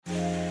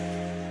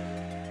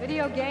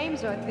Video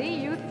games are the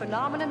youth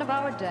phenomenon of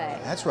our day.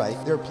 That's right.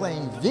 They're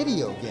playing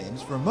video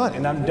games for money.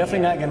 And I'm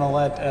definitely not going to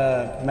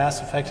let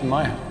Mass Effect in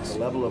my house. The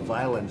level of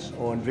violence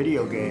on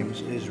video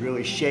games is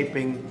really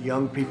shaping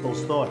young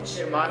people's thoughts.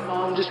 My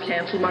mom just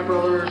canceled my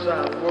brother's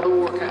World of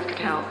Warcraft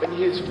account, and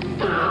he's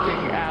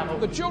freaking out.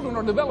 The children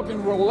are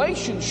developing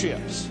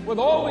relationships with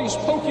all these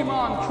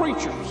Pokemon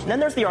creatures. Then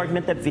there's the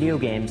argument that video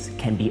games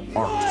can be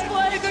art.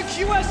 Play the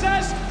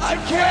QSS! I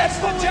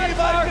can't believe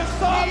I just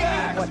saw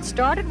that! What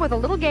started with a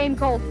little game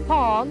called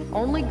Pong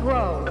only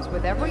grows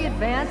with every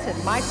advance in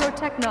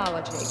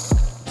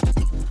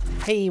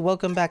microtechnology. Hey,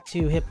 welcome back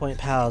to Hit Point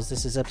Pals.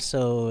 This is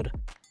episode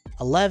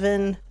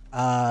 11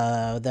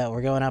 that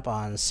we're going up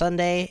on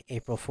Sunday,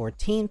 April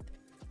 14th.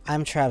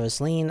 I'm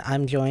Travis Lean.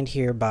 I'm joined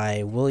here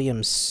by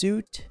William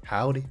Suit.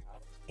 Howdy.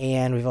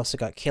 And we've also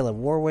got Caleb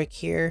Warwick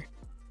here.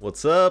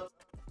 What's up?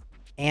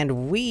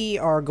 And we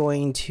are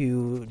going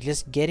to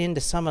just get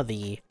into some of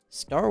the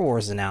Star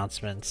Wars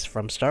announcements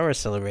from Star Wars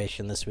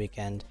Celebration this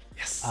weekend.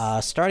 Yes.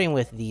 Starting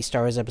with the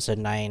Star Wars Episode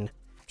 9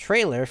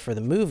 trailer for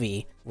the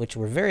movie, which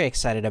we're very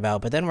excited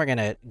about, but then we're going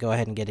to go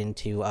ahead and get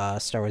into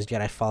Star Wars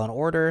Jedi Fallen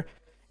Order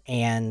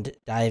and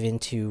dive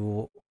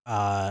into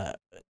just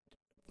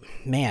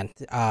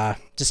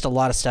a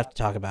lot of stuff to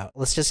talk about.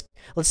 Let's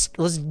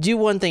do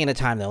one thing at a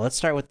time though. Let's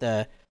start with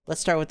the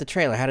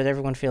trailer. How did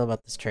everyone feel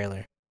about this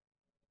trailer?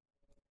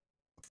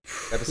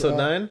 Episode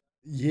 9?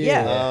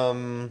 Yeah.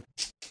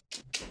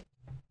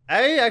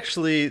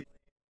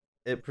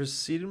 It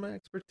preceded my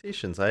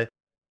expectations. I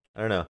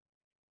don't know.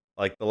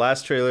 Like the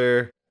last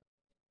trailer,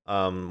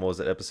 what was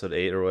it, episode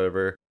 8 or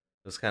whatever?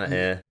 It was kind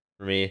of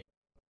for me.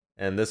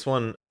 And this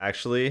one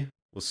actually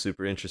was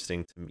super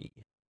interesting to me.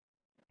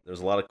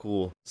 There's a lot of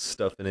cool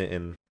stuff in it,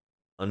 and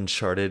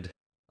Uncharted,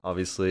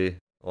 obviously.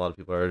 A lot of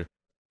people are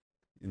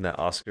in that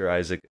Oscar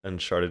Isaac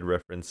Uncharted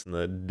reference in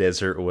the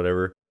desert or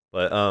whatever.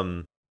 But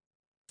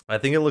I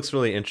think it looks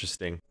really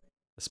interesting,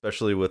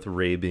 especially with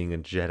Rey being a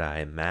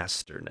Jedi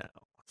Master now.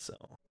 So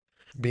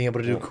being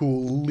able to do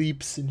cool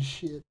leaps and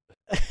shit.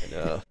 I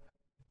know.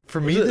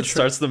 For me, it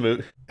starts the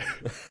movie.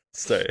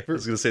 Sorry, I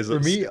was gonna say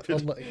something. For me,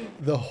 stupid.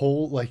 the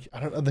whole I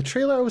don't know. The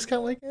trailer, I was kind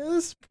of like,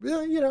 it's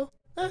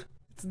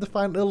the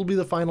final. It'll be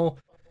the final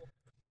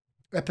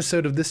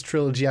episode of this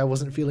trilogy. I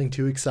wasn't feeling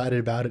too excited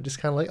about it. Just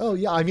kind of like, oh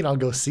yeah, I mean, I'll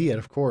go see it,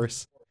 of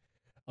course.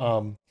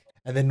 And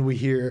then we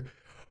hear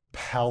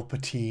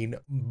Palpatine,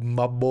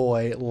 my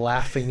boy,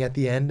 laughing at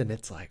the end, and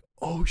it's like,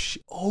 oh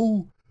shit,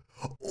 oh.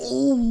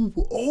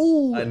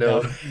 I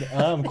know.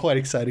 I'm quite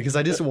excited because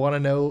I just want to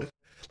know.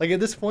 Like at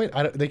this point,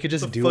 they could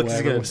just do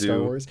whatever with Star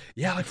Wars.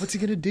 Yeah, like what's he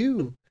gonna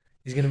do?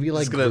 He's gonna be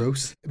like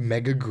gross,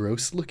 mega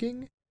gross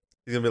looking.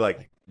 He's gonna be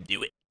like,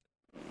 do it.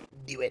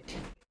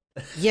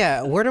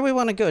 Yeah, where do we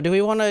want to go? Do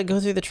we want to go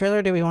through the trailer,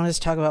 or do we want to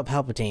just talk about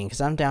Palpatine?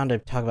 Because I'm down to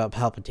talk about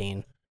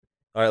Palpatine.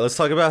 All right, let's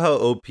talk about how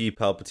OP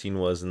Palpatine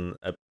was in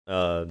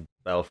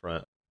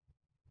Battlefront.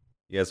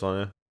 You guys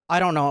want to? I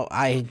don't know.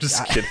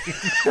 Just kidding.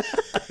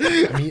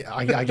 I mean,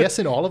 I guess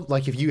in all of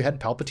if you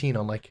had Palpatine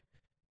on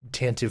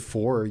Tantive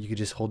 4, you could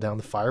just hold down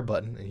the fire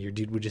button and your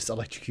dude would just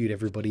electrocute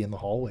everybody in the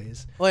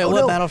hallways. Wait,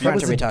 what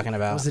Battlefront are we talking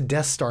about? It was a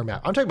Death Star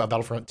map. I'm talking about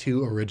Battlefront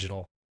 2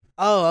 original.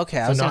 Oh, okay.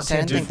 I was going to say,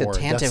 I think the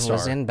Tantive Tantive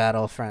was in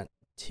Battlefront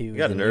 2. You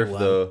got nerfed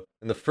though.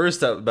 In the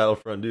first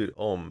Battlefront, dude.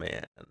 Oh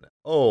man.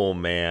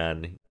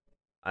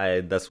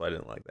 That's why I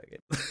didn't like that game.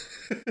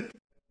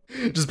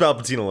 Just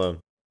Palpatine alone.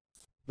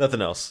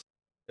 Nothing else.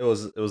 It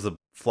was a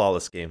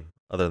flawless game.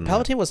 Other than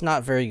Palpatine was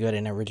not very good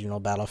in original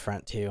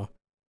Battlefront 2.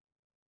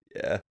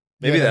 Yeah.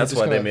 Maybe that's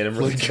why they made him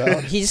really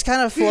good. He just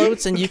kind of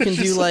floats, and you can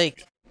do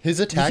his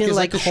attack is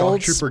like the shock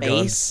trooper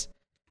gun. He's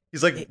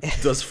like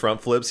does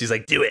front flips. He's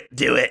like, do it,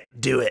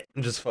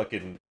 and just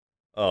fucking.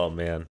 Oh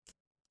man,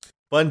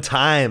 fun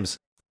times.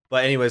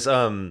 But anyways,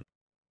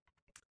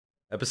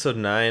 episode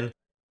 9.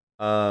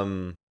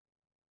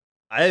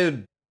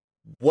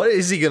 What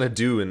is he gonna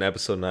do in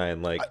episode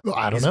 9? Like,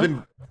 I don't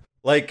know.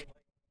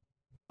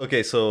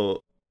 Okay,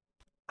 so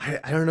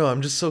I don't know.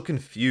 I'm just so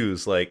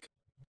confused.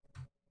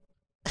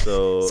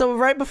 So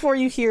right before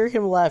you hear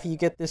him laugh, you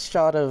get this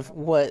shot of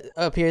what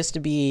appears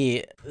to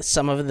be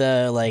some of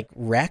the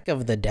wreck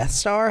of the Death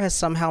Star has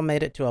somehow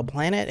made it to a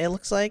planet. It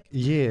looks like.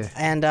 Yeah.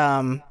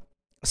 And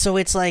so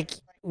it's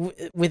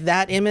with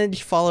that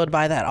image followed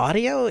by that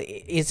audio,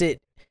 is it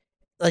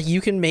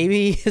you can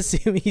maybe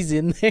assume he's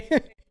in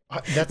there?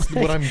 That's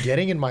what I'm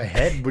getting in my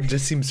head, but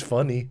just seems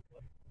funny.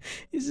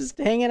 He's just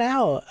hanging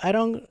out. I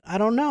don't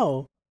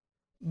know,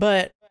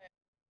 but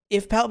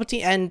if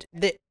Palpatine and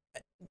it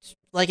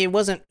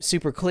wasn't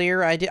super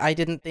clear. I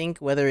didn't think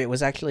whether it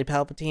was actually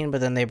Palpatine,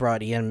 but then they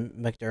brought Ian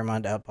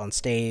McDiarmid up on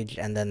stage,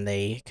 and then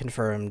they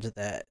confirmed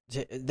that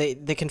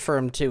they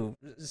confirmed to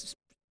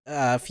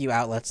a few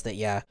outlets that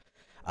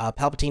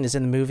Palpatine is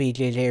in the movie.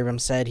 J.J.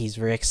 Abrams said he's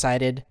very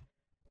excited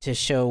to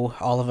show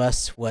all of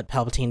us what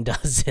Palpatine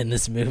does in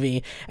this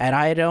movie, and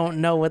I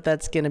don't know what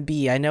that's gonna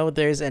be. I know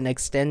there's an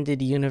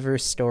extended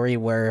universe story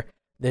where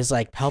there's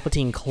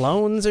Palpatine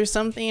clones or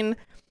something,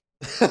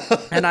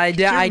 And I Can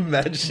you I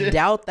imagine?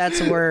 doubt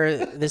that's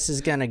where this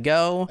is gonna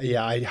go.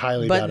 Yeah, I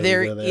highly doubt But it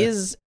there would go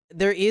is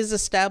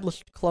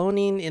established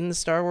cloning in the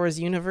Star Wars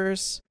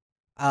universe,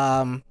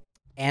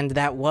 and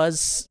that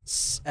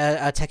was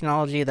a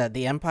technology that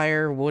the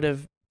Empire would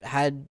have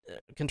had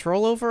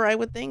control over, I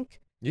would think,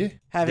 Yeah.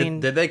 having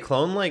Did they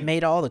clone like?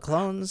 made all the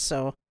clones.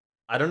 So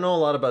I don't know a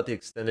lot about the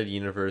extended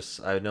universe.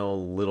 I know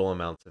little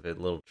amounts of it,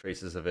 little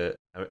traces of it.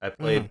 I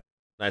played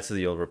Knights of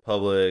the Old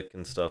Republic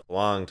and stuff a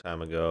long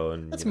time ago,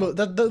 and That's you know,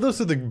 those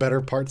are the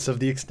better parts of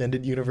the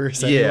extended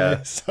universe. Yeah.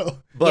 Anyway, so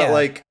but Yeah.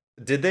 like,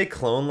 did they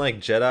clone like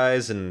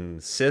Jedis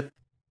and Sith?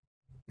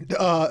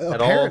 all?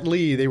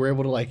 apparently they were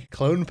able to like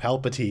clone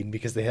Palpatine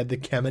because they had the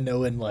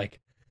Kaminoan like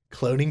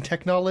cloning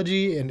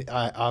technology, and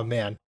oh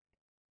man.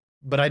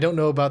 But I don't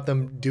know about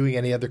them doing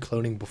any other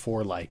cloning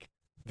before like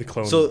the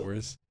Clone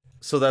Wars.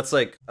 So that's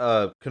like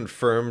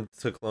confirmed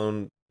to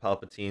clone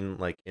Palpatine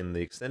like in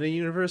the extended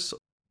universe.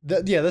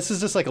 Yeah, this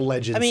is just like a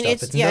legend. I mean,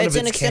 stuff. it's none it's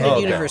of an it's extended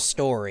canon. universe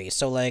story.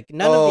 So like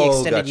none of the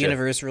extended gotcha.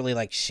 universe really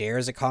like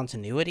shares a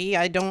continuity.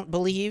 I don't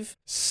believe.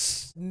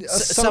 Some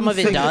Some of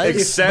it thing- does,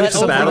 Except but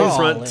overall,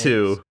 Battlefront it's-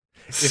 2.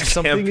 If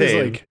something campaign. is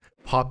like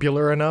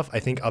popular enough, I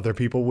think other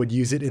people would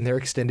use it in their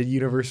extended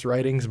universe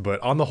writings. But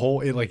on the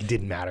whole, it like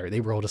didn't matter.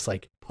 They were all just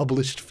like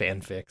published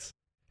fanfics.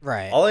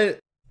 Right. All I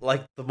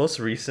like the most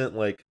recent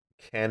like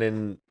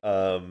canon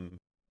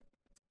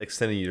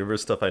extended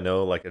universe stuff I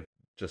know, like I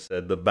just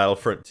said, the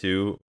Battlefront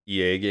 2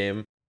 EA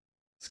game,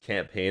 this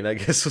campaign I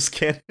guess was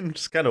canon, which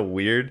is kind of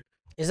weird.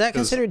 Is that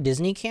 'cause- considered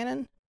Disney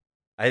canon?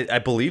 I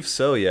believe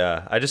so,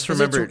 yeah. I just 'Cause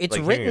remember it's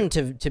like, hearing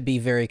written it. to be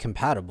very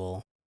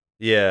compatible.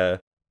 Yeah,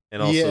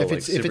 and also yeah, if like,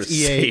 it's if super it's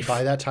EA safe.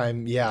 by that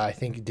time, yeah, I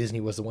think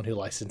Disney was the one who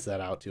licensed that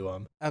out to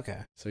them. Okay.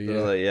 So Yeah.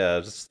 yeah, Like, yeah,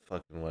 just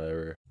fucking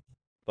whatever.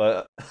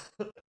 But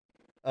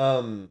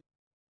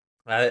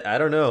I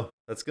don't know.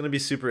 That's gonna be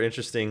super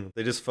interesting.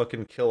 They just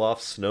fucking kill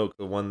off Snoke,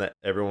 the one that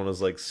everyone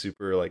was like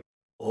super like,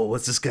 oh,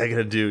 what's this guy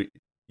gonna do?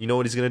 You know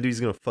what he's gonna do? He's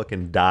gonna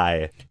fucking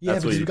die. yeah,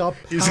 That's because what you got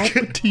he's gonna-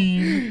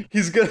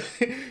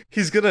 Palpatine.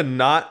 he's gonna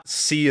not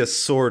see a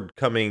sword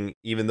coming,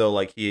 even though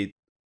like he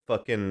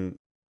fucking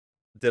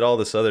did all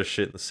this other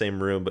shit in the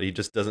same room, but he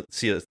just doesn't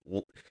see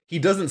he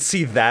doesn't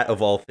see that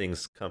of all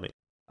things coming.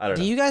 I don't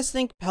Do know. you guys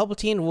think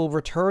Palpatine will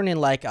return in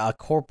like a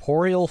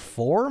corporeal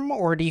form,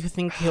 or do you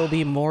think he'll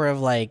be more of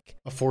like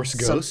A Force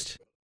Some- ghost.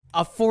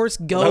 a Force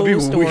That'd be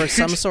ghost or weird.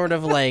 some sort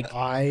of like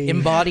I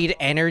embodied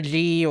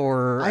energy?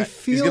 Or I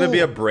feel He's gonna be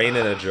a brain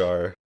in a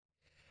jar.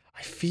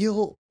 I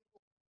feel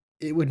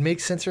it would make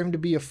sense for him to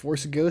be a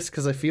Force ghost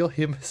because I feel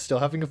him still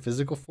having a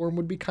physical form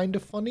would be kind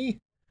of funny.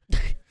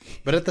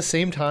 But at the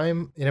same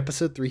time, in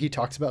episode 3, he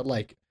talks about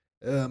like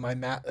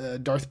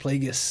Darth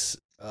Plagueis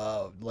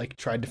like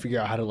tried to figure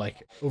out how to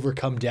like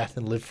overcome death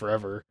and live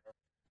forever.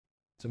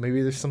 So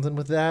maybe there's something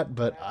with that,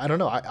 but I don't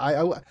know.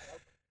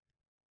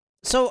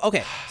 So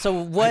okay, so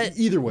what?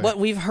 Either way. What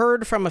we've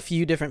heard from a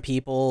few different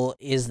people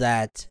is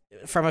that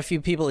from a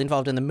few people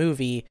involved in the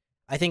movie,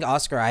 I think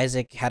Oscar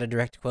Isaac had a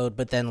direct quote,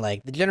 but then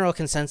like the general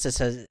consensus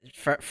has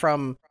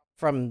from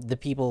the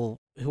people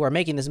who are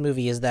making this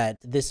movie is that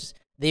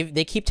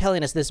they keep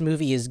telling us this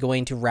movie is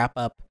going to wrap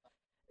up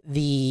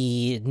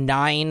the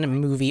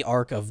 9-movie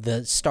arc of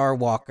the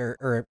Starwalker,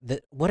 or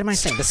what am I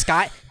saying? The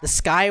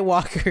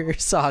Skywalker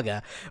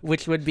saga,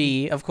 which would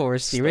be, of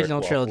course, the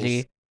original Stark trilogy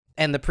waffles.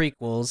 and the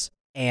prequels,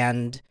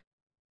 and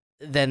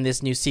then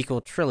this new sequel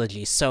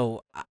trilogy.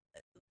 So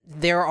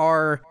there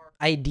are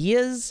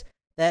ideas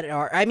that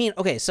are, I mean,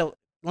 okay, so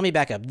let me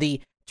back up. The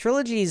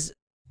trilogies,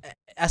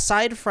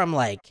 aside from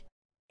like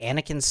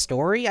Anakin's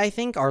story, I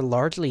think are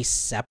largely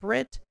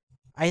separate.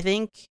 I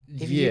think,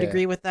 if you'd Yeah.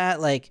 agree with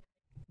that, like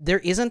there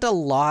isn't a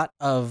lot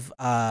of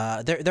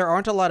there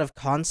aren't a lot of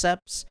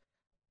concepts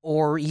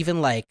or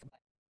even like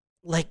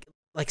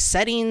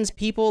settings,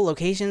 people,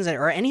 locations,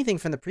 or anything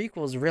from the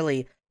prequels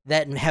really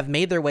that have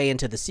made their way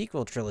into the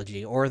sequel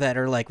trilogy or that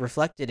are like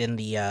reflected in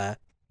the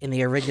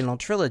original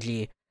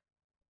trilogy,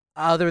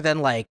 other than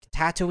like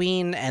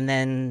Tatooine, and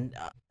then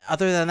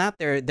other than that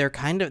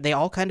they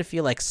all kind of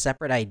feel like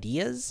separate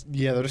ideas.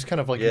 Yeah, they're just kind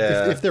of like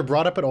Yeah. if they're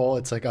brought up at all,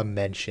 it's like a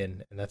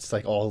mention, and that's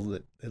like all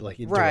that like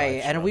it Right,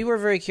 derives and from. we were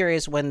very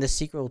curious when the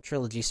sequel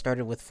trilogy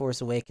started with Force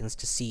Awakens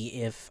to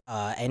see if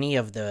any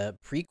of the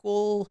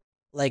prequel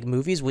like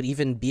movies would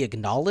even be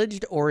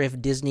acknowledged, or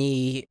if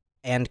Disney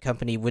and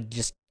company would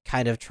just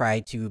kind of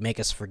try to make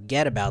us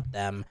forget about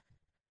them.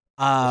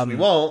 Which we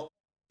won't.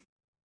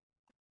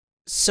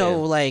 So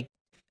Yeah. like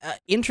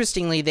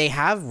interestingly, they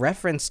have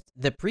referenced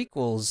the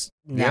prequels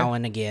now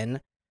and again,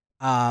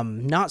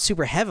 not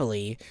super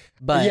heavily,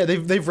 but yeah,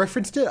 they've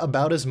referenced it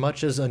about as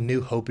much as A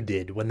New Hope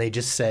did when they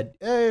just said,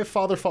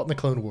 Father fought in the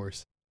Clone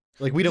Wars.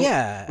 Like we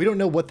don't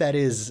know what that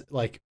is.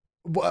 Like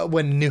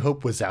when New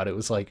Hope was out, it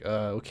was like,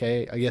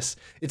 okay, I guess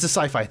it's a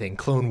sci-fi thing,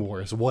 Clone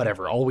Wars,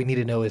 whatever. All we need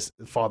to know is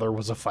Father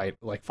was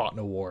fought in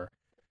a war.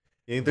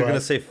 You think they're But-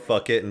 gonna say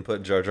fuck it and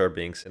put Jar Jar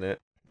Binks in it?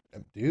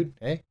 Dude,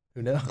 hey,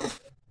 who knows?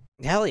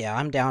 hell yeah,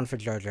 I'm down for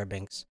Jar Jar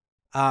Binks.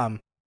 So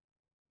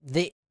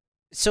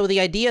the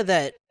idea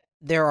that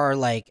there are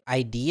like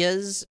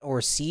ideas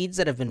or seeds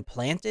that have been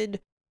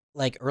planted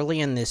like early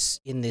in this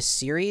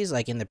series,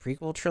 like in the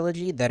prequel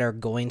trilogy, that are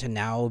going to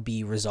now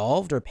be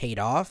resolved or paid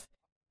off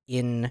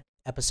in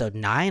episode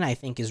 9, I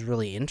think is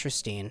really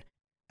interesting.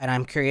 And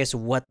I'm curious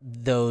what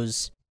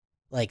those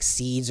like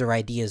seeds or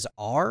ideas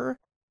are.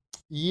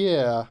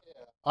 Yeah.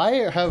 I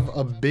have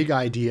a big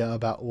idea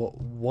about what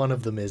one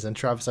of them is, and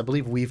Travis, I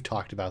believe we've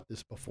talked about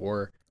this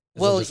before.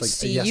 Well,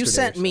 see, you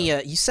sent me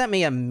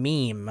a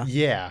meme.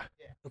 Yeah.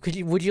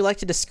 Would you like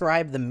to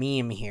describe the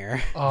meme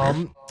here?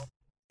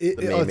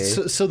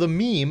 So the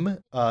meme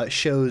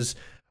shows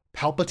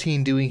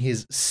Palpatine doing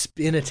his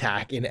spin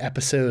attack in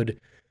episode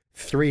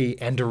 3,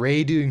 and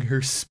Rey doing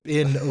her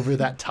spin over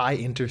that TIE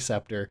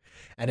interceptor,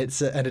 and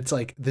it's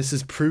like, this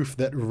is proof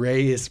that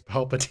Rey is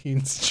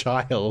Palpatine's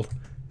child.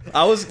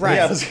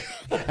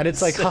 And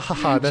it's like, ha ha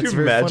ha, that's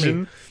very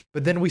funny.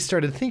 But then we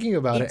started thinking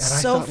about it, and it's I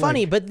so thought,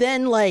 funny. like, but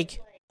then,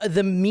 like,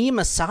 the meme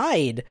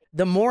aside,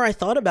 the more I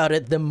thought about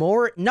it, the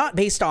more, not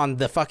based on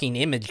the fucking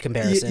image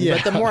comparison,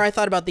 but the more I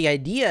thought about the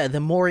idea, the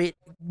more it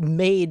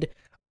made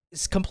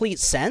complete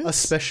sense.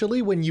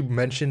 Especially when you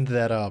mentioned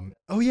that,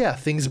 oh yeah,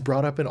 things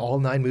brought up in all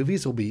 9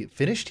 movies will be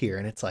finished here,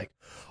 and it's like,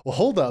 well,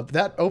 hold up,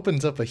 that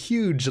opens up a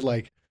huge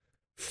like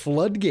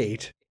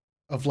floodgate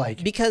of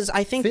like, because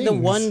I think things. The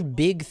one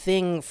big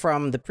thing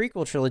from the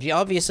prequel trilogy,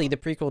 obviously the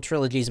prequel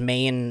trilogy's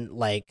main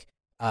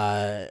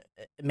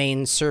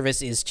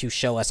service is to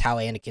show us how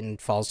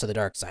Anakin falls to the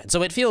dark side.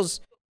 So it feels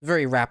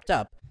very wrapped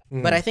up.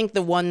 But I think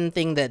the one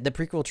thing that the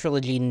prequel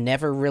trilogy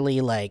never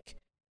really like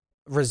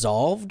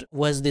resolved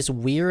was this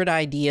weird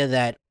idea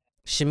that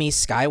Shmi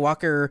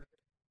Skywalker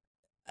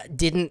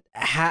didn't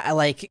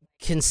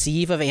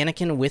conceive of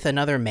Anakin with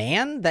another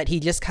man, that he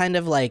just kind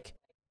of like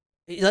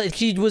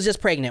she was just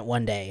pregnant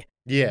one day.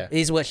 Yeah,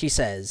 is what she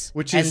says,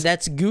 and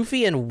that's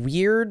goofy and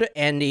weird,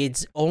 and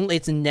it's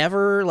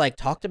never like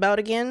talked about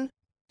again.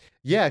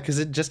 Yeah, because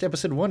it just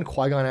episode 1,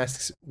 Qui-Gon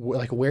asks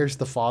like, "Where's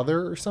the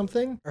father?" or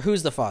something, or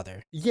who's the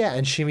father? Yeah,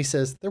 and Shmi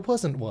says there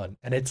wasn't one,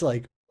 and it's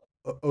like,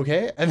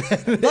 okay, and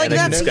then like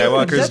that's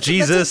Skywalker's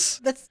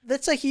Jesus.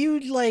 That's a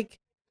huge like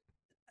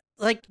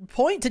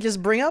point to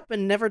just bring up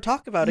and never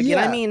talk about again.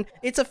 Yeah. I mean,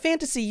 it's a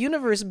fantasy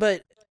universe,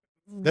 but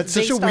that's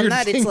such a weird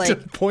thing to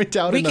point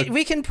out.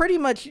 We can pretty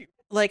much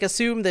like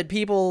assume that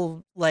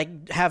people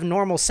like have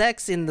normal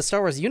sex in the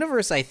Star Wars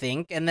universe, I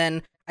think, and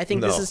then I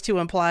think this is to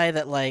imply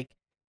that like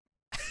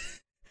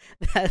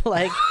that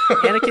like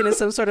Anakin is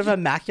some sort of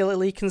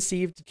immaculately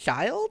conceived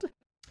child.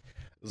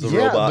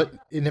 But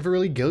it never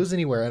really goes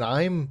anywhere, and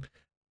I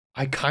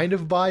kind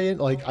of buy it.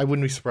 Like, I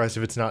wouldn't be surprised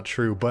if it's not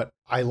true, but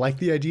I like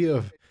the idea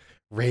of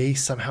Rey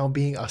somehow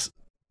being a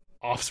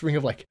offspring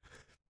of like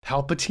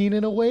Palpatine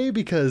in a way,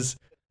 because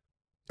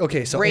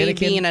okay, so Rey Anakin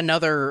being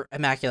another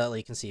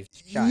immaculately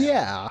conceived child.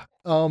 Yeah,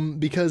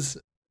 because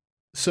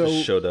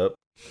just showed up.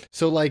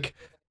 So like,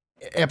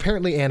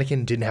 apparently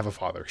Anakin didn't have a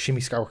father. Shmi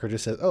Skywalker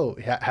just says, "Oh,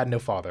 had no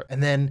father,"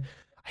 and then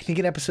I think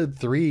in episode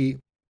 3.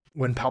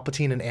 When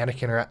Palpatine and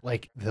Anakin are at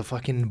like the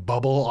fucking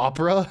bubble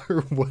opera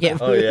or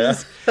whatever it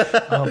is,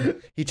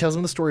 he tells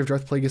him the story of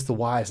Darth Plagueis the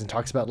Wise and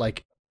talks about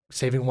like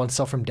saving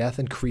oneself from death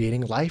and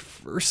creating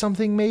life or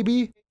something,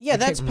 maybe. Yeah,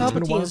 that's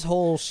Palpatine's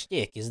whole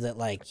shtick, is that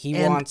like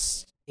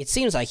it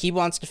seems like he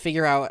wants to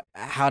figure out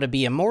how to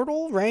be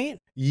immortal, right?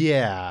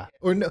 Yeah.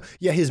 Or no,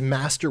 yeah, his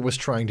master was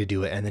trying to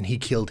do it, and then he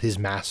killed his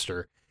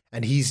master,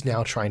 and he's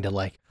now trying to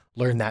like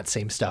learn that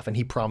same stuff, and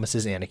he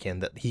promises Anakin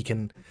that he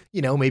can,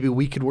 maybe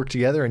we could work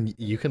together and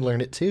you can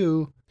learn it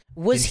too.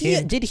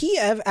 Did he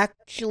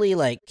actually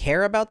like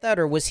care about that,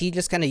 or was he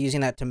just kind of using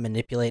that to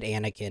manipulate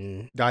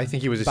Anakin? I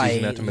think he was just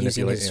using that to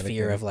manipulate his Anakin.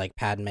 fear of like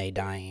Padme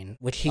dying,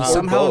 which he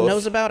somehow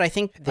knows about. I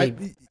think they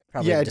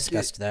probably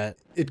discussed that.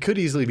 It could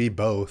easily be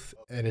both,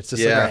 and it's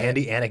just like a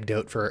handy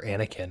anecdote for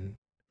Anakin.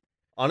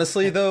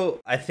 Honestly, though,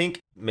 I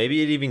think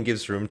maybe it even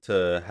gives room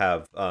to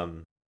have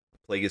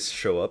Plagueis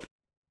show up,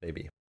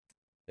 maybe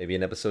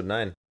in episode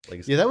 9.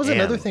 Yeah, that was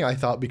another thing I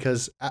thought,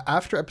 because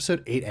after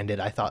episode 8 ended,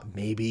 I thought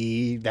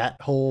maybe that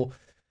whole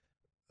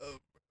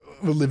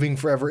living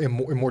forever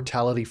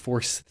immortality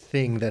force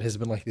thing that has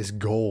been like this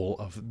goal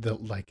of the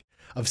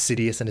of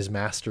Sidious and his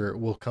master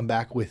will come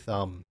back with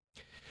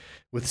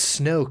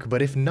Snoke.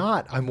 But if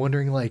not, I'm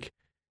wondering like,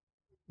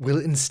 will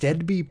it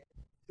instead be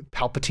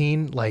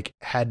Palpatine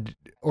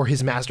or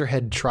his master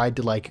had tried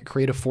to like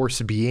create a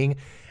force being,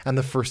 and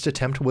the first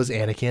attempt was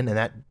Anakin, and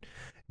that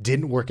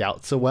didn't work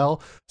out so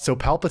well. So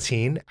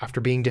Palpatine,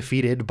 after being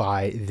defeated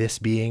by this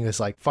being, is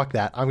like, fuck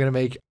that. I'm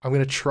going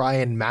to try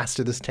and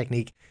master this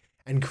technique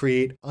and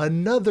create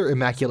another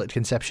Immaculate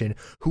Conception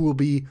who will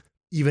be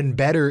even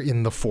better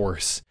in the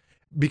Force.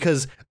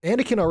 Because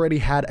Anakin already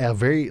had a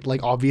very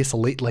like obvious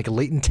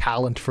latent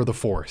talent for the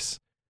Force.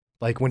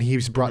 Like when he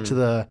was brought to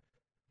the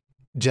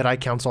Jedi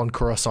Council on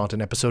Coruscant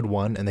in episode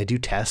 1, and they do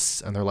tests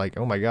and they're like,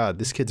 oh my God,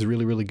 this kid's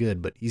really, really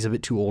good, but he's a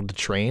bit too old to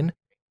train.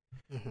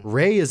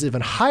 Rey is even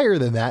higher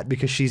than that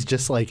because she's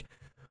just like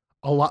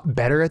a lot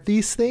better at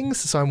these things.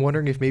 So I'm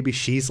wondering if maybe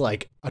she's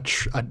like a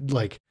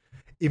like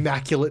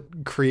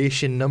immaculate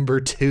creation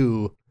number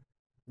 2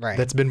 Right.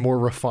 that's been more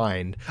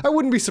refined. I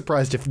wouldn't be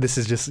surprised if this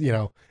is just,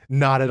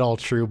 not at all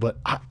true, but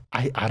I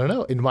don't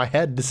know. In my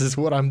head, this is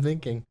what I'm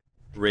thinking.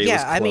 Rey Yeah,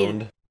 was I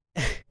cloned.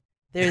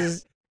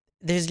 mean,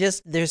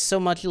 there's so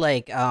much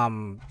like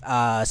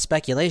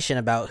speculation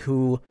about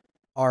who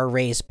are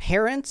Rey's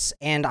parents,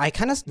 and I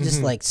kind of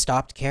just like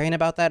stopped caring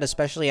about that,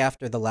 especially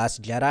after The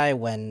Last Jedi,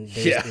 when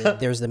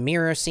there's the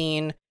mirror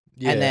scene,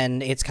 and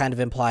then it's kind of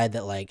implied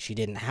that like she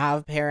didn't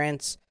have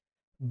parents.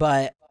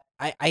 But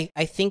I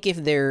think if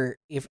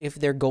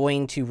they're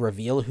going to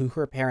reveal who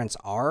her parents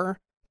are,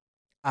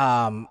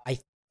 I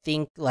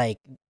think like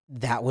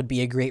that would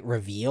be a great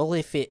reveal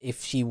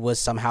if she was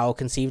somehow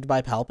conceived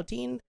by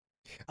Palpatine.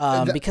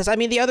 Because I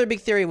mean the other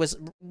big theory was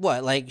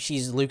what, like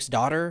she's Luke's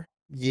daughter.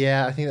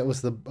 Yeah, I think that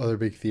was the other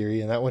big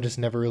theory, and that one just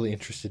never really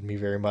interested me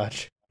very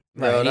much.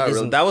 No, Right, not it really.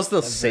 isn't That was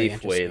the very safe way.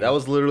 interesting. That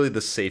was literally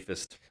the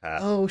safest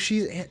path. Oh,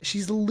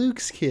 she's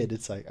Luke's kid.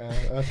 It's like,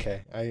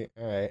 okay,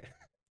 all right.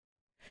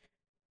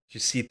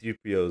 She's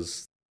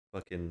C-3PO's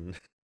fucking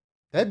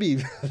That'd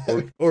be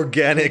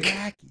organic.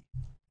 wacky.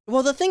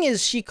 Well, the thing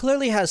is, she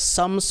clearly has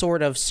some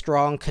sort of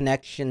strong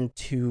connection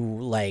to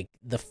like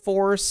the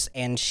Force,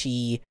 and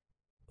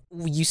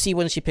you see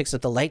when she picks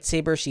up the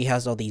lightsaber, she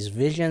has all these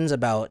visions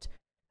about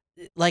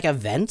like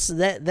events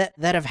that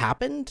have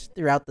happened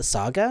throughout the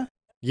saga.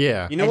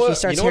 Yeah. You know And what? she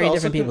starts you know what hearing also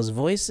different people's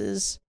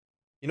voices.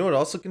 You know what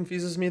also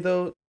confuses me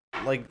though?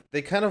 Like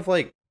they kind of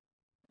like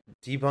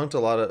debunked a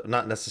lot of,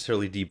 not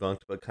necessarily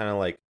debunked, but kind of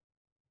like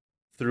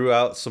threw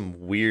out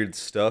some weird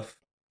stuff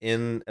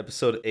in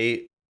episode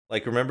 8.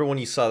 Like remember when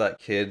you saw that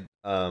kid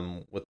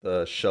with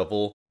the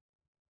shovel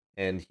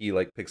and he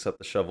like picks up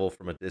the shovel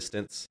from a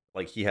distance?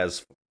 Like he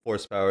has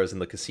force powers in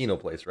the casino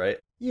place, right?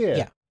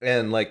 Yeah.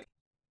 And like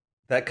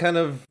that kind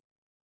of,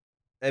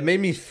 it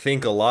made me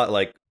think a lot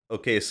like,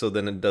 okay, so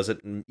then does it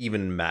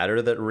even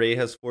matter that Rey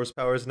has force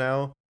powers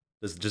now?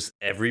 Does just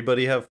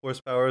everybody have force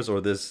powers,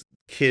 or this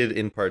kid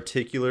in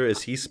particular,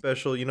 is he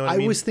special? You know what I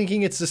mean? I was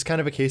thinking it's just kind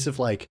of a case of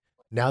like,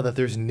 now that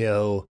there's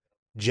no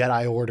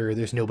Jedi Order,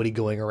 there's nobody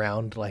going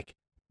around like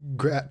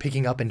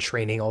picking up and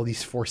training all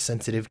these force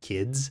sensitive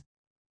kids.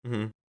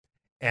 Mm-hmm.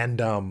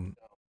 And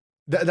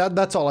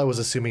that's all I was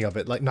assuming of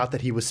it. Like, not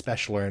that he was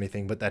special or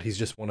anything, but that he's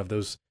just one of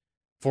those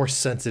force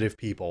sensitive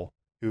people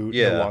who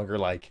no longer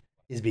like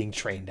is being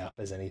trained up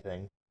as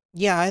anything.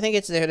 Yeah, I think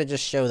it's there to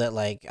just show that,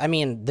 like, I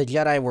mean, the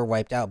Jedi were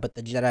wiped out, but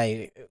the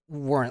Jedi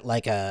weren't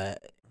like that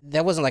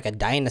wasn't like a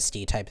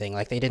dynasty type thing.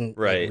 Like, they didn't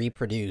like,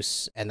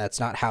 reproduce, and that's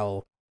not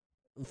how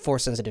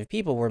Force-sensitive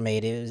people were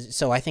made.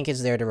 So I think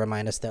it's there to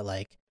remind us that,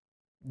 like,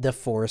 the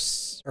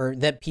Force, or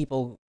that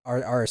people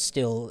are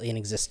still in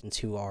existence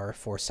who are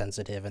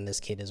Force-sensitive, and this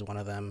kid is one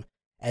of them.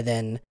 And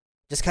then,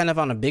 just kind of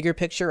on a bigger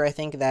picture, I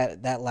think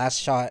that last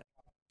shot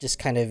just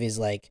kind of is,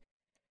 like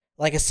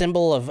a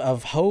symbol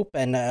of hope,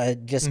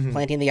 and just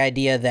planting the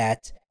idea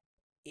that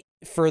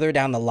further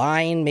down the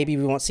line, maybe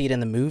we won't see it in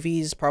the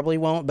movies, probably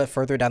won't, but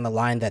further down the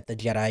line that the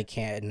Jedi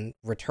can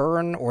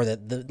return, or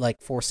that the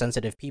like Force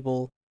sensitive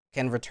people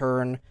can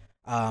return,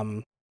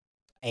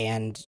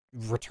 and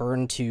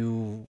return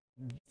to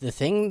the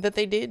thing that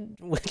they did,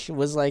 which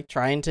was like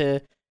trying to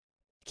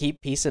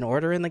keep peace and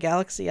order in the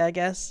galaxy, I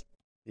guess.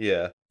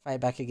 Yeah. Fight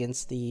back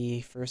against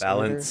the First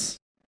balance.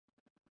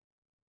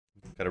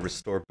 Gotta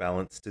restore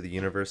balance to the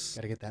universe.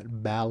 Gotta get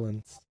that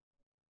balance.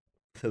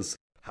 Those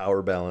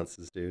power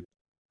balances, dude.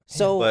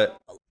 So, but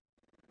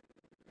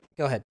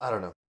go ahead. I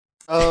don't know.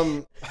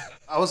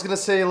 I was gonna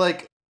say,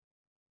 like,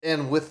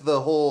 and with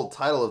the whole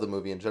title of the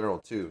movie in general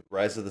too,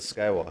 Rise of the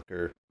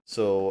Skywalker.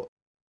 So,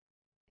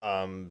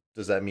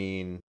 does that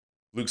mean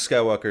Luke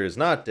Skywalker is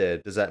not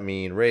dead? Does that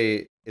mean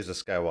Rey is a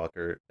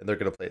Skywalker and they're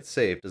gonna play it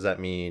safe? Does that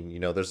mean, you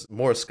know, there's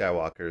more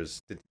Skywalkers?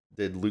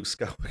 Did Luke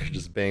Skywalker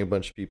just bang a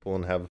bunch of people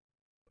and have a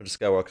bunch of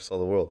Skywalkers all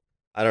the world?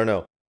 I don't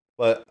know,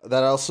 but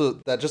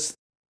that just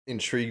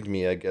intrigued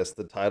me, I guess,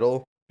 the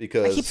title,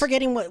 because I keep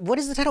forgetting what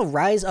is the title?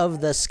 Rise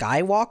of the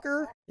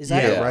Skywalker? Is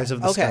that Rise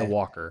of the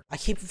Skywalker? I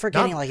keep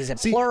forgetting. Is it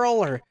plural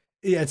or?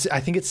 Yeah, I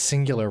think it's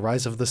singular.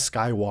 Rise of the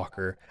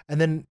Skywalker,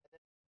 and then.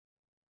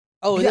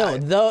 Oh no,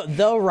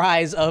 the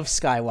Rise of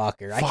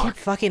Skywalker. I keep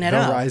fucking it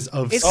up. The Rise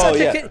of.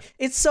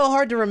 It's so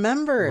hard to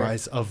remember.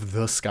 Rise of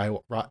the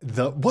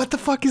Skywalker. What the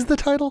fuck is the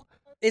title?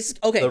 It's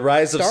okay. The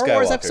Rise of Star Skywalker.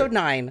 Wars Episode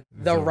 9,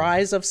 The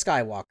Rise of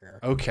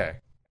Skywalker.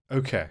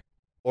 Okay.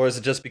 Or is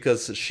it just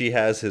because she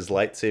has his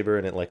lightsaber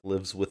and it like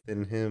lives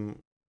within him,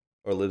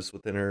 or lives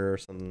within her, or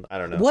something? I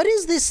don't know. What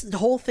is this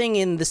whole thing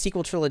in the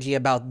sequel trilogy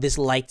about this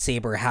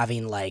lightsaber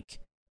having like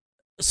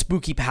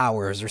spooky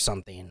powers or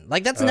something?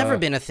 Like that's never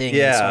been a thing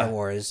in Star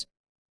Wars.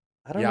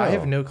 I don't know. I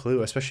have no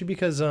clue, especially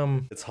because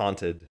it's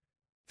haunted.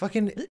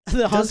 Fucking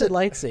the haunted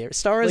lightsaber.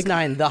 Star Wars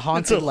 9, the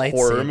haunted it's a lightsaber.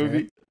 horror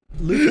movie.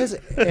 Luke has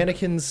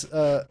Anakin's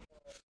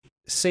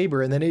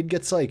saber, and then it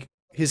gets like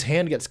his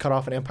hand gets cut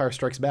off in Empire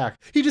Strikes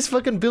Back. He just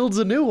fucking builds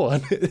a new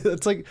one.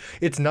 It's like,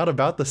 it's not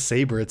about the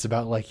saber. It's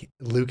about like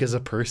Luke as a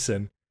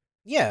person.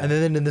 Yeah. And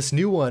then in this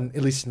new one,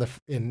 at least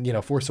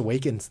in Force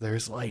Awakens,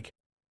 there's like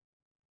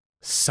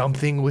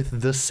something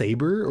with the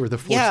saber or the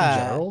Force in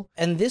general.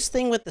 And this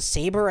thing with the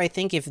saber, I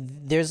think if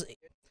there's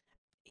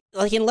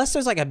like unless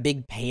there's like a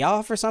big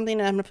payoff or something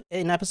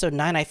in episode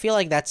 9, I feel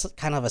like that's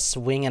kind of a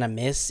swing and a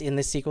miss in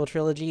the sequel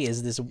trilogy.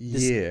 Is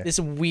this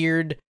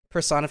weird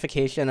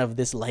personification of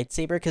this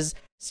lightsaber? Because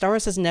Star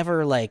Wars has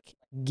never like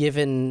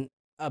given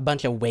a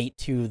bunch of weight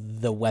to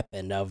the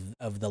weapon of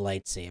the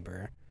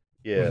lightsaber.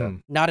 Yeah.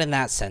 Not in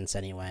that sense,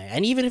 anyway.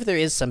 And even if there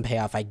is some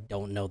payoff, I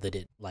don't know that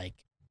it, like...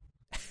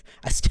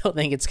 I still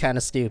think it's kind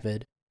of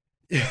stupid.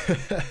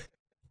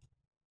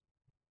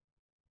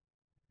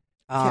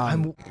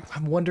 I'm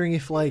wondering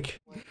if, like...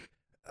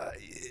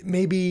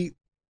 maybe...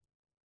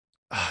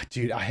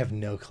 dude, I have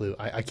no clue.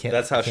 I can't...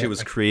 That's how she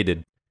was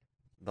created.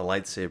 The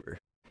lightsaber.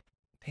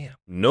 Damn.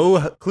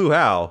 No clue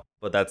how,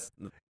 but that's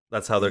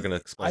how they're going to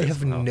explain it. I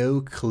have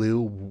no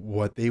clue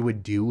what they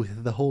would do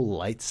with the whole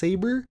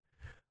lightsaber.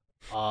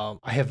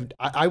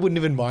 I wouldn't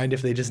even mind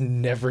if they just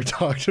never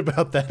talked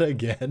about that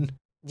again.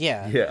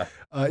 Yeah. Yeah.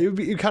 It would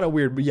be kind of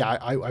weird, but yeah,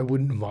 I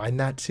wouldn't mind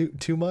that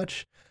too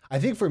much. I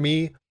think for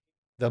me,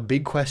 the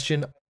big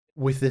question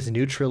with this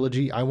new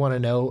trilogy, I want to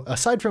know,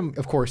 aside from,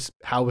 of course,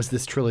 how is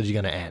this trilogy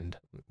going to end?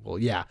 Well,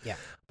 yeah.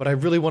 But I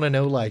really want to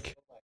know, like,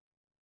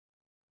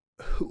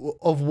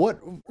 of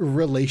what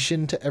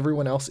relation to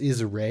everyone else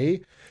is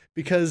Rey,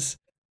 because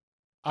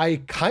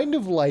I kind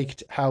of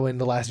liked how in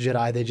The Last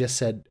Jedi they just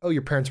said, oh,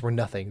 your parents were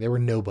nothing. They were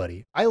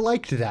nobody. I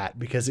liked that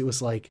because it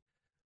was like,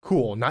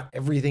 cool, not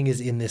everything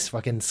is in this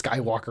fucking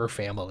Skywalker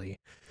family.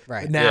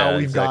 Right. Now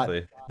we've got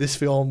this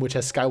film which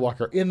has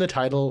Skywalker in the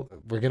title.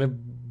 We're going to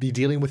be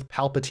dealing with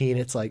Palpatine.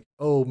 It's like,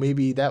 oh,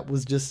 maybe that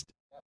was just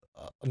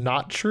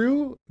not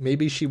true.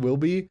 Maybe she will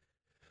be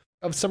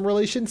of some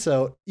relation.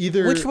 So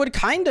either... Which would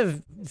kind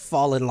of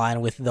fall in line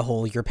with the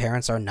whole your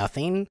parents are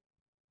nothing.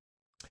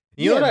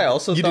 You know what I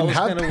also thought was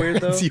kind of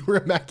weird, though? You were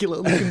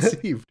immaculately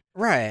conceived.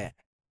 Right.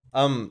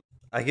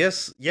 I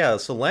guess, yeah,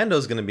 so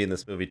Lando's going to be in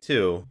this movie,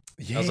 too.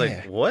 Yeah. I was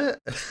like, what?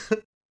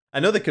 I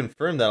know they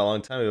confirmed that a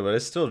long time ago, but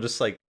it's still just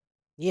like...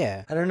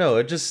 Yeah. I don't know,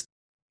 it just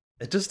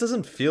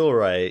doesn't feel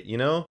right, you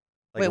know?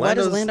 Like, wait, why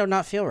does Lando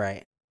not feel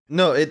right?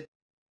 No,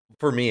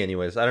 for me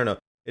anyways, I don't know.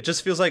 It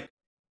just feels like,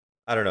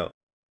 I don't know.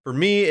 For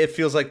me, it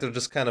feels like they're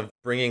just kind of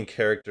bringing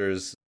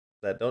characters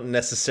that don't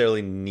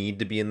necessarily need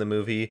to be in the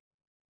movie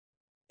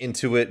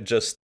into it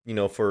just, you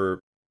know, for,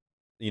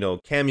 you know,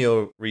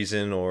 cameo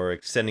reason or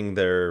extending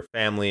their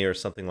family or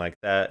something like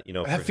that, you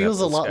know. That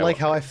feels a lot like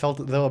how I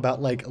felt, though,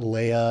 about, like,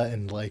 Leia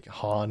and, like,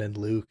 Han and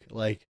Luke.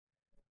 Like,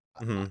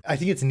 I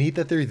think it's neat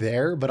that they're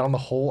there, but on the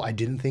whole, I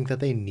didn't think that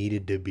they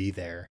needed to be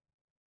there.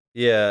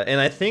 Yeah, and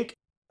I think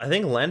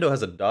Lando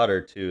has a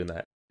daughter, too, in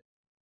that.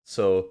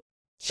 So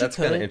that's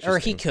kind of interesting. Or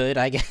he could,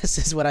 I guess,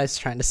 is what I was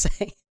trying to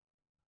say.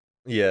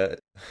 Yeah.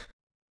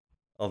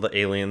 All the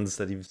aliens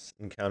that he's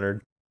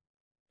encountered.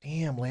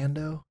 Damn,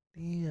 Lando.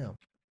 Damn.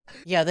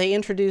 Yeah, they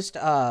introduced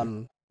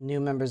new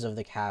members of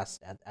the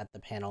cast at the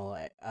panel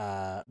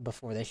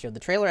before they showed the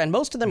trailer, and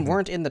most of them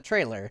weren't in the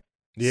trailer.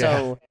 Yeah.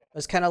 So it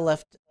was kind of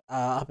left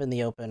up in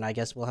the open. I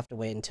guess we'll have to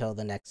wait until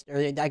the next... Or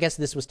I guess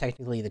this was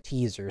technically the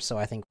teaser, so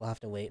I think we'll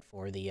have to wait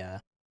for the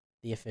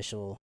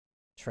official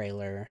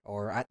trailer.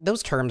 Or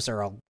those terms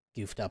are all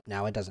goofed up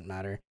now. It doesn't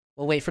matter.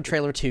 We'll wait for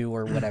trailer 2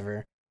 or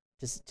whatever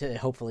to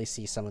hopefully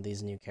see some of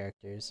these new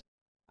characters.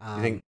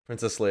 You think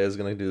Princess Leia is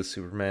going to do the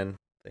Superman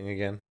thing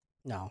again?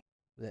 No.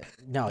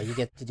 No, you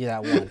get to do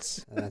that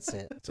once, and that's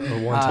it.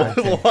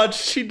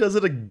 Watch, she does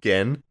it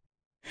again.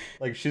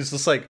 Like, she's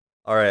just like,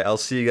 all right, I'll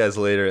see you guys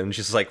later, and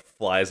she just like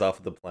flies off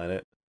of the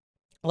planet.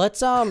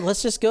 Let's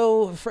just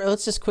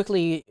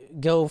quickly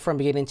go from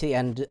beginning to the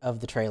end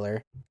of the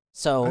trailer.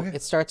 So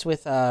it starts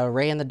with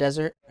Rey in the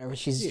desert.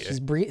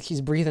 She's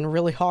breathing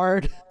really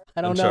hard.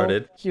 I don't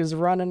know. She was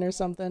running or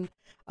something.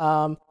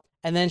 And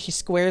then she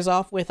squares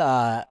off with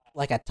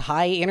like a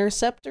TIE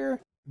interceptor.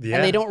 Yeah.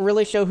 And they don't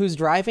really show who's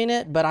driving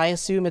it, but I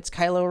assume it's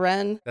Kylo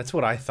Ren. That's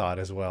what I thought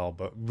as well,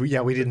 but yeah,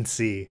 we didn't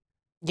see.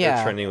 Yeah.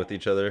 They're training with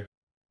each other.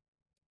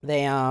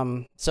 They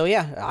so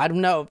yeah, I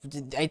don't know.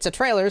 It's a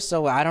trailer,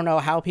 so I don't know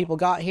how people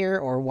got here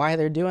or why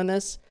they're doing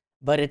this,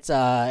 but it's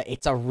a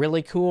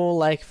really cool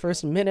like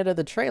first minute of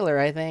the trailer,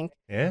 I think.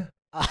 Yeah.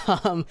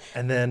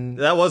 And then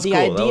that was cool.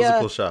 That was a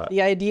cool shot.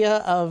 The idea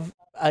of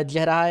a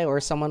Jedi or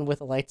someone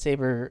with a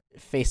lightsaber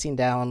facing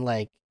down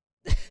like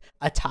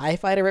a TIE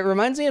fighter, it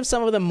reminds me of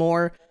some of the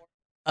more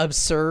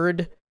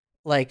absurd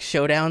like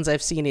showdowns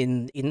I've seen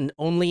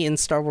in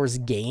Star Wars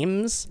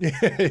games.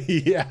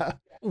 Yeah.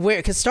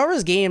 Because Star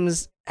Wars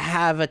games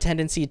have a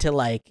tendency to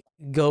like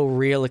go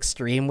real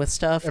extreme with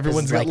stuff.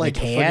 Everyone's got like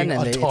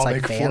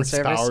atomic force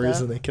powers,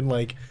 stuff. And they can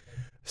like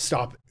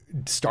stop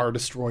Star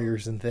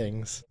Destroyers and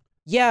things.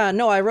 Yeah,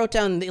 no, I wrote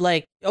down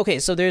like, okay,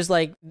 so there's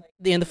like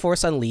in the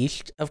Force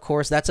Unleashed, of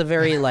course, that's a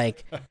very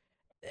like,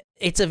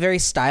 it's a very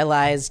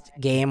stylized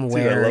game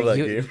where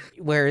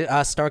where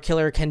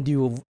Starkiller can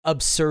do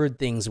absurd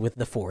things with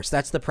the Force.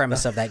 That's the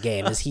premise of that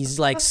game. Is he's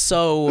like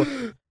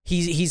so.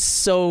 He's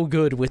so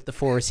good with the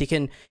Force. He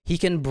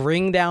can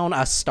bring down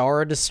a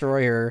Star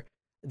Destroyer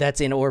that's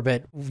in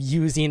orbit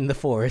using the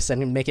Force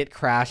and make it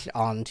crash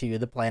onto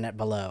the planet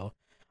below.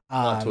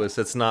 Plot twist,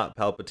 it's not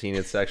Palpatine,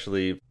 it's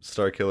actually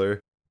Starkiller.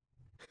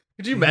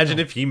 Could you imagine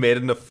if he made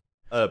an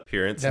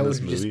appearance That in would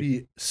this movie? just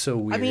be so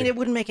weird. I mean, it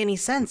wouldn't make any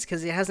sense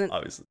because it hasn't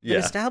Obviously, been yeah.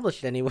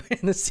 established anywhere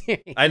in the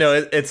series. I know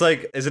it's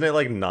like, isn't it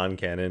like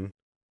non-canon?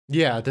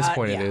 yeah, at this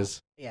point yeah. it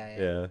is. Yeah.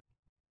 Yeah.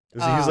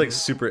 He's like Um,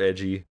 super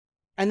edgy.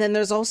 And then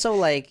there's also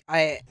like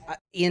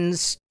in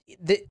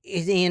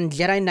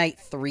Jedi Knight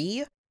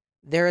 3,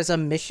 there is a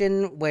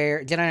mission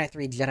where Jedi Knight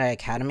 3 Jedi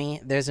Academy.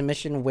 There's a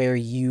mission where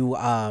you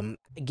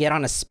get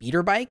on a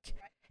speeder bike,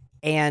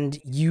 and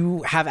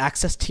you have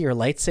access to your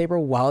lightsaber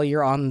while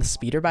you're on the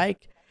speeder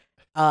bike.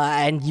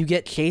 And you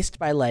get chased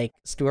by like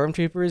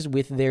stormtroopers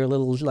with their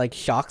little like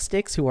shock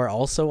sticks who are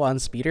also on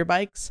speeder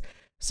bikes.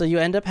 So you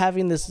end up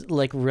having this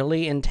like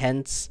really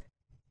intense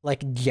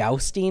like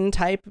jousting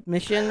type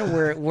mission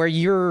where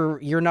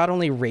you're not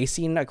only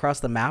racing across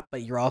the map,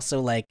 but you're also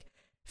like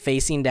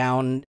facing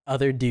down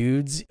other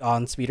dudes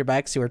on speeder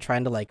bikes who are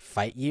trying to like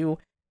fight you,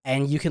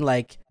 and you can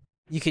make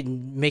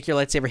your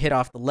lightsaber hit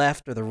off the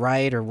left or the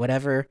right or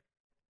whatever.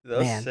 That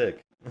was Man.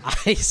 sick.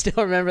 I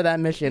still remember that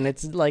mission.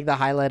 It's like the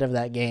highlight of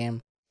that game.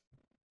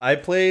 I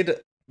played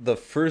the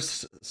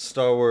first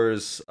Star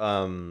Wars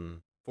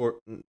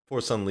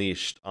Force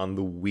Unleashed on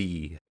the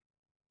Wii,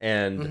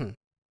 and Mhm.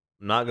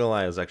 I'm not gonna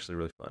lie, it was actually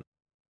really fun.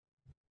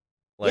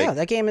 Yeah,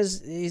 that game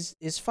is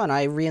fun.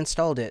 I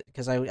reinstalled it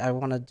because I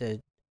wanted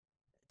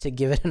to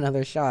give it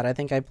another shot. I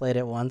think I played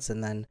it once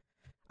and then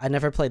I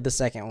never played the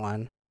second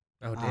one.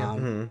 Oh damn.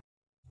 Mhm.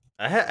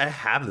 I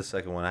have the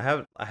second one.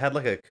 I had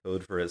like a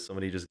code for it.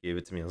 Somebody just gave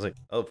it to me. I was like,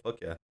 oh fuck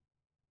yeah.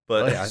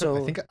 But Oh, yeah, So-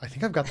 I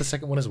think I've got the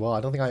second one as well.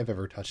 I don't think I've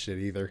ever touched it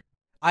either.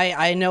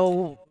 I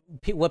know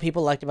what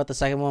people liked about the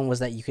second one was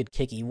that you could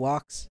kick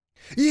Ewoks.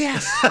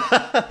 Yes.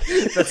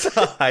 that's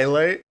a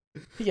highlight.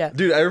 Yeah.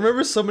 Dude, I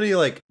remember somebody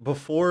like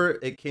before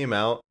it came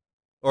out,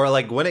 or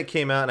like when it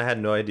came out and I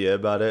had no idea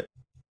about it.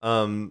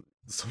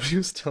 Somebody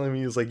was telling me,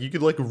 he was like, you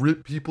could like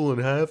rip people in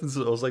half, and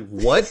so I was like,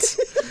 what?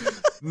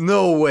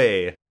 No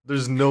way.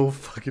 There's no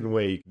fucking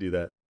way you can do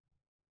that.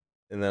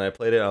 And then I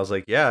played it, and I was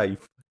like, yeah, you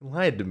fucking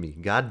lied to me.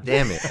 God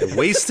damn it. I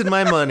wasted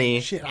my money.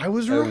 Shit, I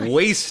was I right.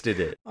 wasted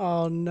it.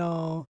 Oh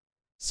no.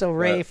 So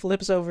Ray What?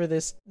 flips over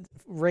this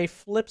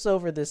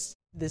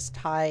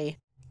tie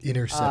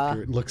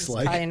Interceptor. It looks this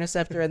like. tie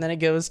interceptor, and then it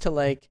goes to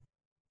like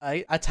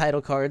a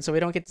title card, so we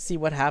don't get to see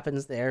what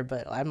happens there.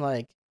 But I'm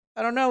like,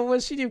 I don't know, what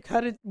does she do?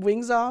 Cut it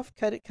wings off?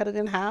 Cut it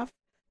in half?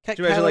 Cut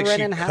Can you imagine Kylo like Ren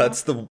she in half?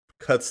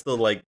 cuts the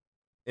like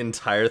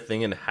entire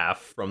thing in half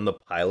from the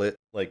pilot,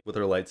 like with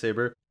her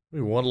lightsaber?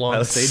 One long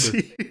Let's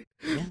saber. see.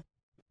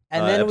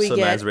 And then we episode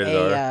get 9's rated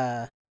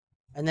R.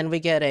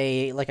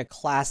 a like a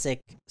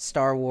classic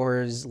Star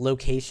Wars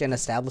location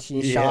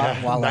establishing shot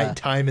Yeah, while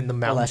nighttime in the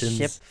while a mountains.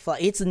 ship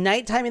it's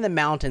nighttime in the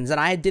mountains, and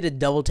I did a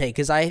double take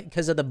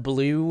because of the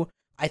blue.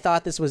 I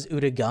thought this was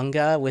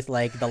Utagunga with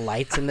like the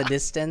lights in the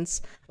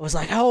distance. I was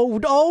like, oh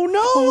no!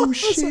 Oh I was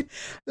shit! like,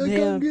 The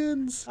man.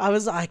 Gungans. I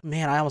was like,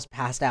 man, I almost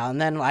passed out.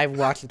 And then I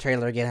watched the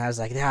trailer again. And I was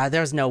like,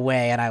 there's no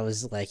way. And I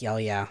was like, oh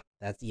yeah,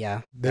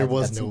 There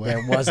was no way.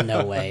 There was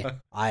no way.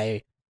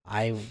 I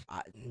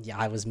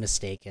was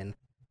mistaken.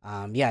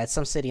 It's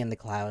some city in the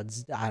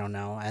clouds. I don't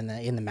know, and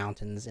in the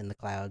mountains, in the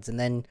clouds. And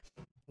then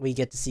we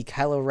get to see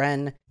Kylo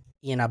Ren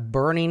in a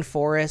burning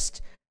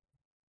forest,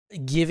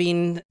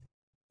 giving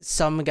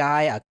some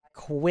guy a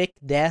quick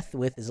death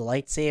with his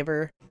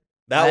lightsaber.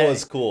 That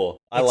was cool.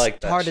 I like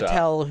that. It's hard shot. to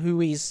tell who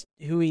he's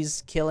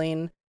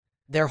killing.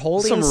 They're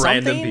holding Some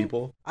something. random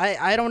people.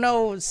 I don't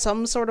know,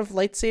 some sort of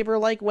lightsaber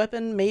like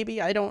weapon,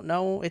 maybe. I don't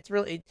know. It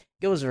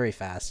goes very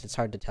fast. It's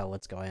hard to tell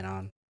what's going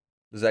on.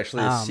 There's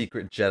actually a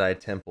secret Jedi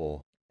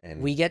temple,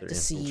 and We get they're to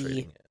see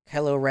infiltrating it.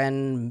 Kylo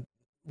Ren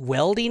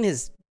welding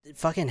his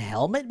fucking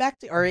helmet back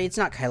to, or it's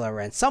not Kylo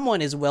Ren.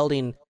 Someone is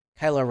welding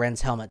Kylo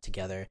Ren's helmet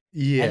together.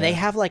 Yeah. And they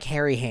have like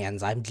hairy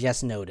hands. I've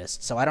just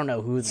noticed. So I don't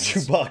know who this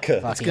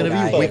Chewbacca. It's gonna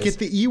guy be is. Wicket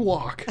the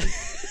Ewok.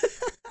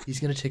 He's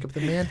gonna take up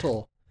the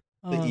mantle.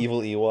 The evil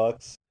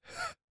Ewoks.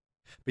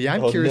 But yeah,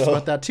 I'm Oh, curious no.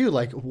 about that too.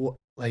 Like,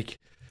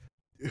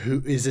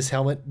 who is this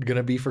helmet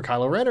gonna be for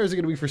Kylo Ren, or is it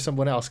gonna be for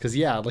someone else? Because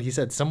yeah, like you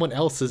said, someone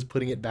else is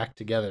putting it back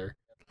together.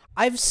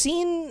 I've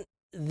seen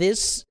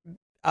this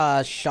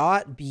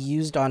shot be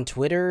used on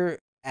Twitter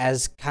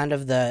as kind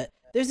of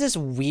there's this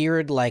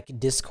weird like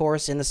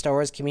discourse in the Star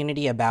Wars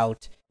community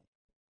about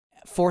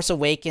Force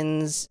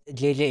Awakens,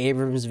 J.J.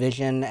 Abrams'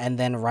 vision, and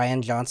then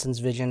Rian Johnson's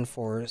vision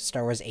for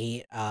Star Wars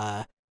 8.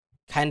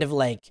 Kind of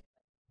like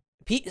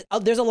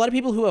there's a lot of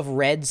people who have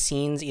read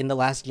scenes in The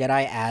Last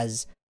Jedi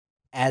as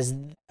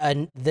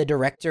the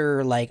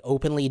director like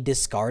openly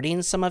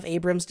discarding some of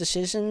Abrams'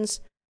 decisions,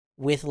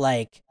 with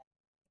like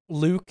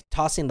Luke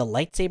tossing the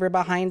lightsaber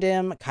behind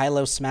him,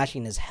 Kylo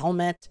smashing his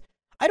helmet.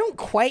 I don't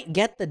quite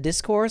get the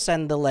discourse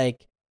and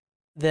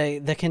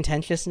the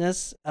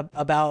contentiousness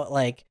about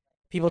like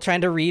people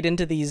trying to read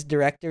into these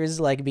directors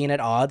like being at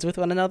odds with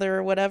one another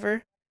or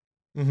whatever.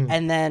 Mm-hmm.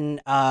 And then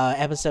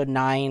episode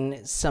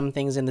 9, some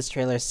things in this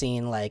trailer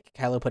scene like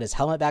Kylo put his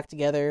helmet back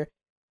together,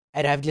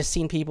 and I've just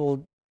seen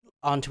people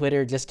on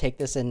Twitter just take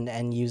this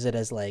and use it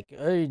as like,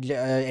 hey,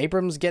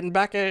 Abrams getting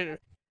back at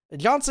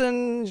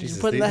Johnson Jesus,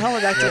 putting the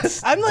helmet back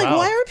to. I'm like, wow.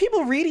 why are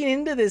people reading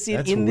into this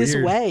That's in this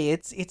weird. way?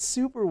 It's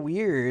super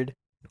weird.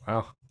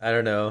 Wow. I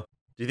don't know.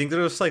 Do you think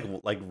they're just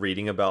like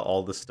reading about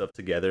all this stuff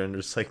together and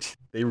just like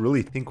they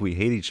really think we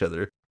hate each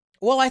other?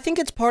 Well, I think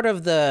it's part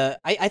of the.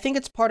 I think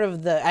it's part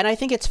of the, and I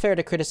think it's fair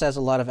to criticize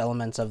a lot of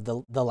elements of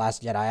the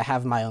Last Jedi. I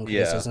have my own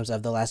criticisms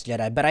of the Last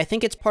Jedi, but I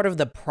think it's part of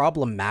the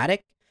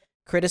problematic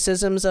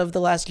criticisms of the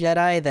Last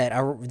Jedi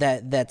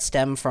that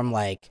stem from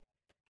like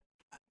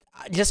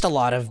just a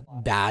lot of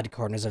bad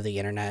corners of the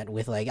internet.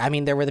 With like, I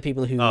mean, there were the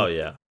people who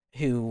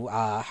who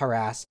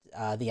harassed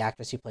the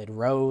actress who played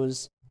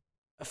Rose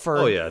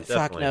for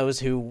fuck knows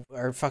who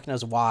or fuck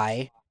knows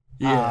why.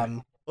 Yeah.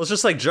 Well, it's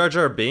just like Jar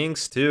Jar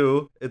Binks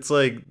too. It's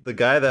like the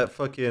guy that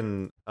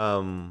fucking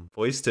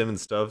voiced him and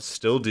stuff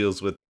still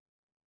deals with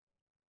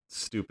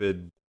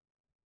stupid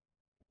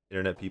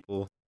internet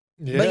people.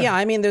 But yeah,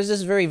 I mean, there's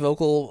this very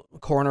vocal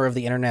corner of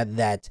the internet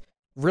that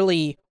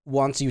really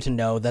wants you to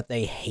know that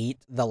they hate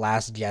The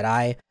Last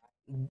Jedi,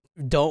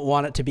 don't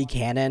want it to be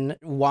canon,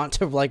 want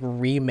to like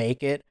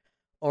remake it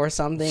or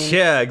something.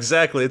 Yeah,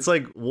 exactly. It's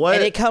like what?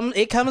 And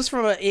it comes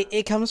from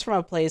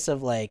a place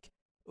of like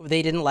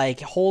they didn't like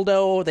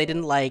Holdo, they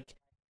didn't like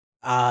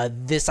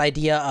this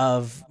idea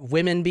of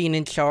women being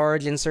in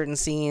charge in certain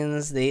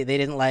scenes. They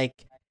didn't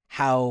like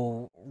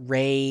how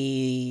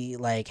Rey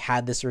like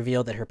had this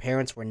reveal that her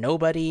parents were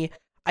nobody.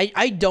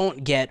 I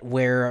don't get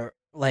where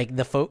like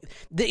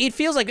it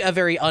feels like a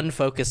very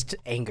unfocused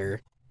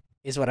anger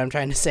is what I'm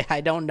trying to say. I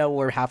don't know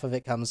where half of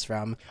it comes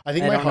from. I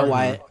think my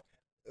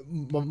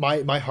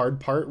hard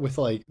part with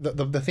like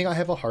the thing I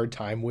have a hard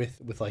time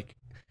with like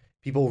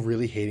people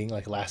really hating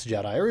like Last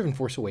Jedi or even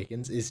Force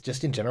Awakens is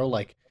just in general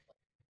like,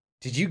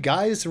 did you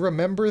guys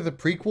remember the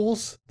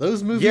prequels?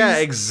 Those movies? Yeah,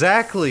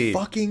 exactly.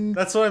 Fucking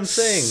that's what I'm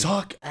saying.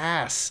 Suck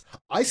ass.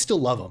 I still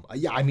love them.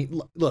 Yeah, I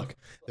mean, look,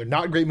 they're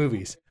not great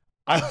movies.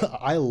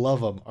 I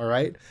love them, all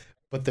right?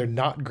 But they're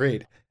not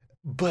great.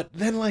 But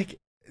then like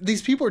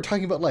these people are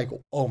talking about like,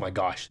 oh my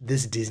gosh,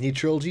 this Disney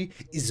trilogy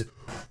is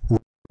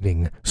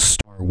ruining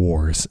Star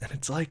Wars. And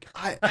it's like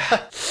I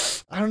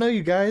don't know,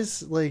 you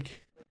guys,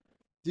 like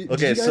did you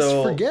guys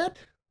forget?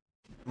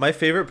 My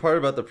favorite part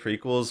about the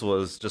prequels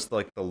was just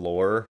like the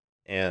lore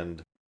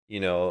and, you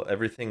know,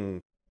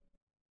 everything,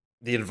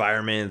 the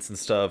environments and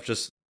stuff,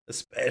 just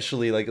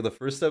especially like the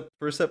first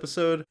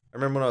episode. I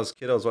remember when I was a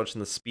kid, I was watching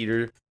the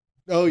speeder.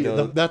 Oh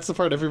yeah, that's the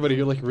part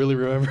everybody like really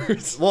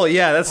remembers. Well,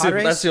 yeah, that's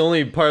the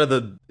only part of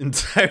the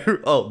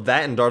entire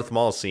that and Darth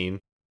Maul scene.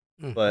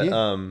 But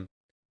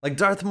like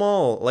Darth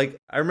Maul, like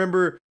I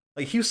remember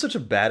like he was such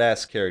a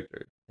badass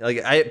character.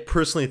 Like I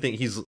personally think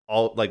he's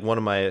all like one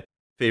of my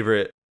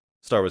favorite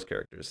Star Wars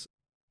characters.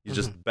 He's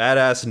just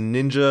badass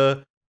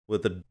ninja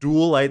with a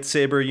dual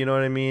lightsaber, you know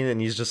what I mean?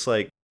 And he's just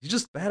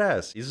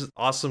badass. He's just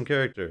awesome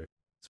character.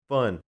 It's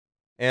fun.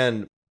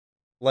 And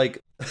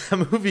like a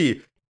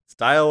movie, it's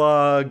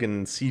dialogue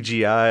and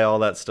CGI, all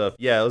that stuff.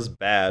 Yeah, it was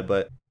bad,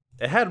 but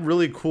it had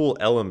really cool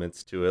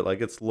elements to it.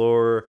 Like its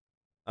lore.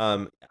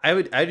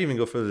 I'd even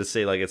go further to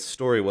say like its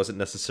story wasn't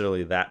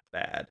necessarily that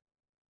bad.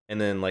 And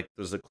then like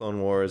there's the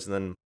Clone Wars, and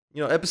then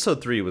you know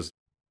Episode 3 was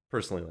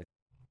personally like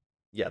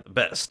the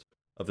best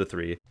of the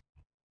three.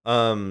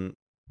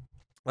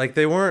 Like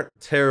they weren't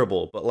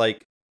terrible, but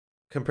like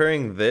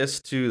comparing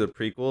this to the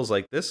prequels,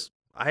 like this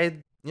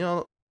it's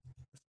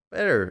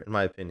better in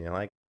my opinion.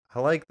 Like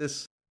I like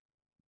this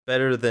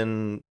better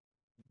than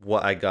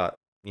what I got,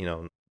 you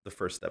know, the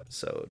first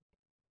episode.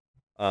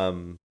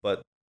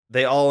 But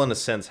they all in a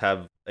sense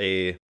have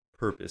a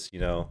purpose, you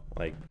know,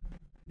 like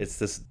it's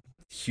this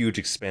huge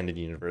expanded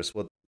universe.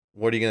 What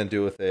are you gonna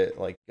do with it?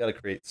 Like you gotta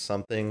create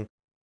something.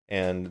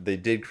 And they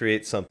did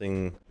create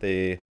something.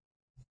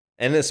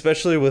 And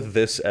especially with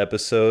this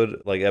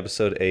episode, like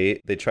episode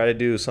 8, they try to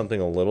do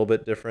something a little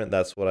bit different.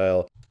 That's what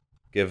I'll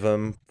give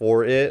them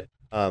for it.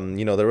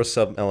 You know, there were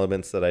some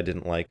elements that I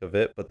didn't like of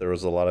it, but there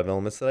was a lot of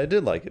elements that I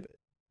did like of it.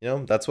 You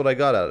know, that's what I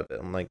got out of it.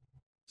 I'm like,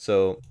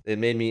 so it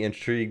made me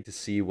intrigued to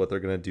see what they're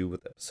gonna do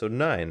with episode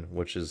 9,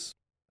 which is,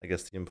 I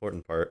guess, the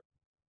important part.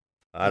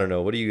 I don't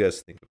know. What do you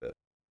guys think of it?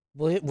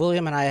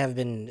 William and I have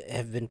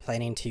been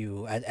planning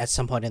to at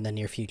some point in the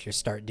near future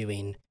start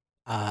doing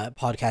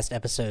podcast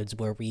episodes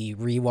where we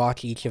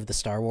rewatch each of the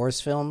Star Wars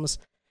films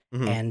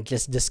and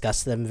just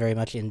discuss them very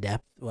much in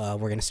depth. We're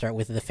going to start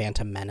with The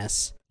Phantom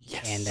Menace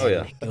and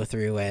then go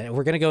through it.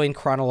 We're going to go in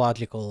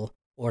chronological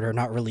order,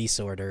 not release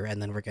order, and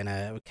then we're going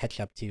to catch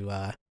up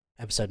to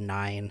episode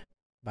 9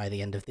 by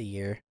the end of the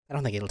year. I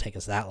don't think it'll take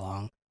us that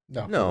long.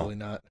 No, probably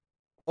not.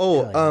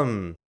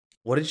 Oh,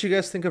 what did you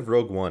guys think of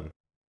Rogue One?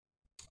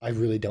 I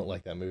really don't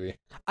like that movie.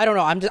 I don't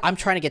know. I'm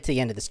trying to get to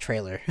the end of this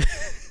trailer.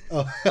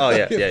 Oh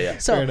yeah.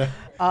 So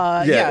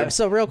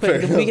So real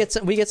quick, we get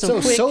some quick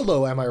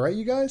Solo. Am I right,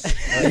 you guys?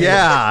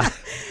 Yeah.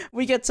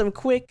 We get some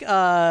quick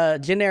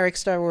generic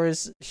Star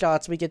Wars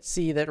shots. We get to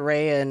see that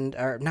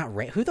not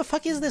Rey. Who the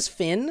fuck is this?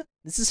 Finn.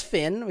 This is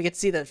Finn. We get to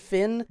see that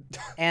Finn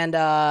and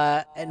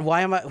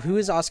who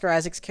is Oscar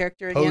Isaac's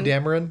character again? Poe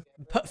Dameron.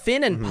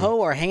 Finn and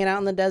Poe are hanging out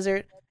in the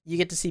desert. You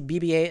get to see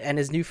BB-8 and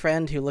his new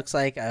friend who looks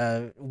like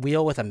a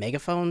wheel with a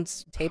megaphone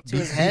taped to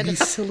his head.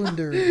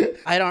 Cylinder.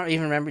 I don't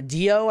even remember.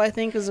 Dio, I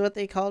think, is what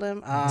they called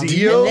him.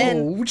 Dio?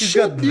 and then- He's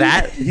got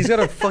that. He's got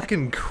a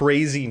fucking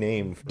crazy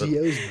name for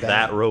Dio's bad.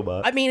 that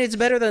robot. I mean, it's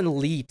better than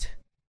Leet.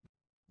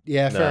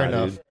 Yeah, fair Nah,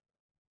 enough. dude.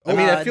 I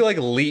mean, I Uh, feel like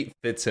Elite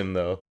fits him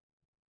though.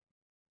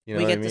 You know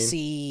We what I get mean? to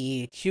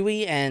see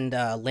Chewie and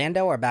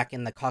Lando are back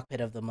in the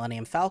cockpit of the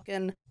Millennium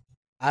Falcon.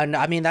 And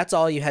I mean, that's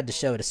all you had to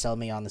show to sell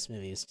me on this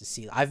movie is to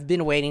see. I've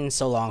been waiting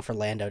so long for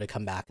Lando to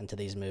come back into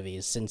these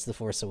movies since The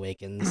Force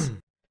Awakens.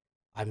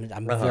 I'm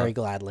very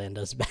glad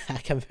Lando's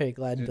back. I'm very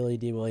glad Billy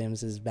D.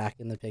 Williams is back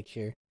in the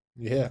picture.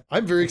 Yeah,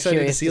 I'm very excited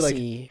to Curious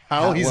see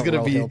how he's what gonna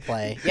role be. he'll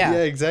play. Yeah,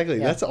 exactly.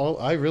 Yeah. That's all.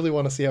 I really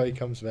want to see how he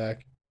comes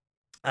back.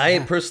 I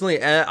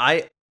personally,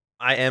 I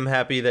am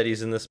happy that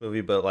he's in this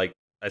movie, but like,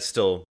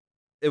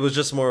 it was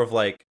just more of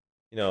like,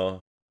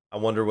 I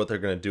wonder what they're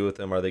gonna do with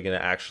him. Are they gonna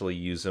actually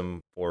use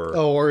him for?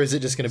 Oh, or is it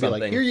just gonna be like,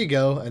 something? here you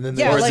go, and then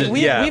Yeah, or is like it,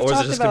 we've or is it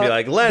talked just gonna be about-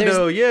 like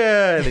Lando,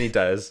 yeah, and then he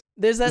dies.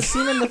 There's that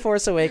scene in The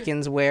Force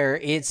Awakens where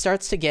it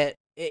starts to get.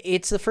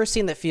 It's the first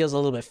scene that feels a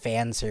little bit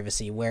fan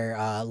servicey, where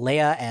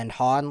Leia and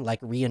Han like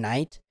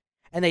reunite,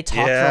 and they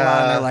talk for a while,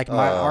 and they're like,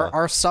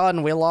 "Our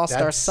son, we lost our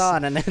That's-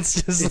 son," and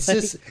it's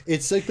just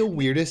it's like the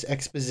weirdest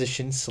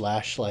exposition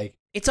 / like.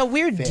 It's a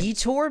weird Fan-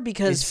 detour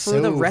because it's for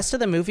the so- rest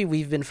of the movie,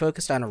 we've been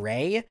focused on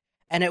Rey,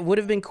 and it would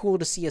have been cool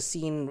to see a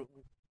scene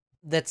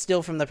that's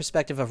still from the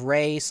perspective of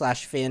Rey /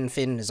 Finn.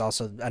 Finn is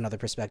also another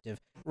perspective.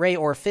 Rey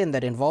or Finn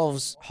that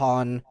involves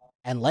Han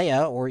and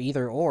Leia, or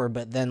either or,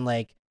 but then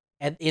like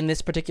in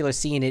this particular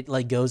scene, it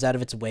like goes out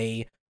of its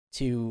way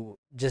to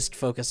just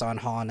focus on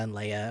Han and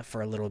Leia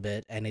for a little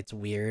bit, and it's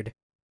weird.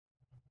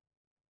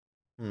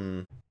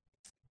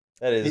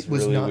 That is It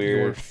was really not your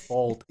weird.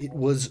 fault. It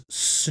was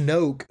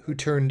Snoke who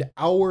turned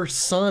our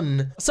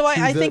son. So to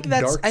I the think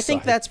dark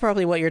side. that's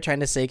probably what you're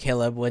trying to say,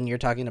 Caleb, when you're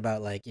talking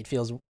about like it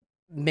feels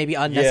maybe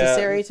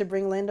unnecessary to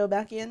bring Lando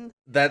back in.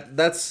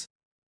 That's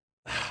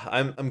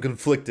I'm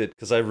conflicted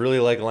because I really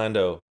like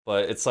Lando,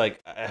 but it's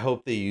like I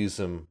hope they use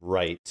him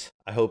right.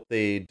 I hope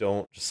they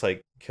don't just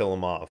like kill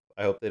him off.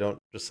 I hope they don't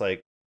just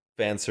like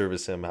fan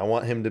service him. I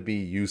want him to be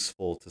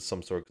useful to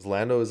some sort because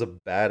Lando is a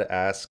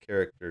badass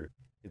character.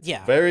 It's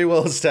very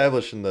well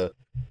established in the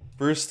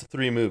first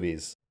 3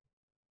 movies.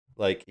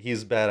 Like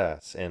he's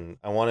badass, and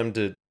I want him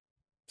to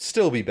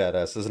still be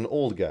badass as an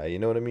old guy. You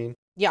know what I mean?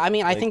 Yeah, I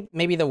mean, I think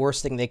maybe the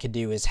worst thing they could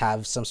do is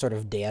have some sort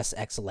of Deus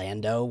Ex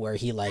Lando where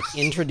he like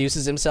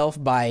introduces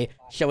himself by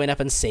showing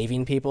up and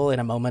saving people in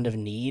a moment of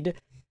need.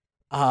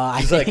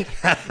 I think,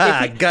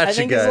 I got I you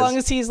think guys. as long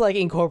as he's like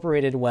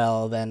incorporated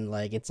well, then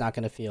like it's not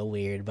gonna feel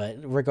weird. But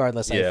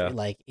regardless, I Yeah. feel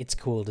like it's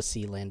cool to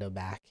see Lando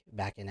back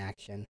in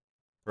action.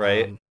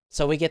 Right.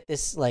 So we get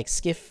this like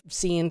skiff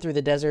scene through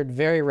the desert,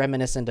 very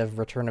reminiscent of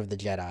Return of the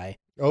Jedi.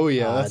 Oh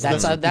yeah,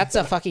 That's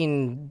a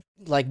fucking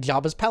like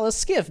Jabba's palace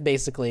skiff,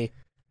 basically.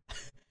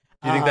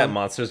 Do you think that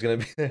monster's gonna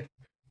be there?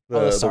 The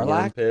worm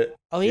Sarlacc? pit?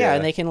 Oh yeah,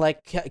 and they can like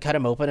cut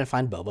him open and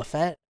find Boba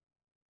Fett.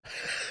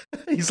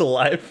 He's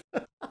alive.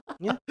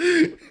 Yeah.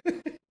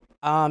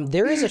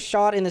 There is a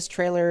shot in this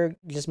trailer,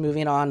 just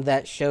moving on,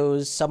 that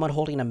shows someone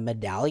holding a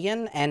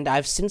medallion, and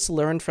I've since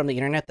learned from the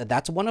internet that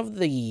that's one of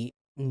the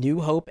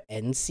New Hope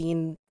end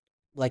scene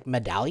like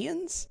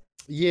medallions.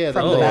 Yeah,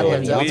 from the Battle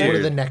of that's one of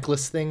Yavin. the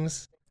necklace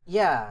things.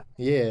 Yeah.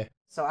 Yeah.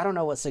 So I don't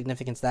know what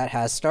significance that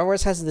has. Star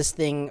Wars has this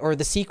thing, or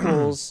the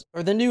sequels,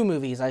 or the new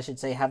movies, I should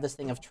say, have this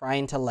thing of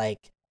trying to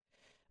like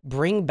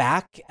bring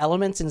back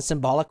elements in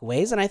symbolic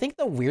ways. And I think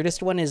the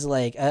weirdest one is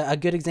like a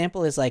good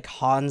example is like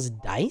Han's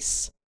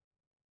dice.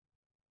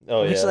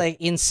 Oh Which yeah. like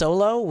in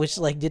Solo, which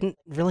like didn't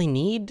really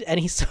need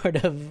any sort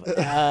of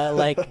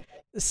like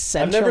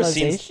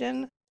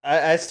centralization.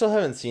 I still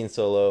haven't seen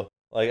Solo.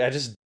 Like I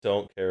just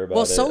don't care about it.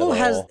 Well, Solo at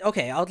has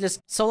all.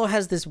 Solo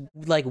has this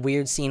like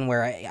weird scene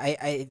where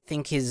I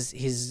think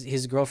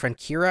his girlfriend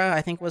Kira,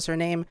 I think was her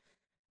name,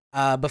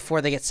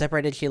 before they get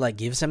separated, she like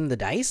gives him the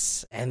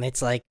dice, and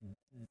it's like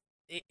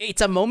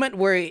it's a moment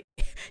where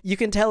you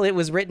can tell it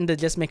was written to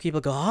just make people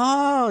go,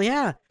 oh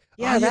yeah,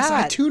 yeah, Yes,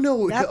 I that. too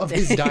know that of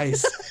his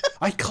dice.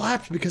 I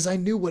clapped because I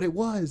knew what it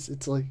was.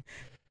 It's like,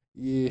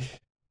 yeah.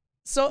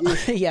 So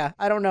yeah,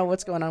 I don't know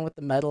what's going on with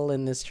the metal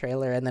in this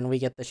trailer, and then we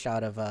get the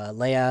shot of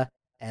Leia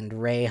and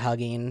Rey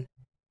hugging,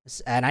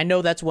 and I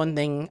know that's one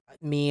thing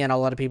me and a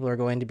lot of people are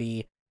going to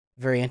be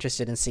very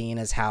interested in seeing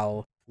is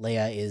how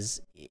Leia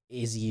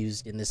is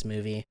used in this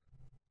movie.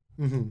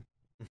 Mm-hmm.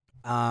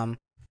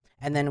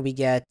 And then we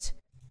get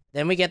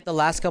the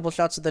last couple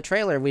shots of the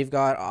trailer. We've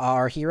got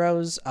our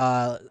heroes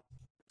on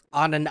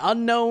an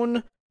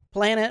unknown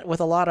planet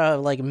with a lot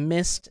of like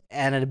mist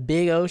and a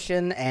big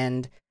ocean,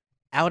 and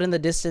out in the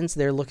distance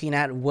they're looking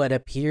at what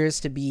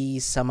appears to be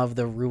some of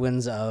the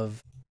ruins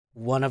of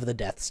one of the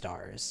Death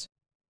Stars.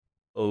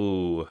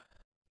 Oh.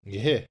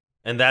 Yeah.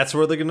 And that's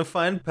where they're gonna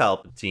find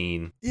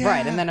Palpatine.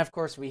 Right, and then of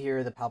course we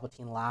hear the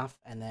Palpatine laugh,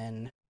 and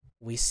then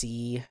we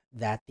see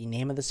that the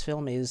name of this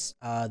film is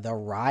The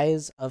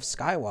Rise of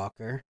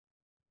Skywalker.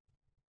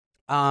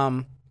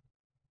 And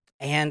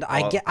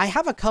I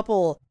have a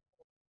couple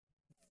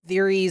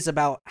theories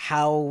about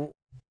how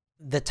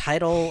the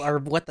title or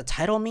what the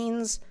title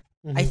means.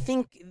 I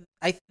think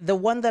the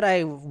one that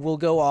I will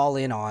go all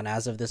in on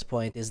as of this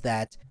point is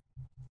that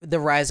the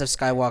Rise of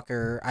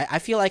Skywalker. I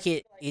feel like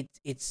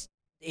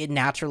it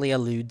naturally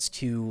alludes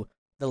to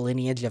the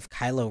lineage of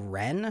Kylo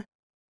Ren,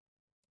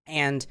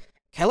 and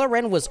Kylo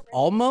Ren was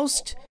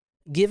almost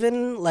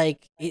given,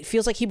 like, it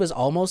feels like he was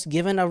almost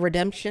given a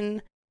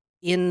redemption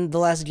in The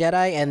Last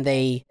Jedi, and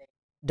they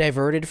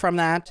diverted from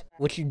that,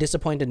 which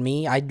disappointed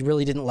me. I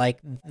really didn't like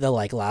the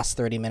last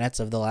 30 minutes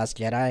of The Last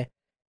Jedi,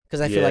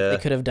 because I feel like they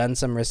could have done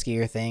some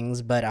riskier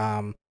things, but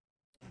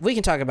we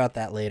can talk about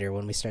that later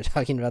when we start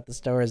talking about the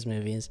Star Wars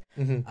movies,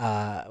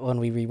 when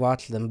we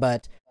rewatch them.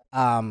 But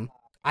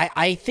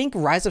I think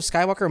Rise of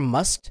Skywalker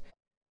must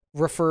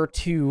refer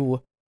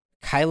to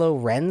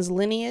Kylo Ren's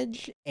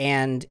lineage,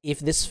 and if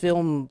this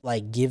film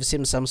like gives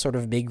him some sort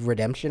of big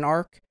redemption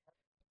arc,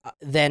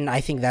 then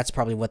I think that's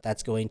probably what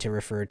that's going to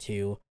refer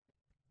to.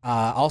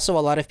 Also, a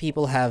lot of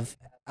people have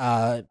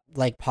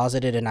like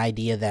posited an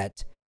idea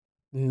that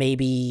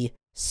maybe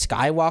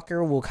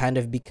Skywalker will kind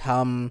of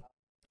become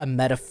a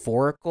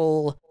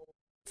metaphorical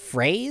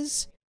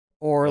phrase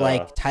or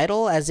like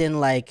title, as in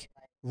like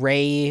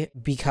Rey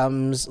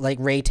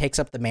takes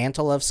up the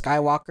mantle of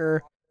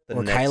Skywalker,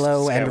 or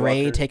Kylo and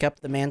Rey take up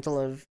the mantle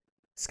of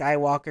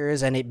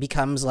Skywalkers, and it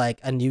becomes like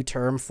a new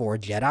term for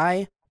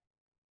Jedi.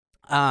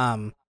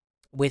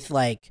 With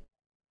like,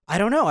 I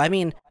don't know. I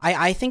mean,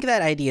 I think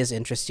that idea is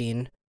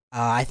interesting.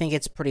 I think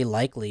it's pretty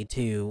likely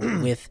too,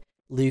 with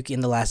Luke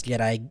in The Last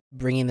Jedi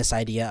bringing this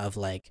idea of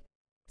like,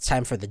 it's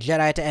time for the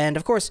Jedi to end.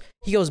 Of course,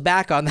 he goes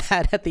back on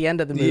that at the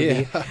end of the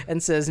movie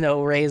and says,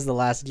 no, Rey's the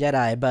last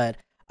Jedi. But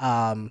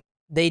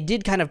they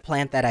did kind of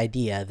plant that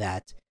idea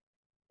that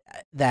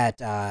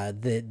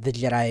the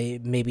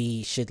Jedi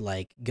maybe should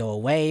like go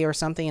away or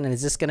something. And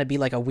is this going to be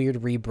like a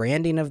weird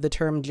rebranding of the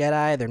term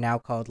Jedi? They're now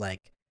called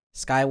like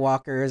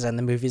Skywalkers, and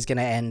the movie's going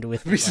to end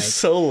with like,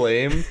 so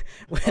lame.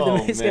 The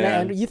movie's going to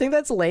end. You think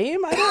that's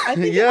lame? I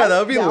think yeah, that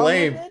would be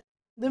lame.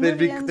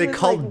 They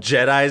call like,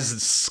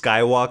 Jedis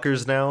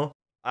Skywalkers now.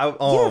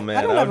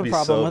 Man, I would be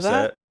so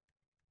upset.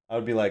 I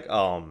would be like,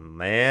 oh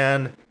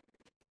man.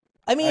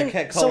 I mean, I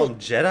can't call them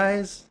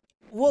Jedis.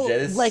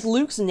 Well, like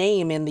Luke's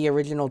name in the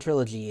original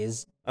trilogy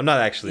is. I'm not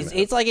actually.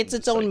 It's like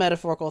it's own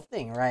metaphorical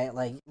thing, right?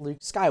 Like Luke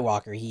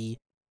Skywalker,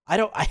 I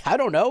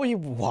don't know. He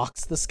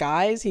walks the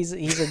skies. He's a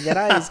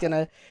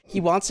Jedi. He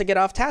wants to get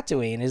off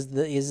Tatooine.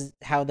 Is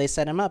how they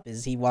set him up.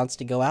 Is he wants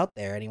to go out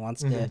there and he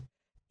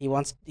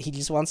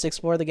just wants to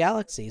explore the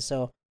galaxy.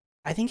 So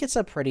I think it's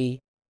a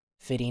pretty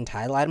fitting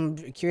title. I'm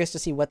curious to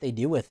see what they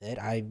do with it.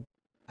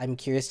 I'm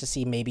curious to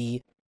see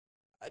maybe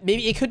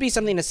it could be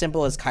something as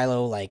simple as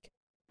Kylo like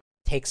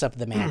takes up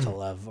the mantle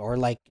of, or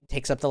like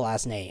takes up the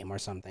last name or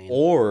something.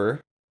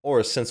 Or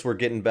since we're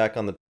getting back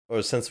on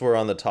since we're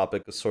on the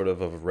topic of sort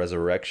of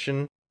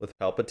resurrection with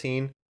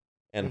Palpatine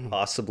and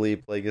possibly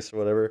Plagueis or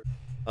whatever,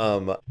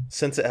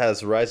 since it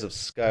has Rise of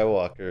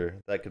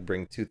Skywalker, that could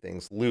bring two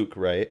things. Luke,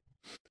 right?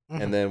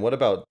 And then what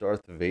about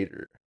Darth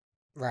Vader?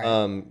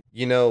 Right.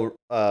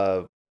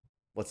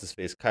 What's his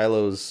face?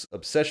 Kylo's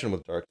obsession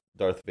with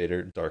Darth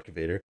Vader.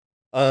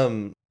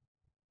 I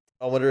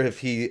wonder if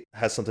he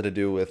has something to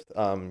do with,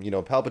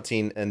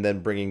 Palpatine, and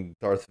then bringing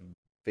Darth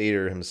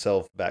Vader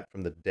himself back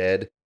from the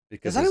dead.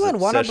 Because does anyone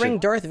want to bring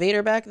Darth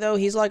Vader back, though?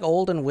 He's, like,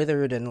 old and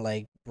withered and,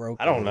 like, broken.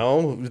 I don't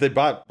know.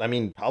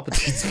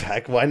 Palpatine's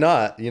back. Why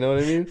not? You know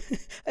what I mean?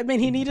 I mean,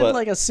 he needed,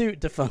 like, a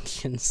suit to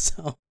function,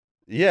 so.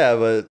 Yeah,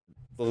 but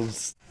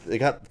they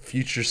got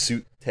future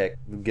suit tech.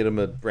 Get him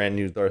a brand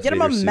new Darth Vader suit.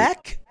 Get him a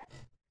mech?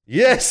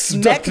 Yes!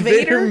 Darth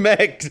Vader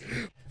mech!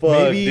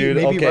 Fuck,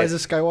 maybe Rise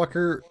of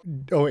Skywalker.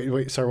 Oh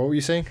wait. Sorry, what were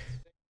you saying?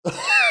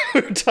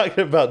 We're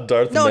talking about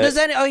Darth. No,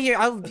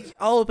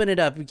 I'll open it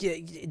up.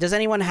 Does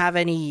anyone have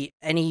any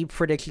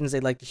predictions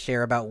they'd like to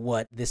share about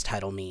what this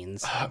title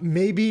means?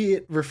 Maybe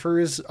it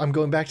refers. I'm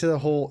going back to the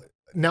whole.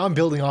 Now I'm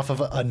building off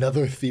of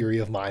another theory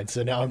of mine.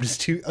 So now I'm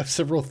just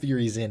several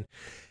theories in.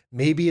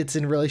 Maybe it's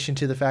in relation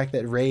to the fact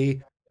that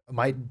Rey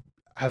might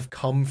have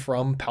come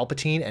from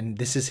Palpatine, and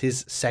this is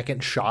his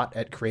second shot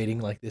at creating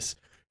like this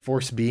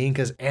Force being,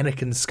 because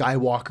Anakin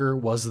Skywalker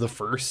was the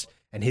first,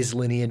 and his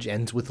lineage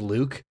ends with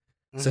Luke.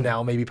 So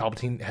now maybe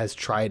Palpatine has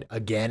tried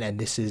again, and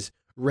this is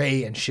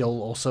Rey, and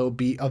she'll also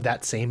be of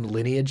that same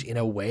lineage in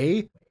a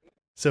way.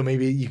 So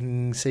maybe you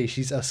can say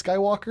she's a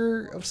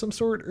Skywalker of some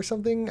sort or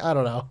something. I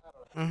don't know.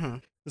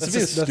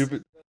 This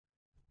would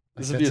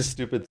be a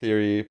stupid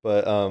theory,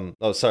 but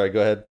oh, sorry. Go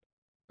ahead.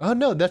 Oh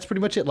no, that's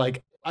pretty much it.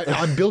 Like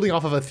I'm building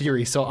off of a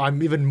theory, so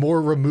I'm even more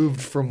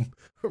removed from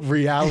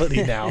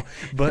reality now.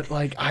 But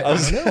like I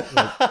don't know.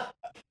 Like,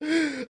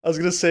 I was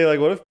gonna say, like,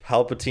 what if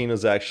Palpatine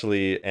was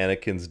actually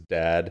Anakin's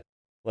dad?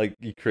 Like,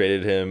 he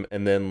created him,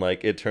 and then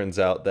like it turns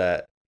out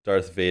that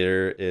Darth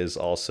Vader is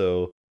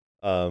also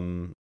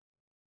fucking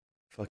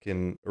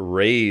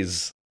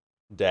Rey's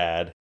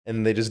dad,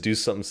 and they just do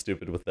something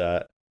stupid with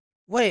that.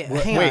 Wait,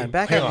 hang on.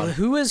 Back up.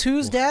 Who is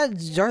whose dad?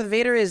 Darth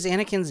Vader is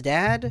Anakin's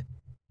dad?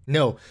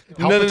 No.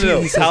 No.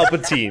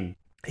 Palpatine.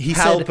 He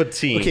Palpatine.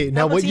 Said, okay,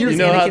 now what Palpatine you're is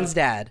You know how- Anakin's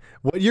dad.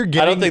 what you're I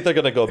getting. don't think they're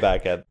gonna go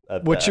back at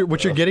what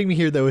that, you're getting me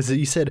here though is that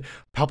you said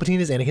Palpatine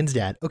is Anakin's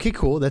dad. Okay,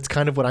 cool. That's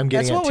kind of what I'm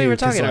getting That's at what too. we were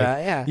 'cause, talking like, about,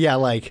 yeah. Yeah,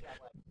 like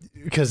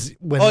because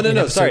when Oh no, in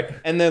no, episode- sorry.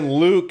 And then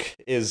Luke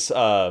is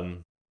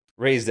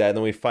Rey's dad, and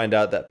then we find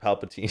out that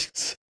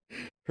Palpatine's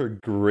her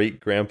great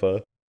grandpa.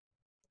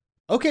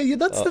 Okay, yeah,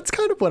 that's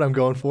kind of what I'm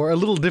going for. A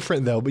little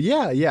different though, but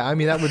yeah. I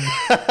mean, that would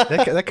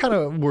that kind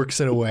of works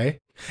in a way.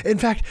 In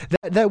fact,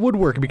 that would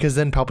work because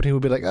then Palpatine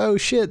would be like, "Oh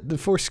shit, the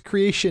Force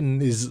creation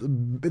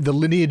the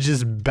lineage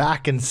is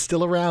back and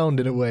still around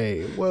in a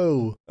way."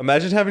 Whoa!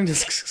 Imagine having to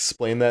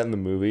explain that in the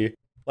movie.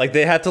 Like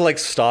they had to like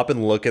stop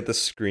and look at the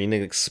screen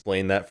and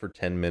explain that for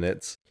 10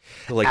 minutes.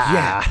 They're like,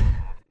 yeah.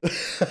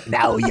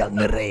 Now, young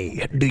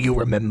Rey, do you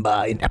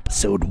remember in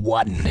episode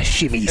 1,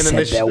 Shivi then said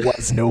they there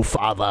was no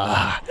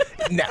father?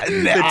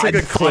 They took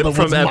a clip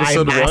from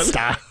episode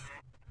 1.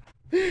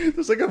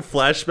 There's like a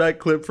flashback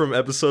clip from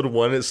episode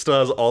 1. It still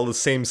has all the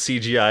same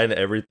CGI and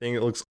everything.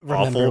 It looks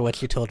Remember awful.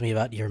 what you told me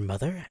about your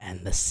mother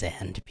and the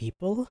Sand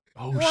People?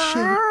 Oh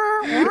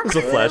shit! It was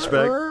a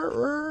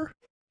flashback.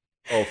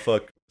 Oh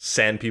fuck!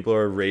 Sand people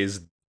are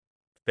raised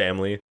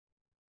family.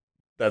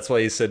 That's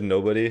why he said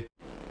nobody.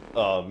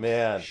 Oh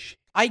man.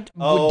 I would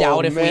Oh,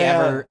 doubt if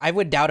man. I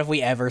would doubt if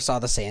we ever saw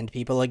the Sand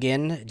People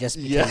again, just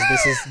because Yeah.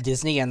 this is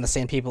Disney and the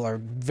Sand People are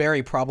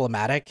very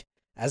problematic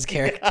as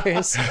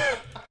characters.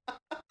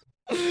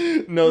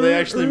 No, they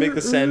actually make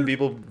the sand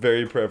people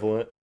very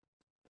prevalent.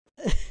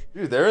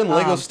 Dude, they're in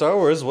Lego Star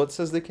Wars. What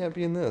says they can't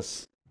be in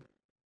this?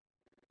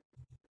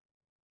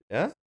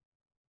 Yeah?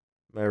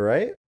 Am I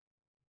right?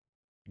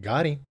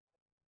 Got him.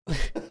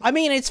 I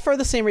mean, it's for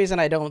the same reason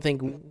I don't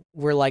think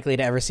we're likely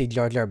to ever see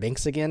Jar Jar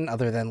Binks again,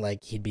 other than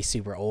like he'd be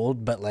super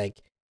old. But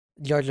like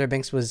Jar Jar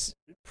Binks was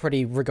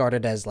pretty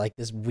regarded as like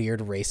this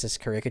weird racist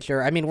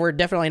caricature. I mean, we're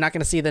definitely not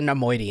going to see the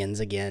Nemoidians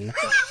again,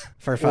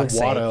 for fuck's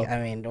sake. Watto.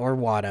 I mean, or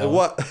Watto.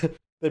 What?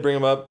 They bring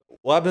him up.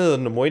 What happened to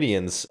the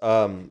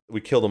Nemoidians?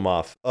 We killed them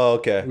off. Oh,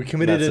 okay. We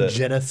committed That's a it.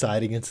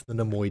 genocide against the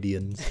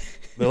Nemoidians.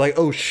 They're like,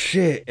 oh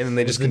shit, and then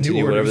they just The New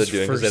continue whatever they're Order's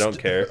doing because they don't first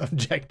care.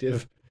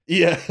 Objective.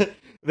 Yeah,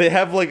 they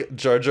have like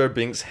Jar Jar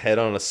Binks' head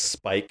on a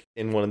spike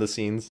in one of the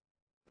scenes.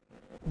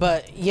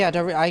 But yeah,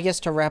 I guess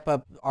to wrap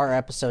up our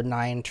episode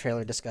 9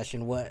 trailer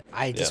discussion, what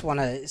I just want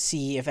to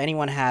see if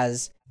anyone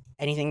has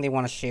anything they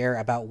want to share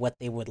about what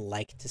they would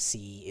like to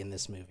see in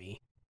this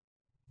movie.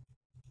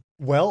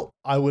 Well,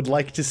 I would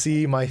like to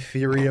see my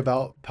theory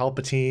about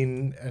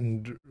Palpatine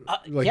and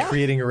yeah.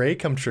 creating a Rey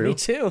come true. Me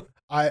too.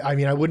 I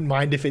mean, I wouldn't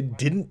mind if it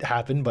didn't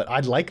happen, but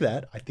I'd like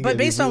that. I think. But that'd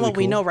be based on really what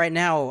we cool. know right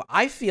now,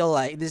 I feel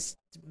like this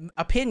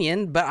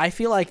opinion, but I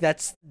feel like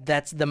that's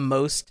the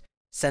most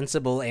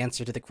sensible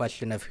answer to the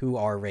question of who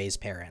are Rey's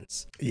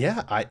parents.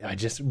 Yeah,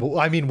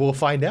 I mean, we'll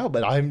find out,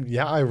 but I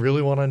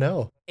really want to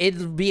know.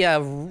 It'd be a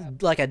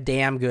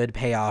damn good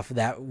payoff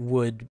that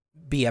would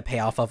be a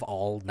payoff of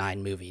all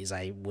 9 movies,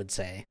 I would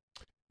say.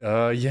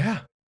 Yeah.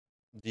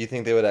 Do you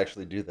think they would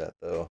actually do that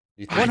though?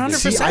 Do you think 100%.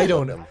 See, I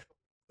don't know.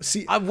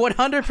 See,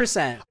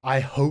 100%. I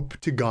hope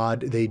to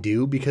God they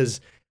do, because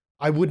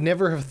I would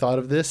never have thought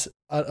of this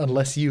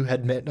unless you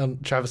had met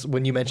Travis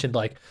when you mentioned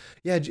like,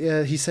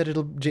 he said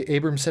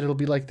Abrams said it'll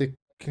be like the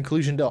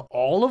conclusion to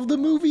all of the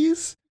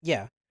movies.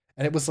 Yeah.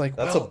 And it was like,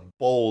 That's a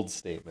bold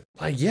statement.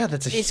 like, yeah,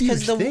 that's a It's huge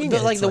because thing. the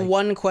and it's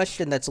one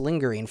question that's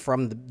lingering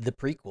from the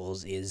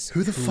prequels is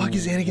Who the fuck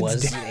is Anakin's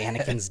was dad?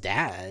 Anakin's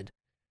dad?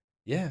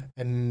 Yeah,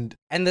 and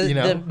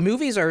the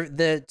movies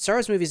the Star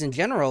Wars movies in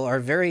general are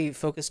very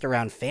focused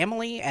around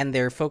family, and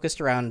they're focused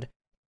around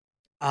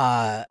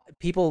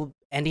people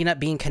ending up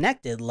being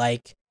connected,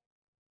 like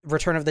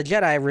Return of the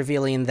Jedi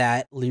revealing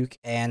that Luke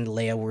and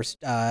Leia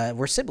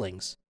were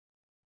siblings.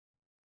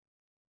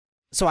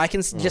 So I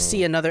can just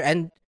see another,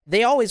 and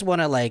they always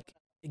want to like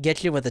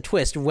get you with a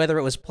twist, whether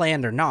it was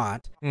planned or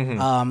not.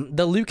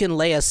 The Luke and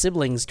Leia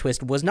siblings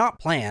twist was not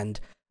planned.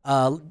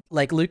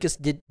 Like Lucas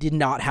did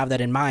not have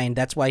that in mind.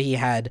 That's why he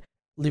had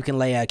Luke and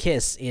Leia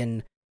kiss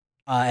in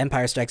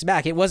Empire Strikes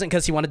Back. It wasn't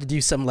because he wanted to do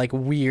some like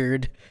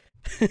weird,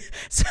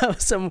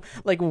 some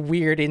like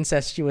weird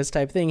incestuous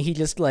type thing. He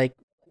just like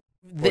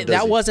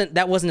that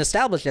wasn't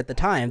established at the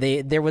time.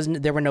 There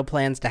were no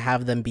plans to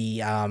have them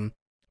be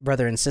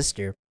brother and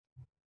sister.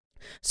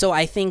 So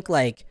I think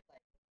like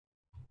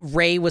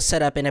Rey was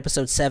set up in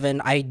episode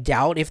 7. I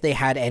doubt if they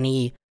had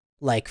any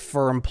like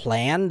firm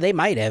plan. They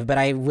might have, but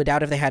I would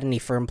doubt if they had any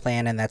firm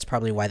plan, and that's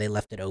probably why they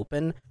left it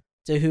open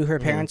to who her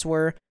parents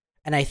were.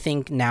 And I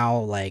think now,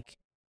 like,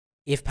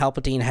 if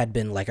Palpatine had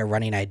been like a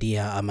running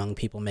idea among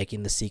people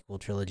making the sequel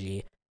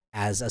trilogy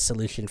as a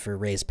solution for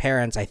Rey's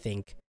parents, I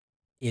think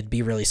it'd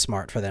be really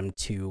smart for them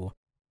to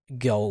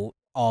go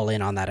all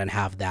in on that and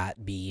have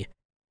that be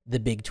the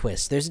big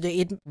twist. It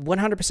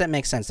 100%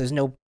 makes sense. There's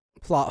no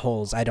plot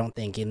holes, I don't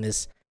think, in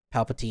this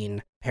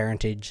Palpatine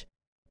parentage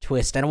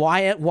twist. And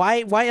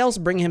why else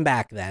bring him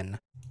back then?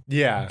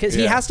 Yeah, because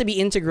he has to be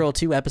integral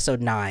to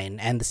episode 9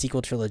 and the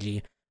sequel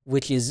trilogy,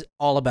 which is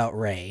all about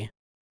Rey.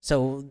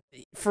 So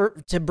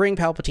to bring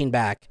Palpatine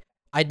back,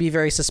 I'd be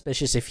very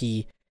suspicious if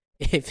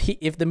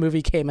the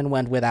movie came and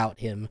went without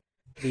him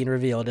being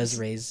revealed as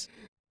Rey's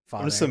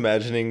father. I'm just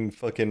imagining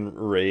fucking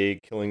Rey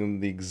killing him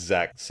the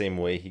exact same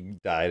way he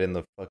died in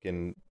the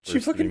fucking. She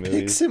first fucking 3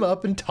 picks him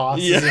up and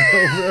tosses Yeah.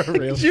 him over a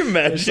rail. Could you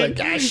It's imagine?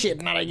 like,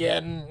 shit, not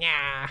again.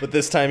 Yeah. But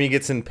this time he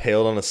gets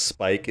impaled on a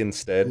spike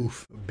instead.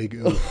 Oof, big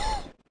oof.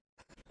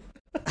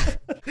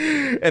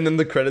 And then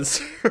the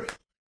credits.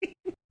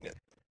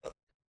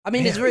 I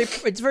mean,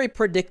 it's very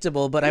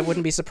predictable, but I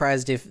wouldn't be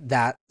surprised if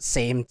that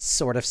same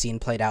sort of scene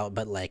played out.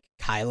 But like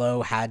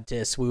Kylo had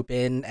to swoop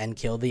in and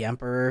kill the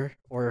Emperor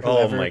or Oh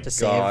whoever my to god!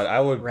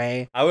 save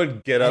Rey. I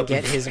would get and up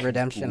get and his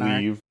redemption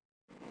arc. leave.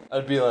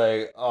 I'd be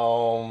like,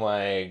 oh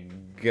my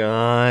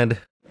god.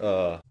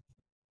 Oh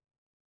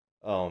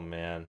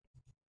man.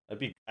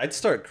 I'd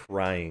start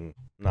crying,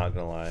 not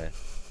gonna lie.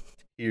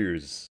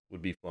 Tears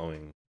would be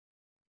flowing.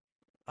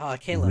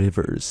 Caleb,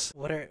 Rivers.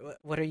 what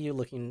are you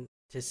looking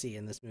to see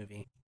in this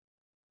movie?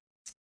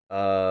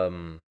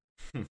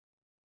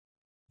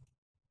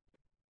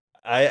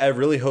 I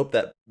really hope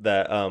that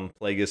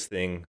Plagueis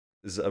thing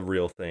is a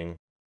real thing.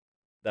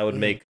 That would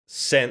make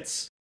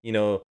sense. You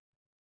know,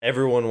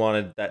 everyone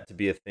wanted that to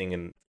be a thing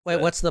in Wait,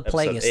 what's the episode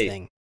Plagueis 8.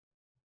 thing?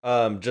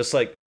 Just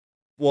like,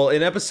 well,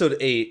 in episode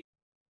 8,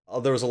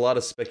 there was a lot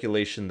of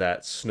speculation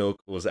that Snoke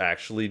was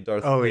actually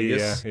Darth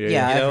Plagueis.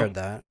 Yeah, I've heard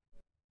that.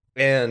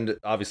 And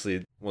obviously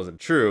it wasn't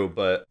true,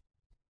 but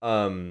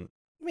I mean,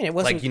 it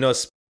wasn't like, you know,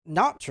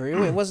 not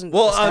true. It wasn't.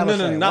 well, established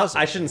that it not.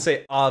 wasn't. I shouldn't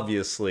say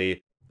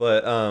obviously,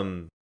 but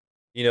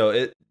you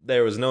know,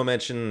 there was no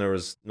mention. There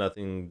was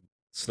nothing.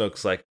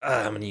 Snoke's like,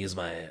 I'm gonna use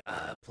my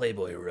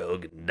Playboy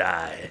rogue and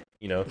die.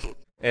 You know,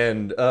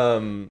 and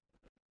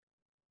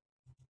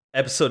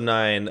episode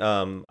 9.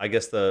 I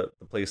guess the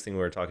place thing we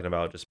were talking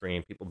about, just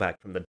bringing people back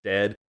from the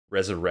dead,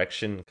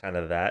 resurrection, kind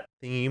of that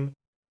theme.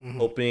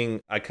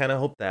 I kind of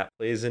hope that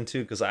plays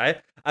into, because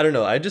I don't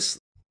know. I just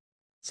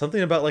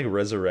something about like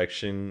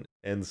resurrection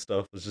and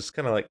stuff was just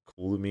kind of like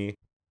cool to me.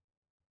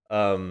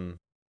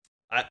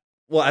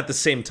 Well, at the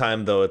same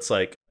time though, it's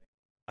like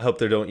I hope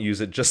they don't use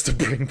it just to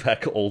bring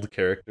back old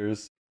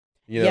characters.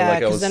 You know, yeah,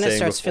 like I was then it saying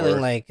starts before.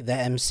 feeling like the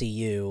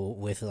MCU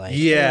with like,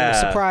 Yeah. oh,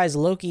 surprise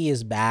Loki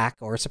is back,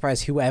 or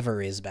surprise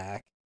whoever is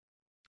back.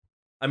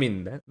 I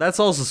mean, that's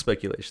also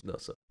speculation though.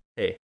 So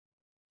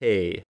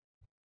hey,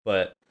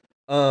 but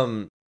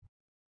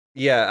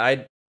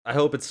yeah, I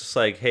hope it's just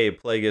like, hey,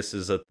 Plagueis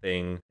is a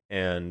thing,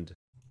 and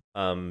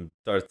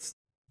Darth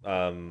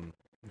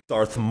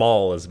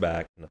Maul is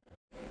back.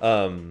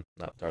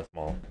 Not Darth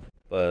Maul,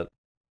 but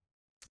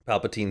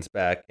Palpatine's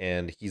back,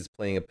 and he's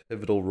playing a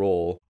pivotal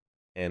role,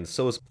 and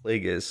so is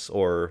Plagueis,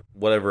 or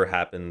whatever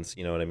happens.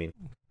 You know what I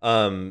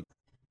mean?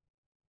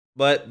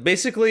 But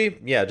basically,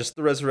 yeah, just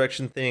the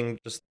resurrection thing,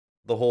 just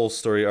the whole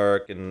story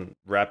arc, and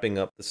wrapping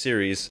up the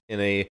series in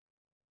a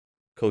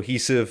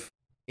cohesive,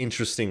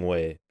 interesting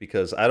way,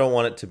 because I don't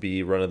want it to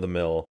be run of the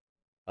mill,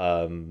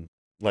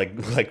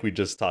 like we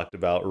just talked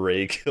about.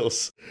 Rey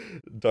kills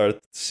Darth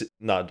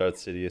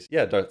Sidious.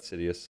 Yeah, Darth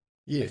Sidious.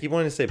 Yeah. I keep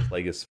wanting to say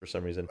Plagueis for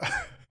some reason.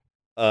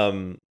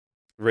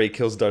 Rey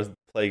kills Darth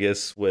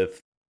Plagueis with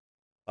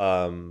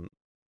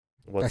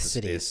what's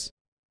his face?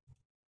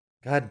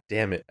 God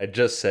damn it! I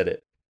just said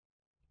it.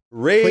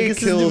 Rey Plagueis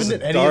isn't kills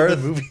even in any of the Darth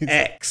movies.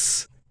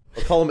 X.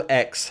 I'll call him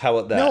X. How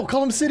about that? No,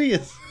 call him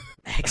Sidious.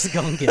 X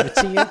gonna give it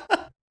to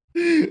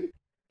you.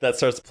 That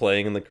starts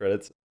playing in the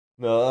credits.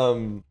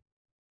 No,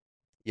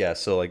 yeah.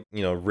 So like,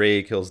 you know,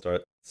 Rey kills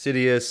Darth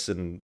Sidious,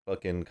 and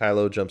fucking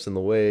Kylo jumps in the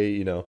way.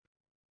 You know,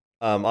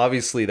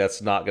 obviously that's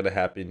not gonna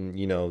happen.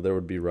 You know, there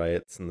would be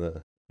riots in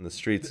the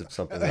streets if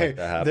something like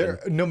that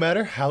happened. No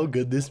matter how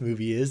good this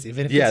movie is,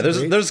 even if Yeah, it's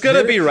there's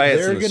gonna be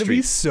riots There in are the gonna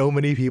be streets. so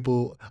many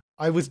people.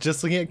 I was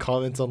just looking at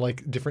comments on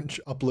like different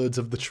uploads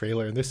of the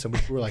trailer, and there's so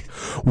many people who are like,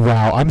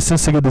 "Wow, I'm so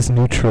sick of this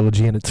new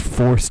trilogy and it's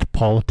forced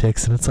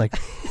politics." And it's like,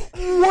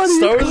 what?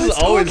 Star are you Wars has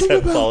guys always talking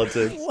had about?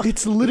 politics.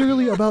 It's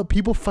literally about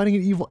people fighting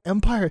an evil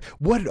empire.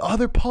 What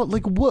other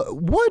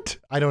what?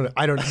 I don't.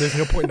 There's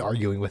no point in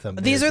arguing with them.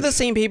 These are the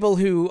same people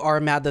who are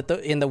mad that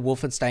in the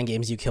Wolfenstein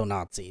games you kill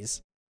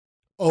Nazis.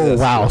 Oh That's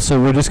wow! true. So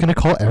we're just gonna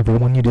call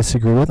everyone you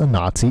disagree with a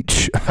Nazi.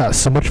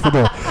 So much for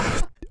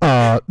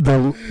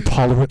the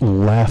tolerant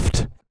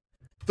left.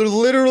 They're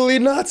literally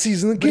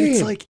Nazis in the But game.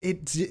 it's like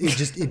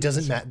it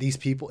doesn't matter. These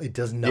people, it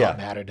does not Yeah.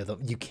 matter to them.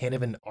 You can't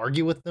even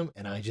argue with them,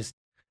 and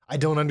I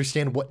don't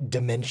understand what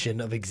dimension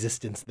of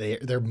existence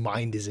their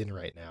mind is in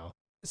right now.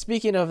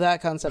 Speaking of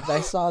that concept, I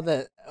saw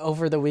that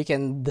over the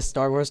weekend the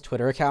Star Wars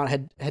Twitter account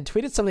had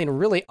tweeted something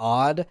really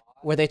odd,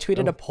 where they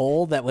tweeted a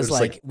poll that was There's,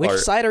 like, like, which art.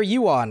 side are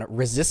you on,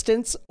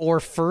 Resistance or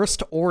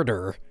First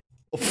Order?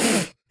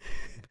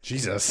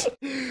 Jesus,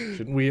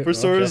 shouldn't we?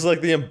 First Order is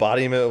like the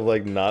embodiment of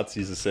like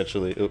Nazis,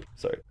 essentially. Oops,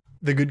 sorry.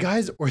 the good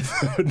guys or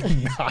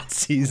the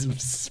Nazis of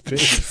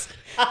space.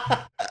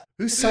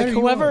 Whose side Like, are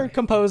you whoever on?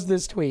 composed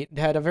this tweet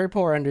had a very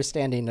poor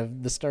understanding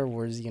of the Star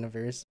Wars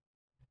universe.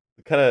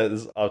 Kind of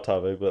is off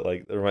topic, but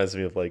like it reminds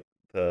me of like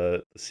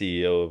the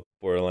CEO of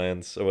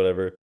Borderlands or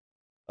whatever.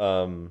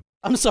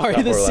 I'm sorry,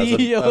 Not the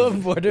Borderlands, CEO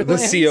of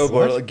Borderlands. The CEO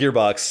of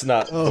Gearbox,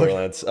 not Oh.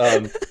 Borderlands.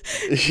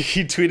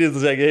 He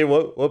tweeted like, "Hey,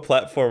 what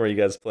platform are you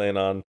guys playing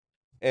on?"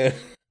 And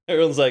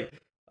everyone's like,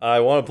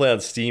 I want to play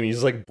on Steam.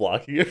 He's like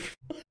blocking it.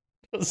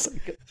 I was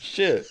like,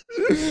 shit.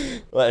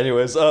 Well,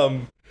 anyways,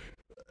 I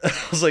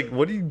was like,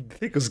 what do you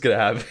think was gonna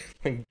happen?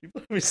 Like,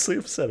 people are obviously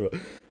upset about.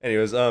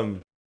 Anyways,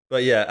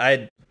 but yeah,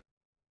 I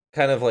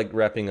kind of like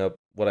wrapping up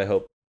what I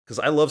hope, because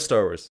I love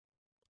Star Wars.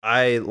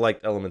 I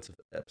liked elements of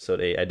Episode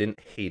 8. I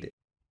didn't hate it.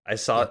 I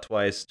saw it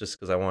twice just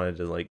because I wanted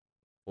to like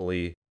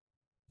fully,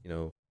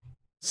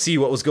 see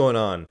what was going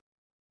on.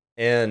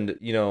 And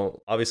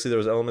obviously there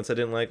was elements I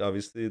didn't like.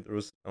 Obviously there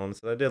was elements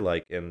that I did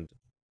like, and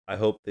I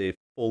hope they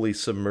fully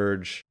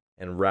submerge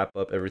and wrap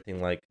up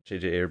everything like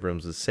J.J.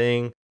 Abrams is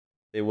saying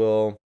they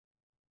will.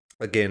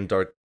 Again,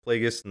 Darth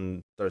Plagueis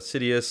and Darth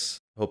Sidious.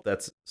 Hope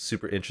that's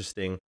super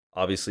interesting.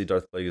 Obviously,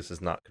 Darth Plagueis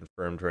is not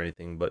confirmed or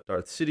anything, but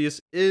Darth Sidious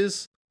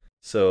is.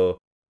 So,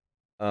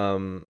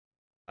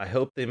 I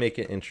hope they make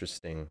it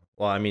interesting.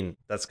 Well, I mean,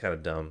 that's kind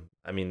of dumb.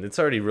 I mean, it's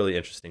already really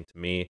interesting to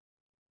me.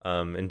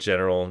 In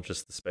general,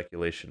 just the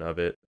speculation of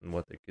it and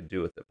what they could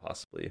do with it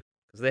possibly,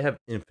 because they have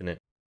infinite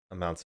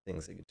amounts of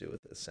things they could do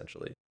with it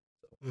essentially.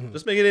 So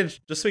just make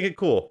it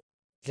cool.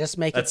 Just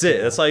make That's it.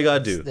 it. That's all you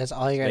gotta do. That's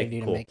all you gotta do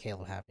to cool. make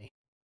Caleb happy.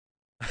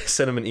 I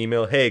sent him an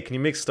email. Hey, can you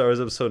make Star Wars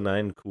Episode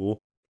 9 cool?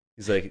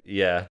 He's like,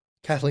 yeah.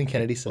 Kathleen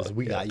Kennedy says,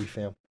 "We got you,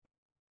 fam.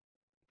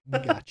 We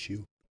got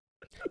you."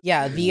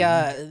 Yeah,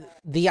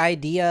 the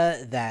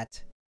idea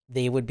that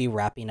they would be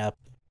wrapping up,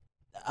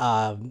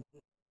 I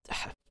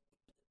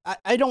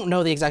don't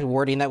know the exact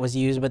wording that was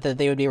used, but that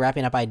they would be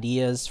wrapping up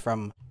ideas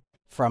from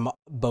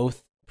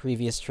both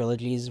previous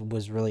trilogies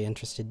was really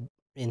interesting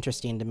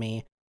to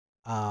me.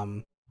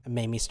 It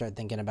made me start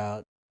thinking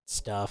about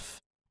stuff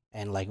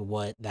and like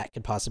what that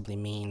could possibly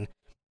mean.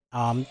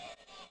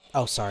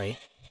 Oh, sorry.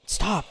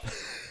 Stop.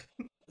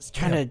 I was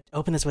trying to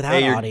open this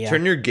without audio.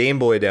 Turn your Game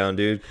Boy down,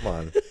 dude.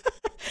 Come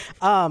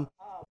on.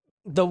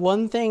 The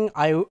one thing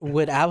I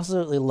would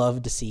absolutely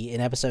love to see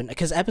in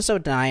because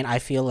episode 9, I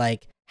feel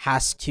like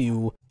has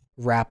to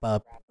wrap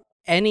up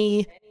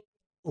any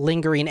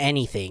lingering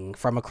anything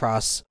from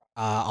across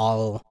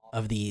all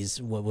of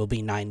these what will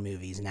be 9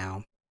 movies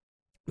now,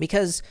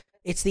 because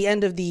it's the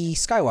end of the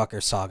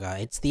Skywalker saga.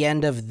 It's the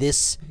end of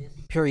this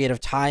period of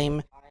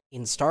time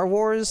in Star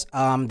Wars.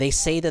 They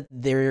say that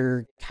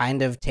they're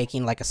kind of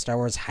taking like a Star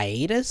Wars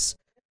hiatus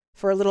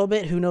for a little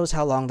bit. Who knows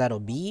how long that'll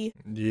be?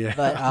 Yeah,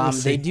 but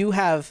they do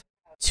have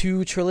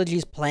 2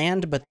 trilogies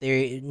planned, but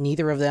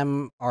neither of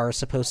them are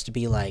supposed to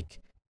be like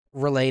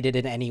related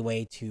in any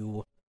way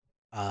to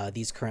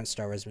these current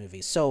Star Wars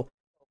movies. So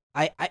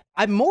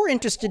I'm more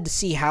interested to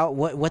see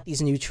what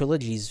these new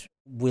trilogies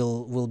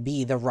will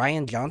be. The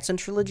Rian Johnson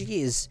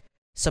trilogy is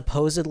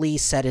supposedly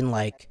set in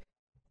like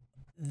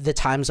the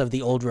times of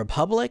the Old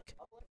Republic.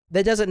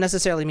 That doesn't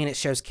necessarily mean it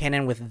shares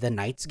canon with the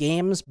Knights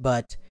games,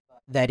 but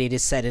that it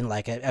is set in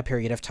like a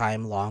period of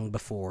time long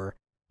before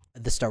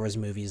the Star Wars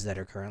movies that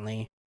are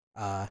currently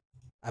about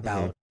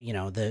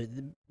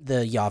the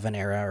Yavin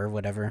era or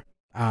whatever.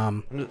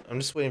 I'm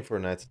just waiting for a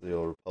Knights of the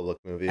Old Republic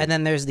movie. And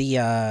then there's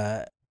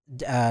the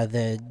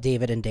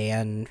David and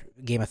Dan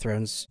Game of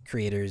Thrones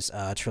creators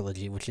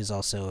trilogy, which is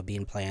also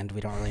being planned.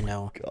 We don't really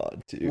know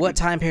what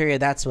time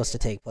period that's supposed to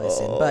take place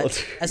in.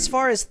 But as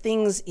far as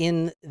things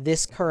in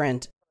this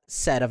current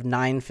set of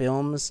 9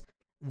 films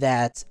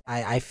that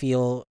I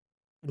feel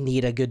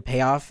need a good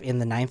payoff in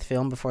the 9th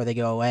film before they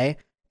go away,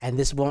 and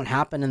this won't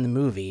happen in the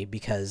movie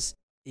because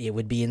it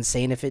would be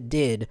insane if it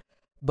did,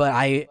 but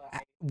I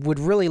would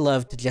really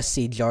love to just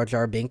see Jar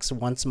Jar Binks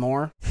once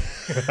more.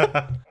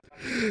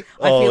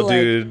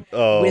 Man.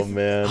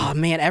 Oh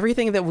man,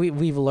 everything that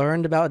we've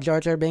learned about Jar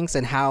Jar Binks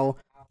and how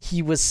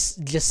he was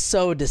just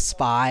so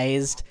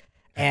despised,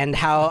 and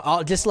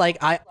how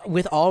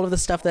with all of the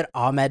stuff that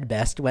Ahmed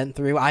Best went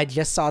through. I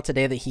just saw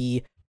today that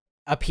he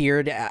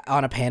appeared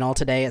on a panel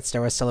today at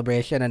Star Wars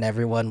Celebration, and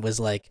everyone was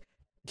like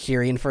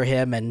cheering for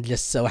him and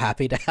just so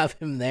happy to have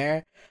him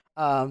there.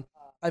 I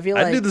feel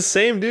like I'd do the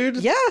same, dude.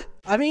 Yeah,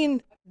 I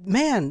mean,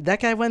 man,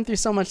 that guy went through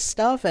so much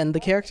stuff, and the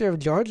character of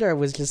Jar Jar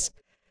was just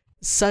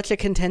such a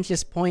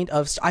contentious point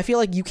of. I feel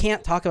like you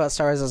can't talk about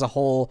Star Wars as a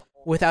whole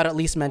without at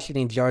least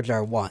mentioning Jar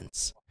Jar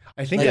once.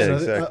 I think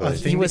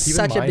he was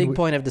such a big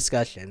point of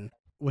discussion.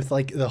 With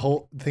like the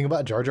whole thing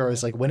about Jar Jar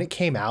is like when it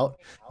came out,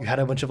 you had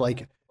a bunch of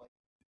like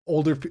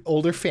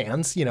older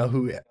fans,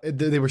 who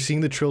they were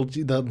seeing the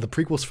trilogy, the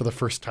prequels for the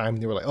first time,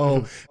 and they were like,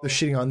 "Oh, they're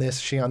shitting on this,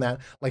 shitting on that,"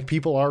 like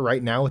people are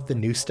right now with the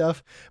new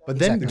stuff. But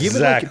then give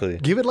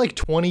it like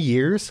 20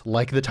 years,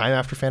 like the time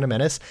after Phantom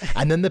Menace,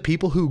 and then the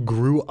people who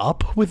grew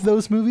up with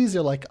those movies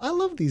are like, "I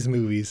love these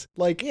movies."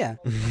 Like, yeah,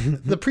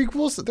 the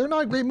prequels, they're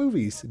not great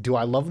movies. Do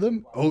I love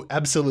them? Oh,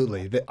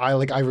 absolutely.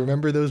 I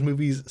remember those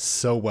movies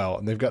so well,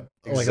 and they've got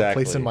like a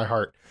place in my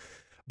heart.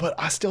 But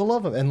I still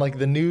love them, and like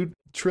the new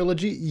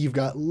trilogy, you've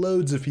got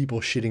loads of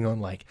people shitting on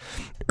like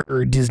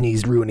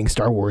Disney's ruining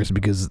Star Wars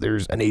because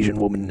there's an Asian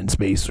woman in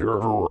space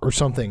or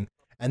something.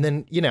 And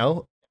then,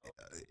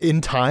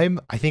 in time,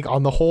 I think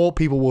on the whole,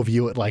 people will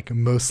view it like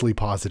mostly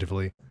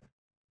positively.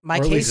 My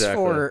case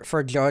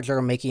for Jar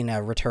Jar making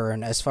a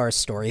return as far as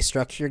story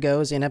structure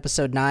goes in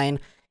episode 9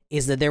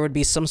 is that there would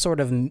be some sort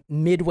of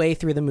midway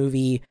through the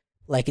movie,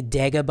 like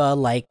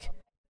Dagobah-like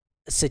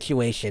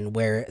situation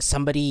where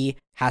somebody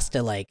has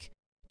to like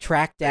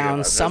track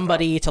down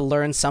somebody to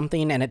learn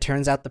something, and it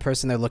turns out the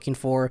person they're looking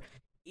for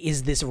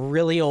is this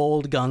really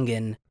old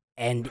Gungan,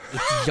 and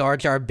it's Jar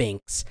Jar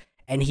Binks,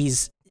 and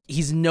he's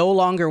no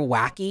longer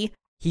wacky.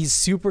 He's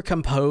super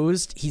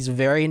composed. He's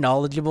very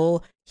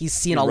knowledgeable. He's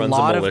seen a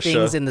lot of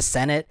things in the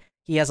Senate.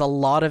 He has a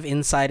lot of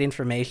inside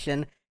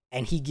information,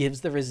 and he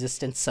gives the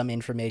Resistance some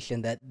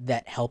information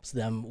that helps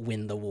them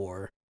win the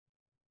war.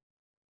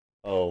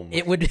 Oh,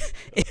 it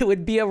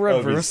would be a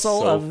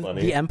reversal of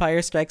the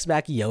Empire Strikes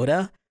Back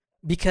Yoda,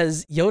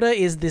 because Yoda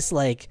is this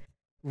like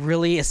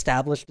really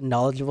established,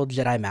 knowledgeable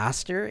Jedi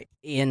Master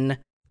in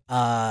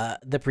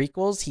the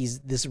prequels. He's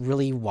this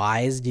really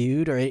wise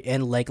dude,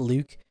 and like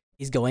Luke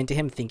is going to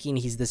him thinking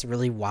he's this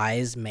really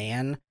wise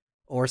man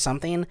or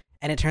something,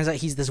 and it turns out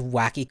he's this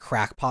wacky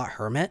crackpot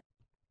hermit.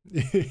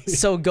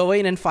 So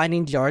going and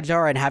finding Jar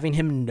Jar and having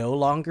him no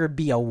longer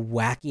be a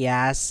wacky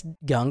ass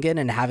Gungan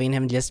and having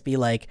him just be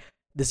like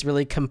this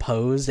really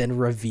composed and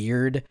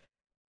revered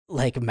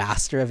like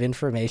master of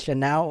information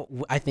now,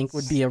 I think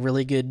would be a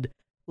really good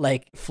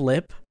like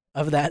flip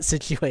of that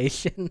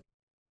situation.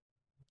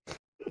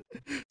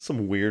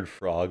 Some weird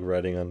frog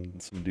riding on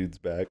some dude's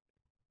back.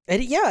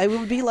 And yeah, it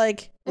would be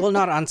like, well,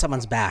 not on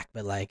someone's back,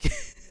 but like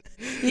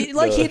he'd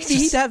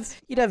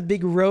have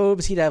big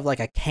robes, he'd have like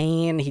a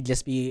cane, he'd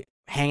just be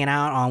hanging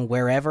out on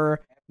wherever.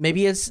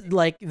 Maybe it's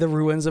like the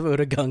ruins of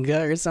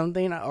Otogunga or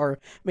something, or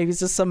maybe it's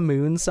just some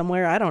moon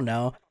somewhere, I don't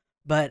know.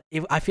 But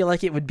I feel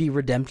like it would be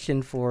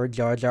redemption for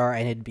Jar Jar,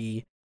 and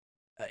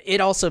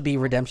it'd also be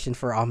redemption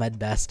for Ahmed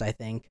Best, I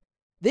think.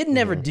 They'd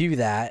never do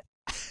that.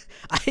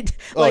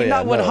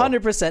 Not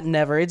 100%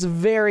 never. It's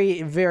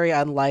very, very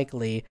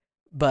unlikely.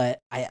 But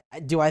I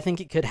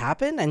think it could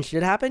happen and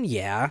should happen?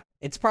 Yeah.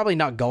 It's probably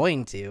not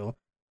going to,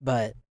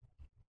 but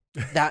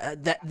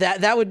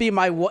that would be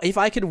my, if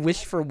I could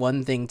wish for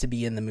one thing to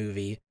be in the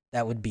movie,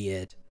 that would be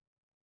it.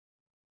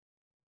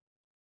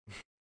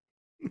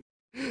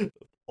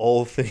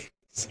 All things.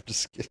 I'm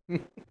just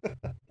kidding.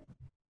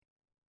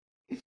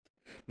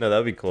 No,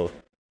 that'd be cool.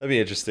 That'd be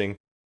interesting.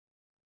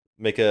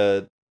 Make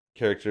a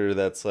character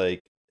that's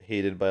like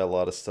hated by a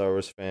lot of Star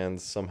Wars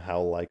fans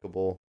somehow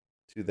likable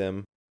to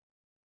them.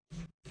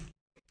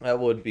 That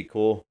would be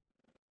cool.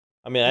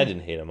 I mean, I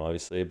didn't hate him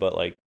obviously, but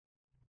like,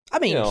 I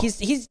mean,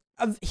 he's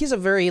a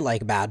very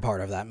like bad part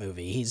of that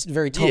movie. He's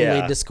very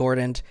totally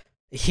discordant.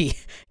 He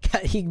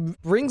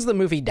brings the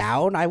movie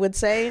down, I would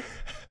say.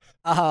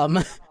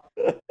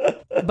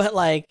 But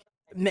like,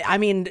 I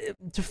mean,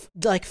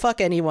 like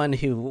fuck anyone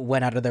who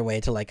went out of their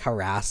way to like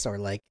harass or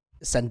like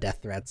send death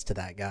threats to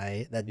that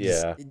guy. That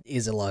just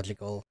is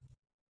illogical.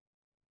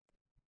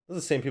 Those are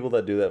the same people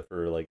that do that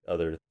for like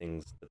other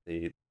things that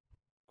they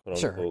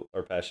quote unquote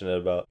are passionate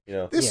about. You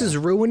know, this is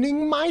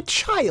ruining my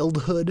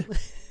childhood.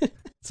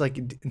 It's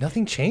like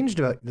nothing changed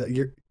about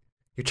your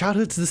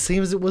childhood's the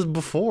same as it was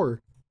before.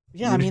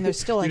 Yeah, I mean, there's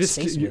still like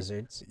space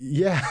wizards.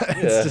 Yeah,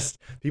 it's just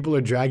people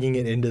are dragging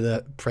it into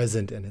the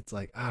present, and it's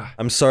like,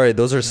 I'm sorry,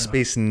 those are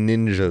space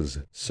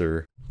ninjas,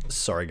 sir.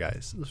 Sorry,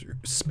 guys, those are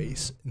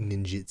space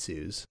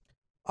ninjutsus.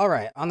 All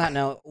right, on that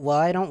note,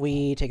 why don't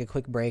we take a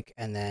quick break,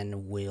 and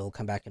then we'll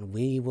come back and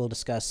we will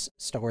discuss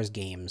Star Wars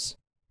games.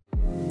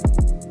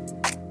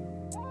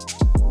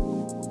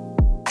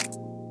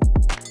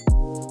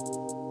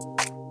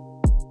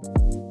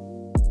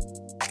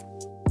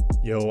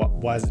 Yo,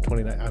 why is it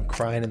 29? I'm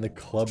crying in the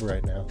club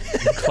right now.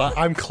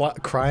 I'm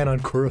crying on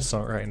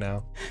Coruscant right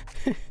now.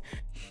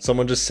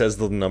 Someone just says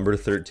the number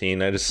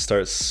 13. I just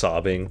start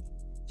sobbing.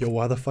 Yo,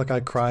 why the fuck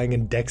I crying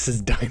in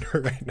Dex's diner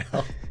right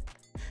now?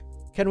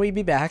 Can we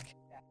be back?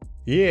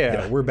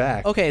 Yeah, we're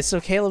back. Okay, so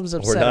Caleb's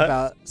upset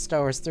about Star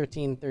Wars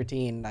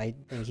 1313. I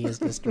think he's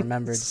just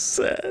remembered.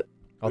 Sad.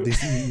 All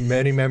these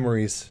many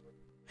memories.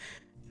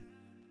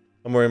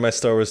 I'm wearing my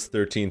Star Wars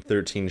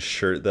 1313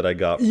 shirt that I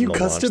got from the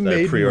launch.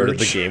 I pre-ordered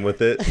the game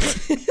with it.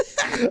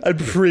 I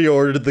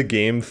pre-ordered the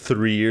game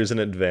 3 years in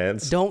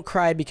advance. Don't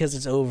cry because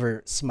it's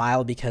over.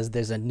 Smile because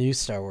there's a new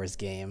Star Wars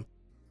game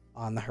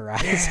on the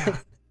horizon. Yeah.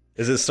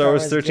 Is it Star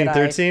Wars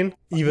 1313?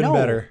 Even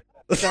better.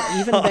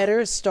 Even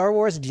better, Star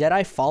Wars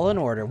Jedi Fallen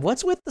Order.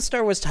 What's with the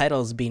Star Wars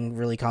titles being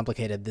really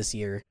complicated this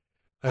year?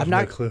 I have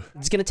no clue.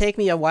 It's going to take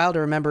me a while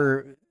to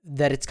remember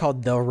that it's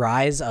called The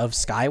Rise of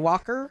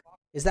Skywalker.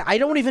 Is that? I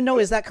don't even know.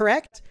 Is that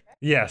correct?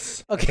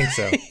 Yes. Okay. I think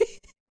so.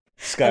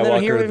 Skywalker, and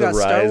then here we've got the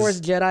Star Rise. Wars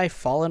Jedi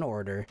Fallen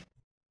Order.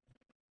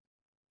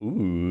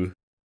 Ooh.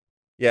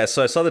 Yeah,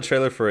 so I saw the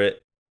trailer for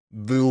it.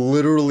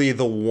 Literally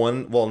the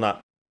one, well,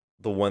 not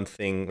the one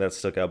thing that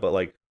stuck out, but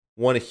like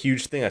one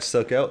huge thing that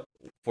stuck out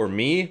for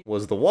me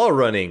was the wall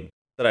running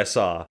that I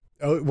saw.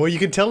 Oh, well, you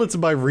can tell it's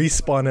by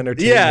Respawn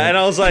Entertainment. Yeah, and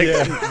I was like,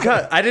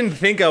 God, I didn't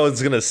think I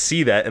was going to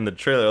see that in the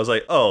trailer. I was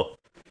like, oh,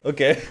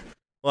 okay.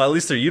 Well, at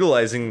least they're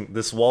utilizing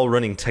this wall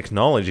running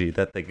technology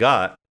that they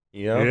got,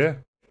 you know?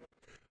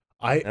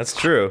 Yeah. That's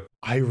true.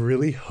 I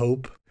really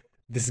hope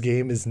this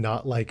game is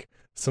not like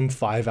some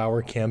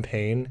 5-hour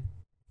campaign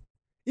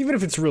even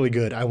if it's really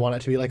good, I want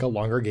it to be like a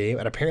longer game.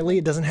 And apparently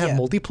it doesn't have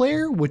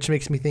multiplayer, which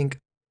makes me think,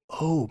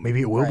 oh,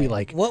 maybe it will be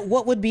like.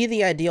 What would be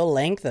the ideal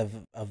length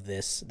of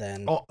this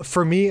then? Oh,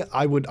 for me,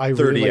 I 30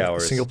 really like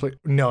hours. single player.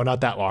 No,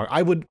 not that long.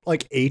 I would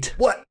like 8.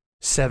 What?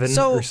 7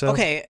 So, or so.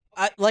 okay,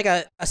 like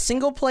a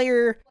single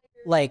player,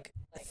 like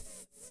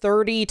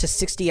 30 to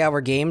 60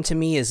 hour game to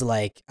me is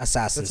like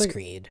Assassin's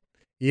Creed.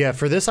 Yeah,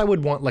 for this I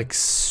would want like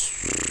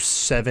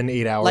 7,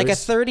 8 hours. Like a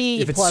 30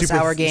 If it's plus super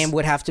hour game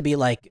would have to be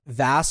like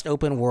vast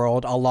open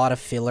world, a lot of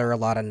filler, a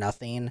lot of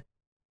nothing.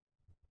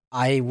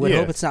 I would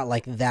hope it's not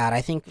like that.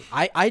 I think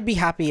I'd be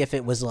happy if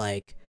it was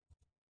like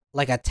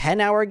a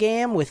 10-hour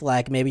game with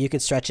like maybe you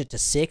could stretch it to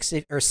 6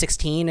 or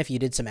 16 if you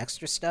did some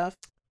extra stuff.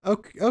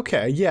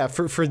 Okay, yeah.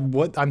 For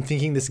what I'm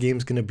thinking, this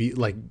game's gonna be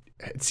like.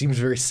 It seems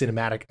very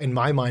cinematic. In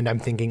my mind, I'm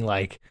thinking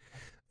like,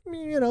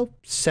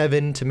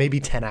 7 to maybe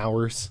 10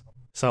 hours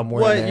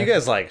somewhere. What? There. You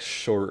guys like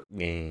short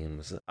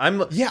games?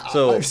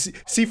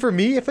 See, for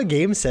me, if a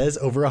game says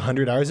over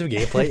 100 hours of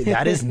gameplay,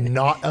 that is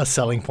not a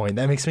selling point.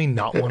 That makes me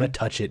not want to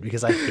touch it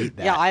because I hate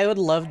that. Yeah, I would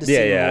love to see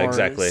more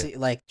exactly.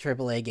 like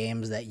AAA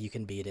games that you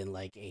can beat in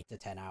like 8 to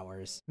 10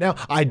 hours. Now,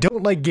 I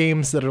don't like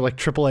games that are like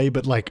AAA,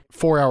 but like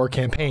 4-hour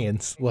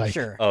campaigns. Like,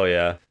 sure. Oh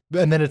yeah.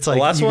 And then it's like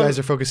you guys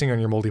are focusing on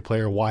your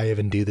multiplayer. Why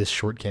even do this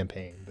short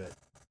campaign? But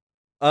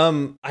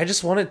I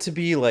just want it to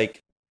be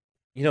like,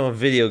 a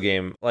video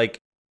game. Like,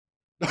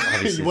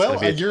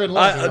 well, you're in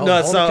love. No,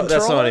 that's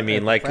not what I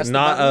mean. Like,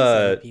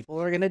 not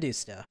people are gonna do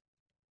stuff.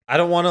 I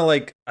don't want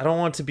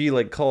it to be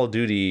like Call of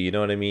Duty. You know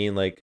what I mean?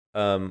 Like,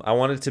 I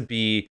want it to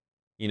be,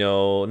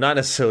 not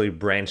necessarily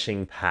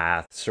branching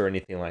paths or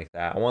anything like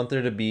that. I want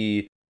there to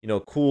be,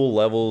 cool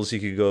levels you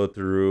could go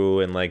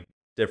through and like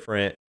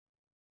different.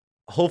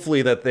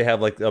 Hopefully that they have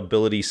like the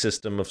ability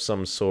system of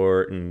some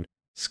sort and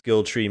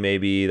skill tree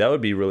maybe. That would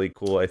be really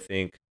cool, I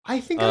think.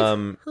 I've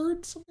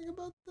heard something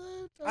about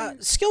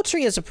that. Skill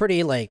tree is a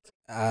pretty like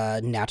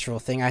natural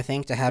thing, I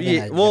think, to have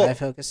in a Jedi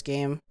focused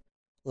game.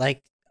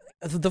 Like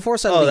The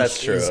Force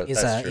Unleashed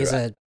is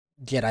a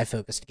Jedi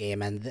focused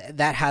game, and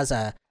that has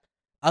a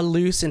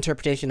loose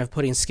interpretation of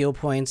putting skill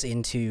points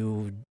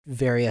into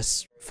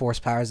various force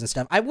powers and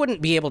stuff. I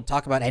wouldn't be able to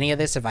talk about any of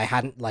this if I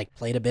hadn't like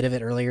played a bit of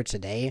it earlier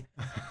today.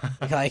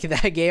 Like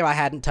that game I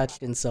hadn't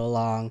touched in so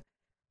long.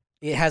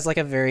 It has like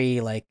a very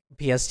like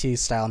PS2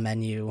 style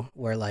menu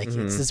where like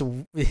it's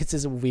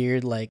this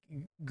weird like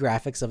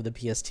graphics of the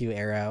PS2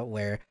 era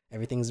where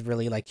everything's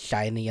really like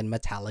shiny and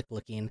metallic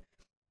looking.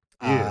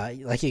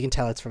 Like you can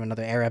tell it's from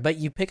another era, but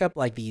you pick up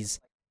like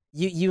these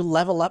you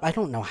level up. I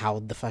don't know how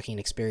the fucking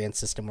experience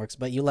system works,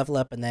 but you level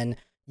up and then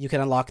you can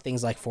unlock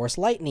things like Force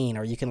Lightning,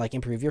 or you can like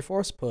improve your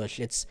Force Push.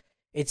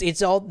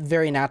 It's all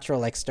very natural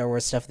like Star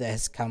Wars stuff that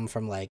has come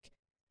from like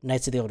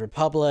Knights of the Old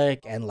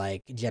Republic and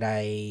like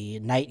Jedi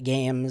Knight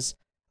games.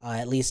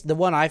 At least the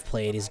one I've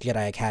played is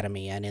Jedi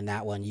Academy, and in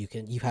that one you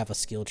have a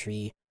skill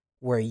tree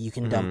where you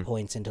can dump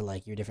points into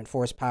like your different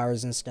force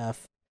powers and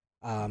stuff.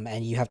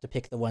 And you have to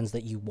pick the ones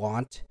that you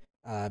want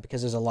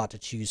because there's a lot to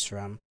choose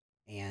from,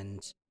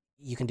 and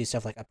you can do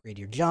stuff like upgrade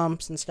your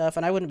jumps and stuff.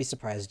 And I wouldn't be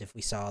surprised if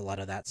we saw a lot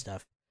of that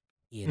stuff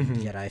in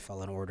Jedi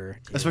Fallen Order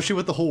too. Especially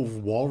with the whole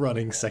wall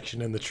running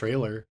section in the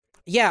trailer.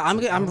 Yeah, I'm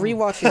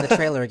rewatching the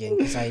trailer again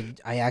because I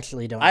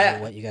actually don't know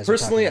what you guys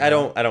personally are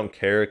talking about. I don't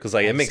care because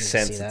like it makes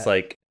sense. It's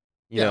like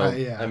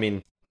I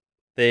mean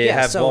they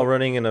have wall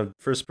running in a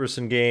first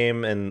person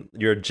game and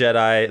you're a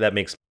Jedi. That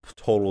makes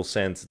total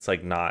sense. It's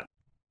like not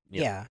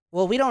Yeah.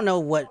 Well, we don't know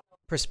what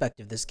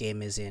perspective this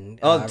game is in.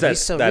 That is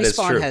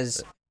Respawn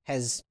true.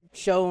 has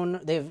shown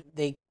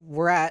they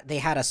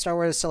had a Star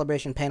Wars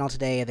Celebration panel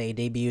today. They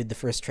debuted the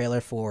first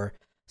trailer for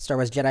Star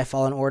Wars Jedi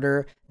Fallen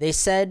Order. They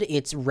said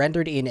it's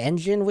rendered in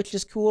engine, which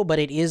is cool, but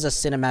it is a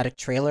cinematic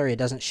trailer. It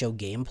doesn't show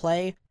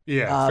gameplay.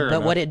 Yeah, but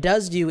enough. What it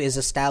does do is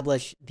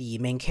establish the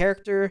main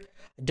character.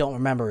 Don't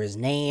remember his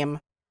name.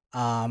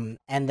 And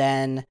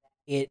then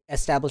it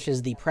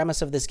establishes the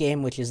premise of this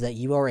game, which is that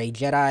you are a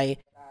Jedi.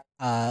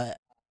 A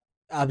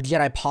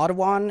Jedi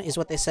Padawan is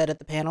what they said at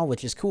the panel,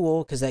 which is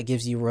cool because that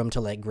gives you room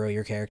to like grow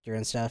your character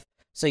and stuff.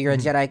 So you're a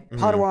Jedi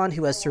Padawan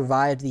who has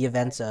survived the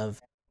events of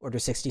Order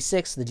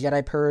 66, the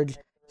Jedi Purge.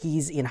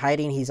 He's in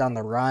hiding. He's on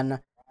the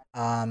run.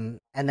 And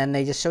then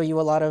they just show you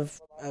a lot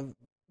of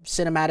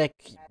cinematic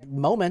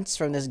moments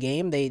from this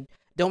game. They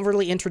don't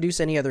really introduce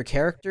any other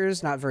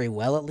characters, not very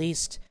well at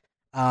least.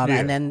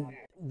 And then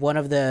one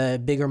of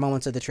the bigger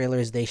moments of the trailer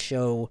is they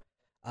show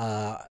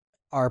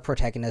our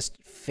protagonist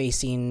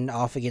facing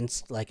off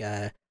against like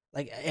an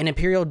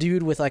Imperial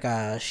dude with like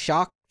a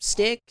shock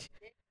stick,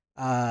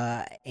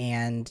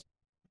 and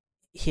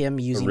him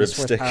using his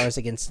force powers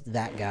against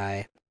that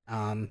guy.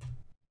 And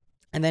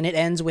then it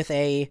ends with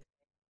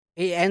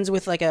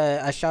like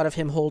a shot of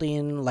him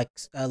holding like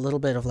a little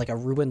bit of like a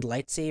ruined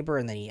lightsaber,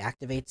 and then he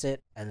activates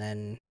it, and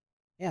then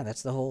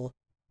that's the whole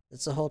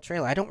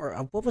trailer.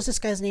 What was this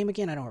guy's name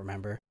again? I don't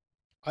remember.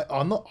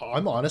 I'm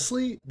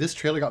honestly, this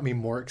trailer got me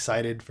more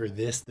excited for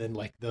this than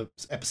like the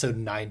episode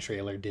 9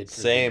 trailer did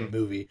for the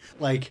movie.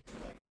 Like,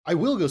 I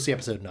will go see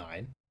episode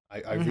 9.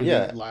 I really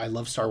I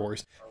love Star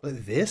Wars,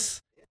 but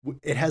this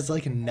It has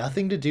like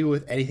nothing to do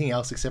with anything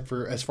else except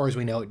for, as far as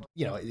we know,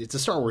 you know, it's a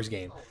Star Wars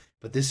game.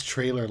 But this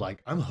trailer,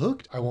 like, I'm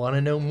hooked. I want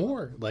to know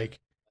more. Like,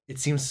 it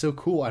seems so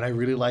cool, and I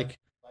really like.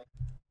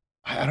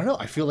 I don't know.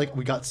 I feel like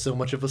we got so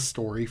much of a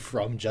story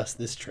from just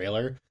this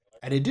trailer,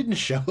 and it didn't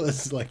show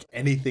us like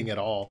anything at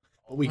all.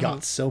 But we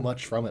got so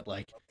much from it.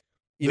 Like,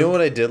 you know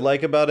what I did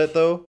like about it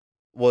though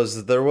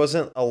was there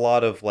wasn't a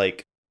lot of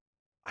like.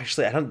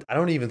 Actually, I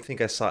don't even think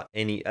I saw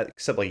any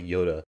except like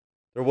Yoda.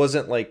 There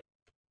wasn't like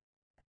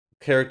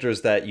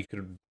characters that you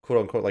could quote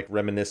unquote like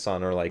reminisce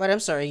on or like. But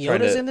I'm sorry,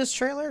 Yoda's in this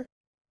trailer?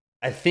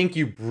 I think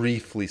you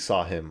briefly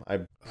saw him.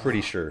 I'm pretty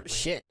sure.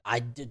 Shit, I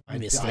did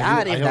miss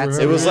that.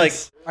 It was like,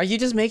 are you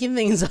just making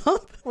things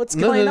up? What's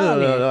going on?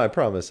 No. I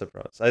promise. I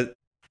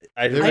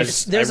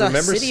there's remember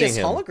a seeing Sidious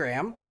him.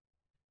 hologram.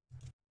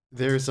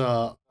 There's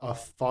a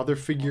father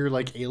figure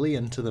like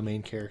alien to the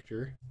main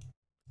character.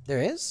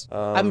 There is.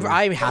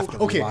 I have to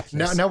watch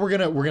this. Now we're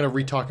gonna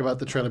re-talk about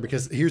the trailer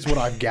because here's what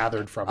I've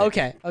gathered from it.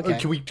 Okay.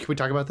 Can we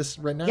talk about this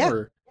right now?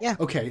 Yeah. Yeah.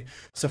 Okay.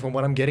 So from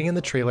what I'm getting in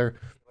the trailer,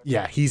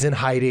 yeah, he's in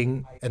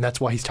hiding, and that's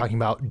why he's talking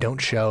about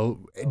don't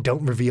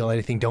reveal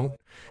anything, don't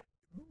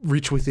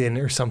reach within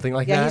or something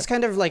like that. Yeah, he's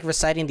kind of like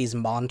reciting these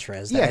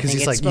mantras. That Yeah, I 'cause think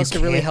he's it's like, supposed you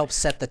to really can't- help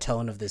set the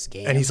tone of this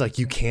game. And he's like,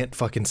 you can't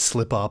fucking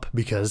slip up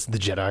because the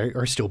Jedi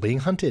are still being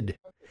hunted.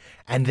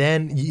 And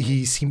then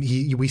we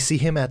see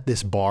him at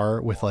this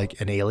bar with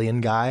like an alien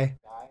guy.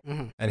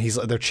 And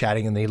they're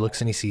chatting, and then he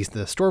looks and he sees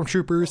the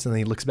stormtroopers, and then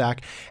he looks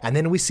back, and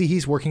then we see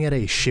he's working at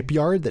a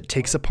shipyard that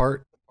takes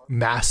apart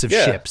massive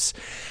ships,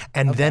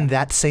 and then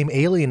that same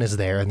alien is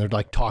there, and they're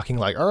like talking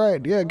like, all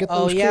right, yeah, get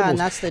those cables. and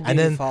that's the dude and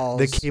then who falls.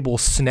 the cable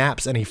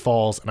snaps and he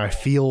falls,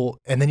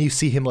 and then you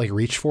see him like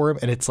reach for him,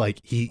 and it's like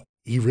he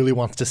really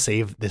wants to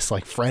save this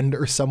like friend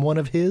or someone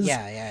of his.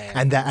 Yeah.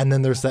 And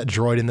then there's that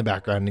droid in the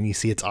background, and you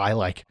see its eye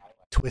like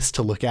twist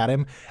to look at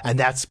him, and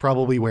that's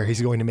probably where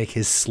he's going to make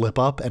his slip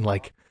up and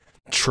like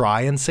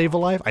try and save a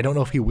life. I don't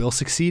know if he will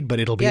succeed, but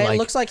it'll be it like,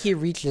 looks like he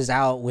reaches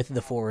out with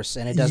the Force,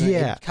 and it doesn't.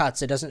 Yeah. It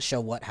cuts. It doesn't show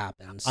what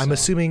happens. I'm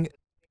assuming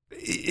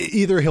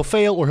either he'll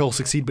fail or he'll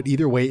succeed, but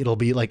either way, it'll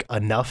be like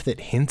enough that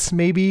hints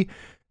maybe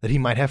that he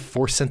might have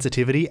Force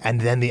sensitivity, and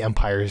then the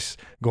Empire's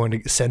going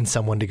to send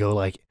someone to go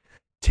like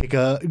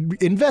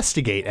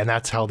investigate, and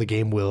that's how the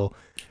game will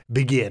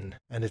begin.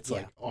 And it's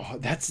like, oh,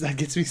 that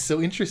gets me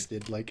so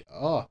interested. Like,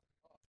 oh.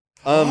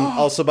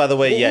 Also, by the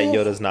way, yeah,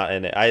 Yoda's not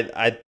in it.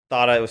 I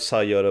thought I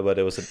saw Yoda, but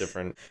it was a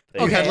different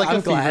thing. Okay, like I'm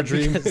a fever glad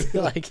dream. because,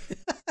 like,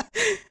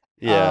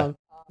 Yeah.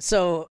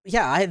 So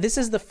yeah, this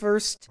is the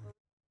first,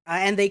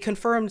 and they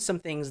confirmed some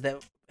things that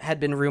had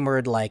been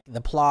rumored. Like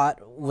the plot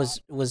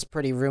was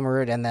pretty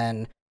rumored, and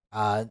then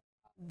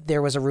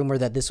there was a rumor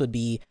that this would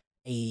be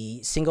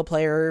a single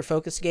player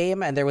focused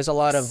game, and there was a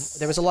lot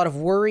of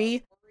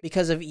worry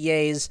because of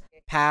EA's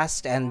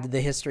past and the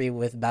history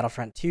with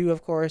Battlefront 2,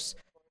 of course,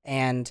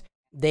 and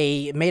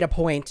they made a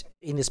point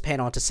in this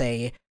panel to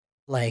say,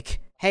 like,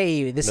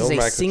 hey, this is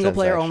a single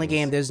player only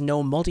game. There's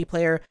no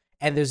multiplayer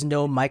and there's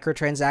no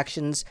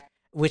microtransactions,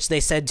 which they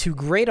said to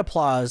great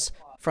applause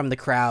from the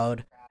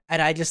crowd.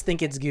 And I just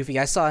think it's goofy.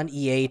 I saw an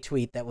EA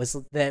tweet that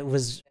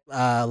was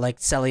like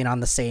selling on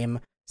the same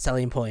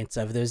selling points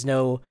of there's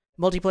no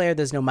multiplayer,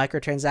 there's no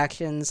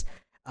microtransactions.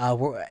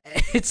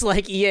 It's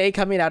like EA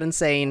coming out and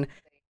saying,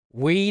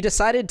 we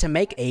decided to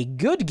make a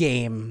good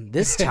game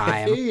this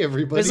time. Hey,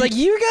 everybody. It's like,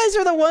 you guys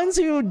are the ones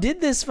who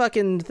did this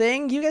fucking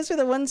thing. You guys are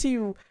the ones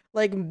who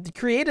like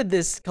created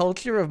this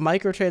culture of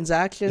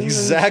microtransactions.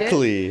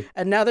 Exactly.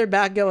 And now they're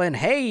back going,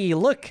 hey,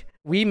 look,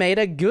 we made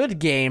a good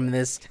game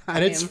this time.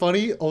 And it's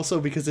funny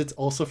also because it's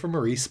also from a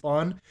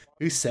Respawn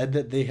who said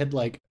that they had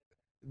like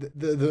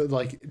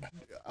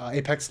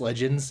Apex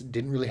Legends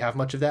didn't really have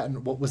much of that,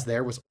 and what was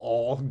there was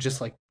all just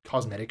like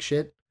cosmetic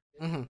shit.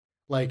 Mm-hmm.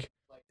 Like,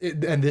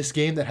 and this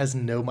game that has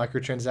no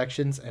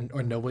microtransactions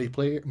or no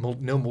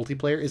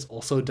multiplayer is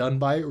also done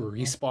by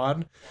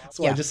Respawn.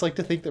 So I just like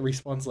to think that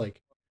Respawn's like,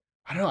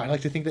 I don't know. I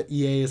like to think that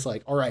EA is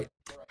like, all right,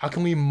 how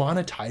can we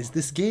monetize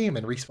this game?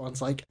 And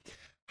Respawn's like,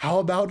 how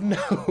about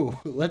no?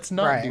 Let's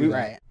not do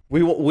that.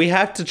 We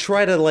have to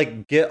try to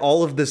like get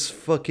all of this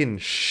fucking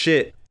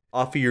shit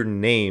off of your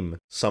name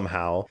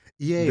somehow.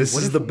 EA, this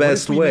is the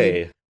best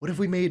way. What if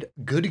we made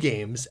good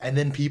games and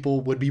then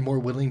people would be more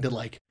willing to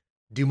like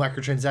do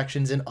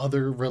microtransactions in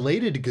other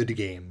related good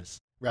games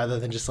rather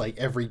than just like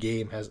every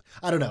game has,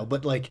 I don't know,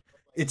 but like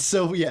it's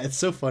so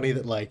funny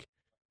that like,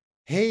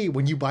 hey,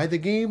 when you buy the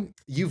game,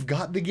 you've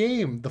got the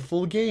game. The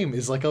full game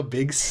is like a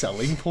big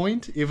selling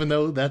point, even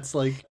though that's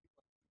like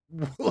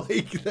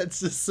that's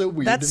just so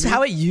weird. That's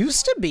how it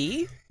used to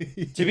be.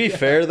 To be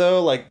fair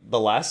though, like the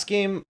last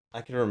game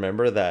I can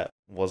remember that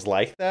was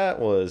like that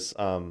was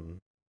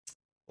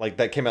like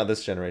that came out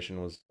this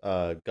generation was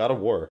God of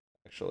War,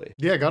 actually.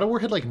 Yeah, God of War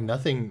had like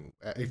nothing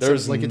except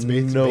There's like its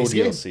no base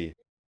DLC. Game.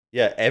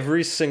 Yeah,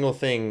 every single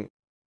thing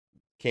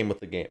came with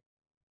the game,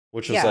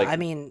 which was I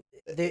mean,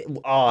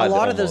 odd, a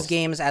lot of those almost.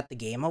 games at the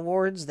Game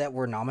Awards that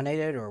were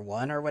nominated or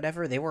won or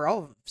whatever, they were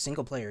all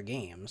single player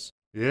games.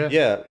 Yeah.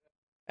 Yeah.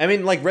 I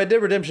mean, like Red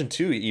Dead Redemption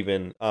 2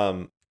 even,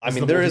 I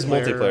mean, there is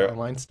multiplayer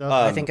online stuff.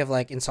 I think of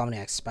like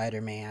Insomniac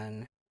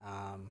Spider-Man.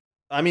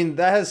 I mean,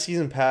 that has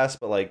season pass,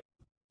 but like,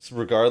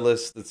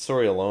 regardless, the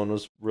story alone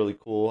was really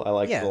cool. I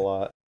liked it a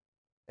lot,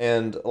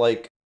 and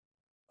like,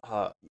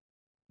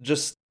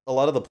 just a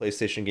lot of the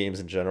PlayStation games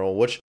in general.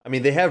 Which I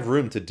mean, they have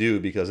room to do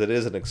because it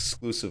is an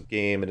exclusive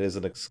game. It is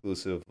an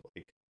exclusive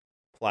like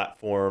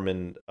platform,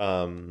 and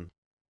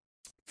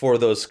for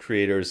those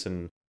creators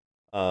and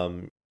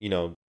you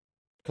know,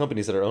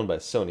 companies that are owned by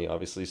Sony,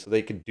 obviously, so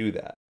they can do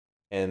that.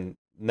 And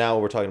now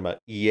we're talking about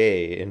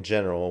EA in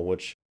general,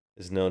 which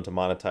is known to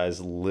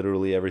monetize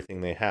literally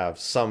everything they have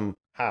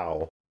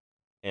somehow.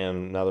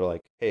 And now they're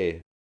like,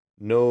 hey,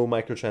 no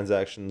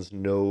microtransactions,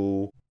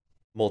 no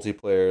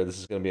multiplayer. This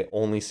is going to be an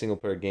only single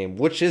player game,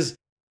 which is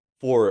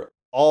for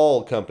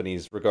all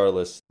companies,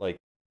 regardless, like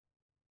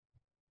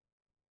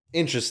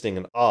interesting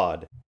and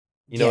odd.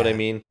 You know what I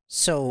mean?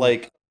 So,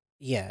 like,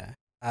 yeah.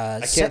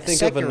 I can't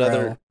think of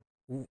another.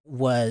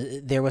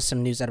 There was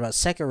some news out about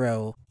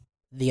Sekiro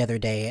the other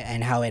day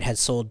and how it had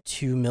sold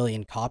 2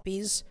 million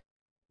copies.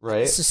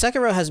 Right. So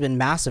Sekiro has been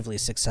massively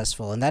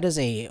successful, and that is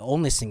a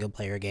only single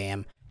player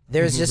game.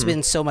 There's just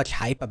been so much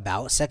hype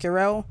about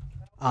Sekiro.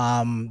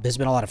 There's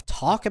been a lot of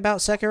talk about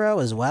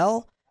Sekiro as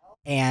well,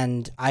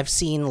 and I've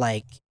seen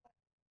like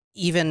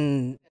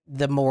even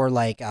the more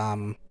like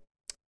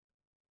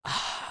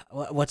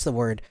what's the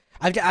word?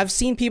 I've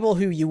seen people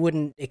who you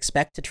wouldn't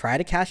expect to try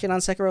to cash in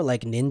on Sekiro,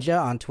 like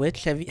Ninja on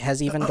Twitch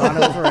has even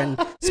gone over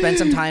and spent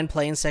some time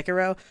playing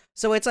Sekiro.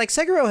 So it's like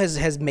Sekiro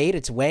has made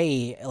its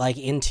way like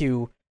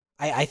into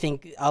I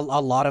think a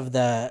lot of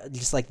the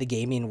just like the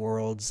gaming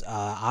world's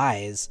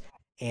eyes,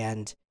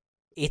 and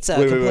it's a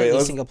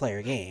completely single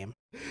player game.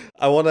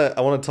 I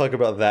wanna talk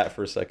about that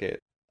for a second.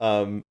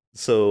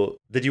 So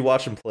did you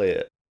watch him play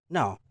it?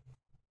 No.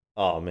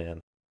 Oh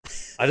man,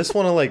 I just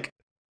want to like.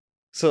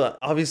 So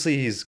obviously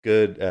he's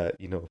good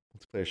at, you know,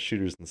 multiplayer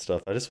shooters and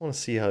stuff. I just want to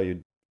see how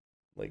you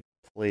like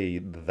play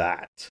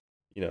that,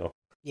 you know.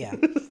 Yeah.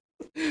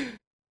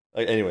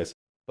 Anyways,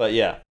 but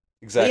yeah,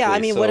 exactly. But yeah, I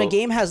mean, when a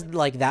game has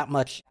like that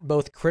much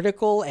both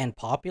critical and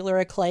popular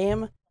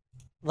acclaim,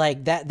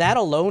 like that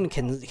alone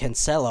can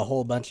sell a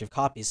whole bunch of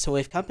copies. So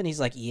if companies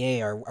like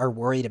EA are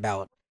worried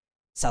about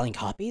selling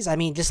copies, I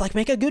mean, just like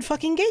make a good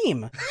fucking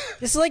game.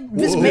 Just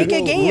make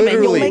a game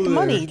and you'll make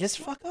money. Just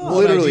fuck off.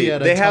 Literally,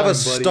 they have a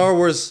Star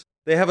Wars.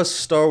 They have a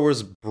Star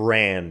Wars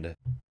brand.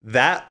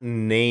 That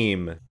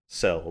name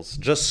sells.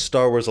 Just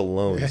Star Wars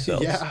alone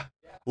sells. Yeah.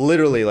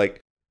 Literally,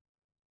 like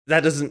that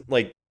doesn't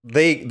like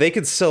they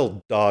could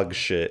sell dog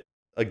shit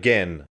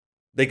again.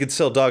 They could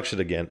sell dog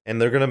shit again,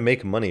 and they're gonna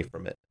make money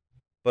from it.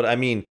 But I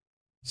mean,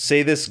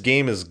 say this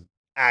game is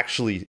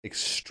actually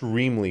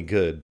extremely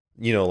good.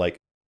 You know, like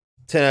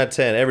 10 out of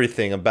 10.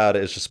 Everything about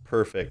it is just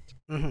perfect.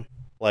 Mm-hmm.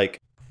 Like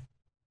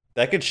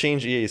that could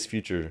change EA's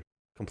future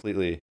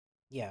completely.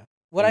 Yeah.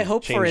 What I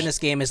hope for in this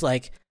game is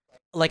like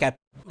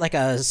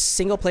a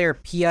single player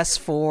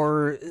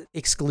PS4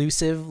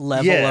 exclusive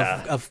level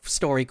of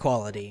story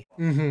quality.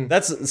 Mm-hmm.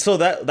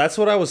 That's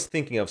what I was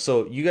thinking of.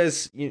 So you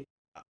guys,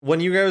 when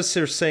you guys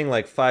are saying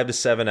like 5 to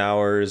 7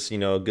 hours, you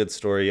know, a good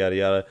story, yada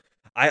yada,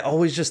 I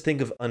always just think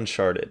of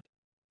Uncharted.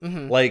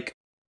 Mm-hmm. Like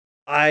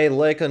I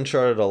like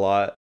Uncharted a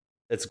lot.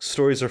 Its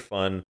stories are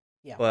fun,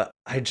 yeah. But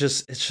it's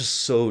just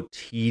so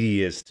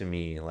tedious to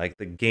me. Like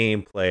the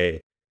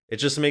gameplay. It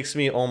just makes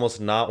me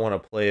almost not want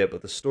to play it,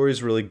 but the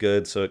story's really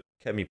good, so it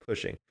kept me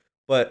pushing.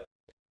 But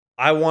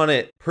I want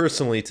it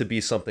personally to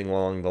be something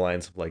along the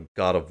lines of like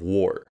God of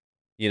War,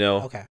 you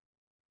know? Okay.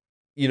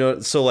 You know,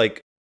 so like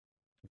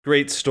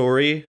great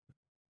story,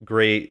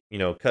 great, you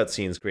know,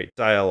 cutscenes, great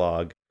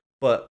dialogue,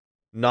 but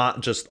not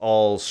just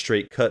all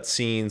straight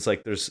cutscenes.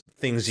 Like there's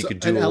things you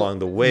could do along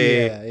the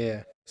way.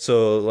 Yeah.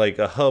 So like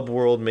a hub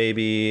world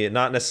maybe,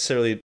 not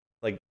necessarily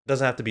like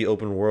doesn't have to be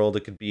open world.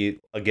 It could be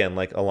again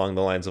like along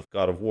the lines of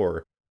God of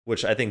War,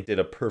 which I think did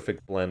a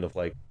perfect blend of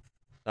like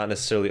not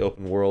necessarily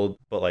open world,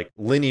 but like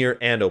linear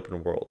and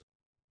open world.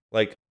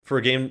 Like for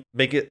a game,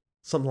 make it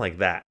something like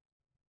that.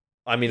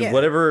 I mean,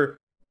 whatever.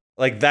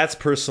 Like that's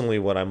personally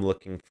what I'm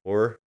looking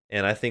for,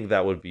 and I think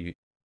that would be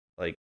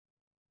like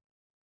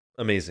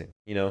amazing.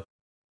 You know,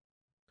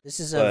 this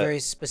is a very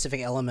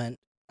specific element.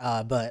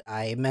 But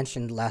I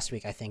mentioned last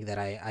week, I think that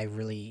I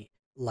really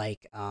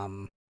like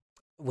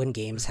when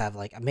games have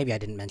like, maybe I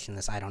didn't mention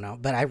this, I don't know,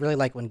 but I really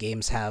like when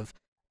games have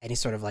any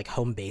sort of like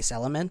home base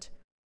element.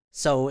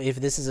 So if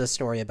this is a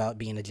story about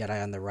being a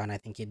Jedi on the run, I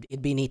think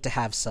it'd be neat to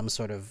have some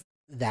sort of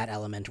that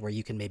element where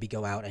you can maybe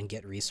go out and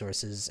get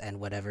resources and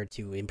whatever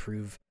to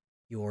improve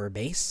your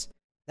base.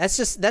 That's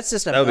just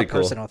a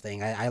personal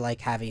thing. I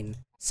like having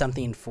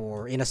something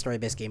in a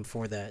story-based game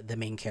for the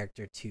main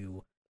character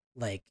to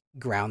like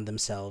ground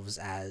themselves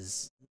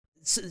as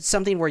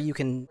something where you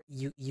can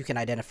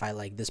identify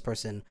like this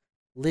person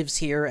lives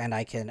here, and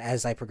I can,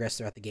 as I progress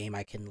throughout the game,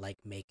 I can like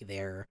make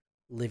their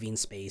living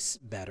space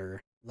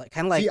better. Like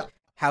kind of like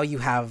how you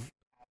have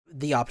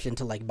the option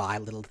to like buy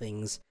little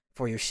things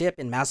for your ship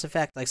in Mass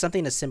Effect, like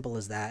something as simple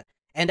as that.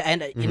 And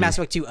in Mass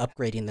Effect 2,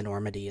 upgrading the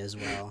Normandy as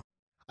well.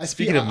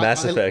 Speaking of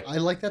Mass Effect, I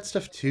like that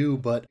stuff too,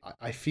 but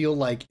I feel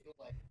like,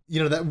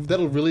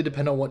 that'll really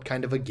depend on what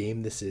kind of a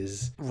game this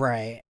is.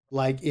 Right.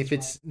 Like, if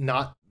it's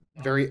not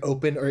very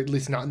open, or at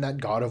least not in that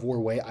God of War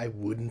way, I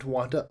wouldn't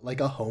want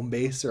a home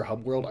base or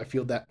hub world. I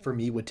feel that for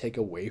me would take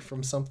away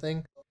from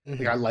something.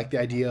 Mm-hmm. Like, I like the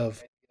idea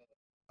of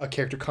a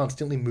character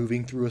constantly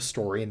moving through a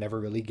story and never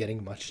really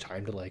getting much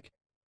time to like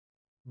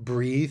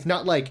breathe.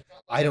 Not like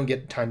I don't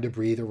get time to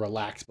breathe or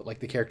relax, but like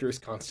the character is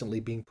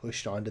constantly being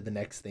pushed on to the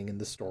next thing in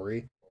the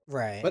story.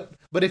 Right.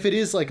 But if it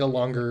is like a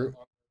longer,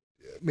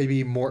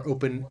 maybe more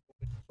open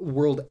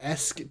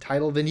world-esque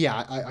title, then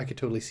yeah, I could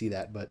totally see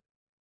that. But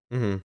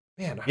man,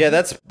 yeah,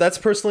 that's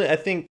personally, I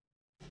think,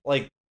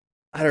 like,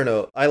 I don't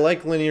know. I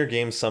like linear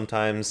games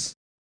sometimes.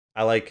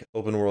 I like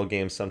open world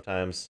games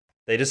sometimes.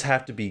 They just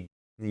have to be,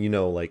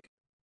 like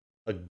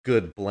a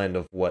good blend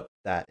of what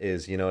that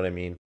is. You know what I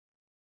mean?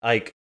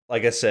 Like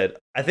I said,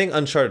 I think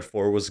Uncharted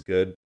 4 was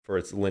good for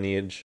its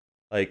lineage.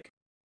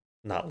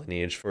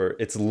 For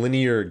its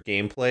linear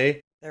gameplay.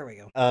 There we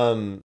go.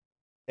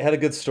 It had a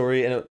good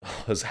story, and it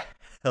was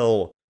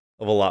hell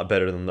of a lot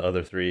better than the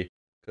other three.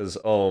 Because,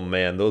 oh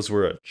man, those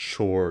were a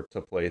chore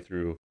to play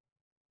through,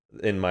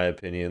 in my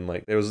opinion.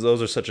 Like,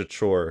 those are such a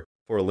chore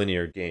for a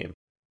linear game.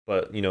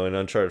 But, in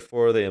Uncharted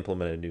 4, they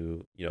implemented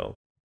new,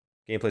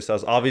 gameplay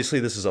styles. Obviously,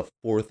 this is a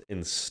fourth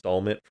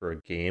installment for a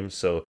game,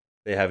 so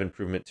they have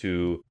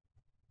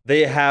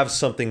they have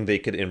something they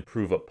could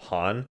improve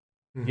upon,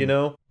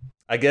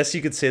 I guess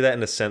you could say that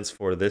in a sense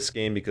for this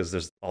game, because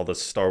there's all the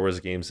Star Wars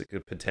games that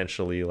could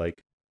potentially,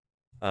 like,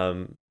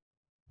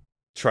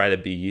 try to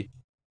be,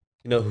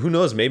 who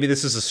knows? Maybe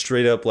this is a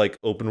straight up, like,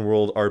 open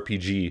world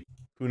RPG.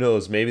 Who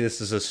knows? Maybe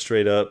this is a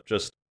straight up,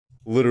 just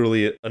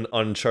literally an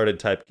Uncharted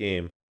type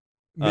game.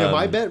 Yeah,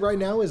 my bet right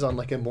now is on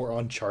like a more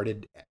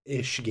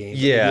Uncharted-ish game.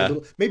 Yeah.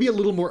 Maybe a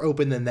little more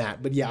open than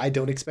that. But yeah, I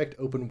don't expect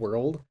open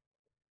world,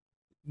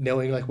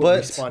 knowing like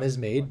what Respawn has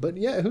made. But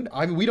yeah,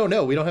 we don't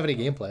know. We don't have any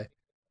gameplay.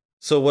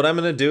 So what I'm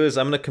going to do is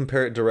I'm going to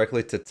compare it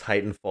directly to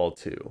Titanfall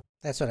 2.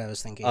 That's what I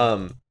was thinking.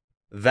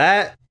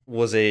 That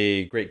was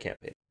a great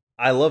campaign.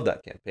 I love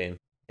that campaign.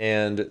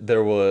 And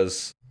there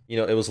was,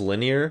 it was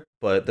linear,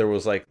 but there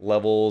was like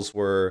levels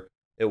where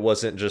it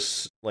wasn't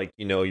just like,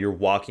 you're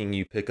walking,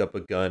 you pick up a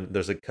gun,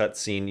 there's a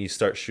cutscene, you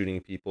start shooting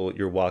people,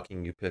 you're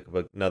walking, you pick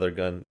up another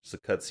gun, there's a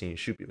cutscene, you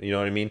shoot people. You know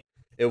what I mean?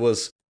 There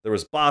was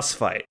boss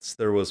fights,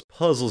 there was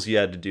puzzles you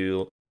had to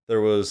do, there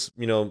was,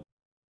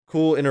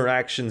 cool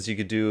interactions you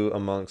could do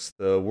amongst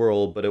the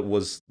world, but it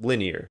was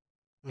linear.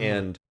 Mm-hmm.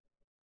 And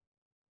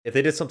if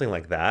they did something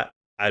like that,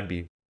 I'd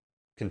be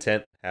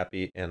content,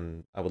 happy,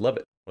 and I would love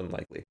it, more than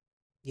likely.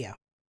 Yeah.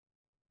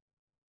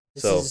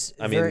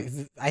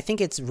 I think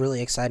it's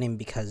really exciting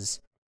because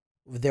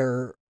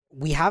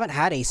we haven't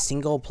had a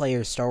single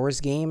player Star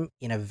Wars game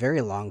in a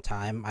very long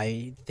time.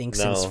 I think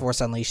since Force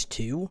Unleashed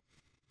 2.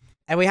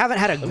 And we haven't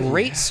had a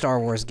great Star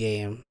Wars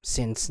game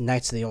since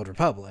Knights of the Old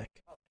Republic.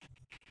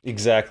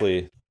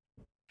 Exactly.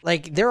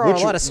 Like, there are a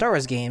lot of Star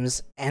Wars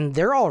games, and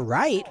they're all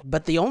right,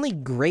 but the only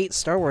great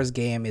Star Wars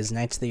game is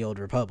Knights of the Old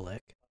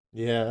Republic.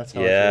 Yeah, that's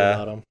how I feel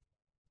about them.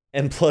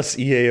 And plus,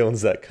 EA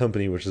owns that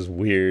company, which is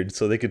weird,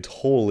 so they could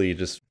totally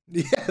just...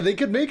 Yeah, they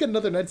could make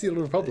another Knights of the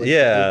Old Republic.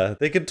 Yeah,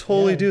 they could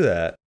totally do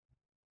that.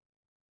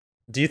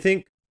 Do you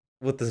think,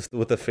 with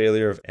the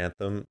failure of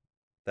Anthem,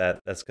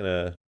 that's going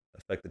to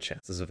affect the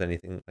chances of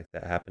anything like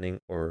that happening,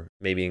 or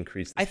maybe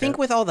increase the I think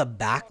with all the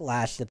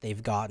backlash that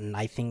they've gotten,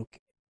 I think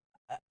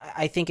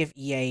if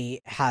EA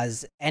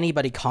has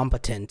anybody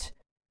competent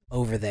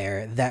over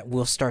there, that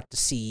we'll start to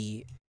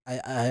see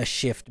a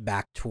shift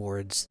back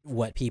towards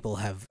what people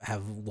have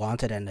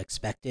wanted and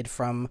expected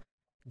from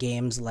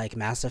games like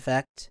Mass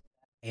Effect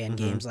and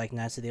games like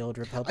Knights of the Old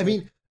Republic. I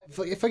mean,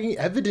 fucking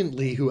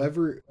evidently,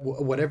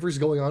 whatever's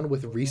going on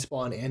with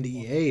Respawn and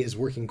EA is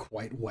working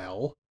quite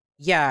well.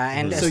 Yeah,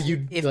 and so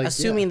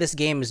assuming this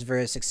game is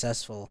very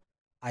successful,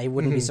 I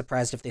wouldn't be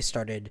surprised if they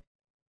started.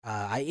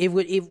 It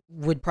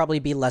would probably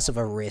be less of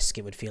a risk.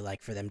 It would feel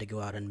like for them to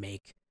go out and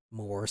make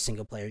more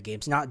single player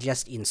games, not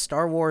just in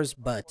Star Wars,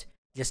 but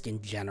just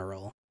in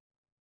general.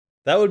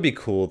 That would be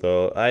cool,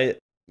 though.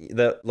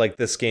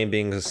 This game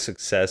being a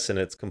success and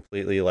it's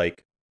completely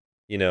like,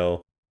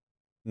 no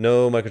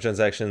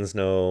microtransactions,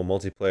 no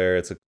multiplayer.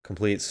 It's a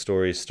complete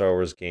story Star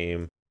Wars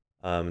game.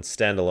 It's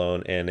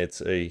standalone, and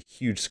it's a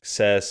huge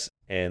success.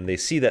 And they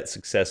see that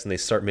success and they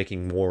start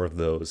making more of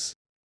those.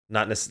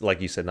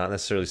 Like you said, not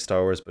necessarily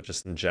Star Wars, but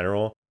just in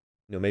general.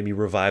 Maybe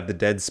revive the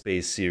Dead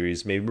Space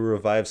series. Maybe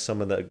revive some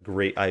of the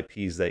great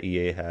IPs that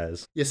EA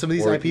has. Yeah, some of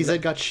these IPs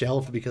that got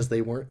shelved because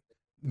they weren't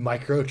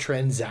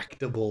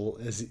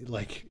microtransactable as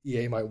like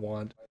EA might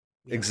want.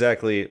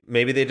 Exactly.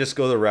 Maybe they just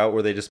go the route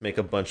where they just make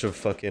a bunch of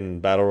fucking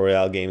battle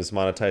royale games,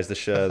 monetize the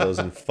shit out of those,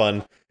 and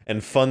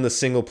fund the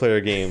single player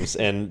games,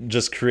 and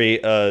just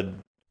create a,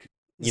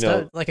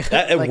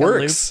 it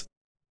works.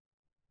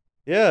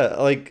 Yeah,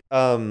 like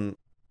I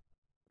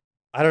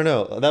don't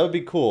know. That would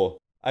be cool.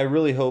 I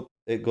really hope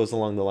it goes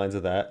along the lines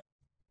of that.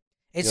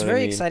 It's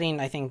very exciting,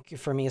 I think,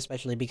 for me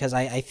especially, because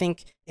I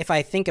think, if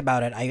I think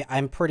about it,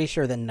 I'm pretty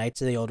sure that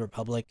Knights of the Old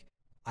Republic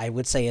I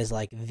would say is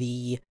like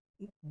the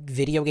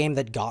video game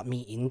that got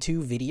me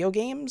into video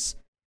games,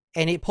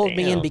 and it pulled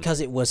me in Damn.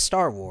 because it was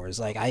Star Wars.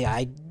 Like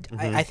I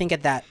think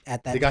at that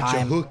They got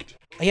time, you hooked.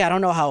 yeah, I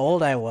don't know how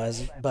old I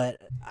was, but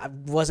I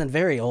wasn't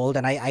very old,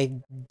 and I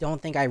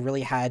don't think I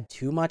really had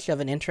too much of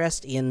an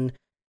interest in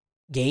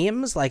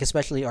games, like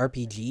especially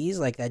RPGs.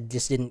 Like that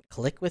just didn't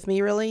click with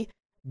me really.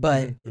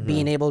 But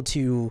being able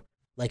to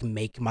like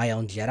make my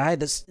own Jedi,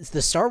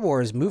 the Star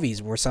Wars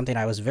movies were something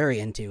I was very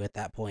into at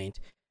that point.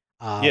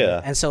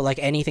 Yeah. And so like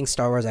anything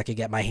Star Wars I could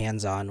get my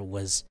hands on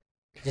was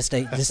just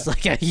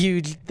like a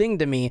huge thing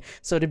to me.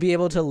 So to be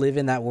able to live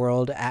in that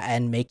world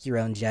and make your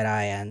own Jedi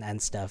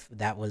and stuff,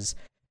 that was,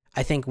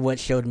 I think, what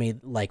showed me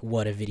like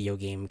what a video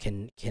game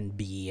can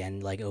be,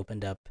 and like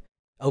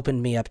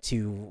opened me up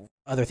to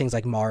other things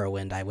like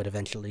Morrowind I would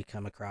eventually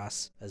come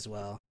across as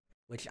well.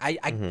 Which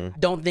I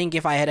don't think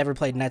if I had ever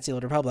played Knights of the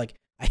Old Republic,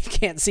 I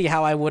can't see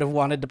how I would have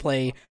wanted to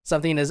play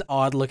something as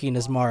odd looking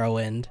as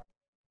Morrowind.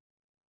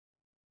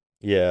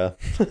 Yeah.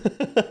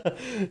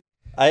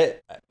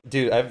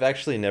 I've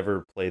actually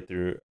never played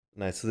through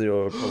Knights of the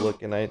Old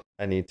Republic, and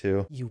I need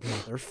to. You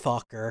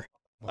motherfucker.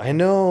 I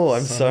know.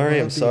 I'm sorry.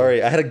 of I'm a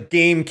sorry. I had a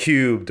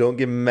GameCube. Don't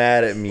get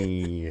mad at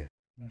me.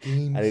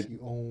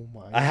 Oh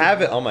my! I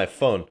have it on my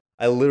phone.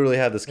 I literally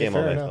have this Yeah, game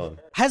on fair my enough. phone.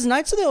 Has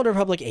Knights of the Old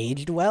Republic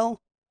aged well?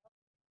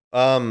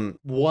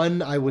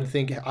 One, I would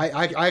think.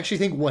 I actually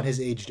think one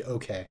has aged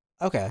okay.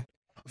 Okay.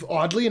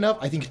 Oddly enough,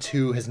 I think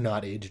two has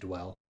not aged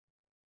well.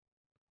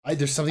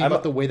 There's something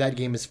about the way that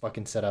game is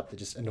fucking set up that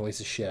just annoys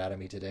the shit out of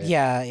me today.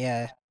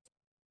 Yeah.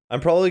 I'm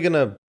probably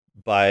gonna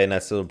buy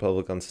Knights of the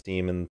Republic on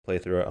Steam and play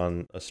through it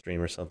on a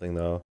stream or something,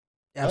 though.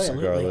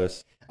 Absolutely.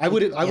 Regardless. I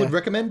would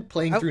recommend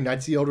playing through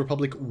Knights of the Old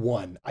Republic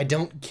 1. I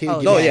don't give Oh,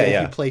 a shit yeah.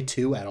 if you play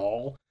 2 at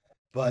all,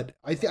 but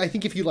I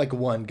think if you like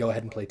 1, go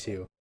ahead and play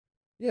 2.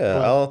 Yeah,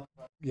 Well,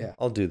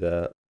 I'll do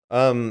that.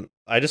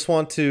 I just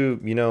want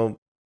to,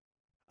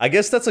 I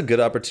guess that's a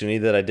good opportunity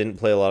that I didn't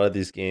play a lot of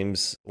these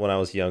games when I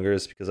was younger,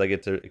 is because I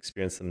get to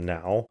experience them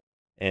now.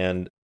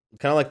 And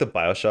kind of like the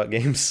BioShock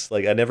games,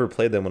 like I never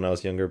played them when I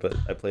was younger, but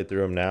I played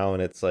through them now,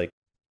 and it's like,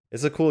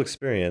 it's a cool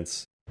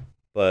experience.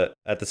 But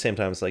at the same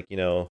time, it's like,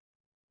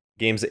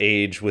 games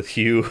age with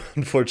you,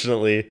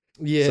 unfortunately.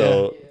 Yeah.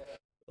 So,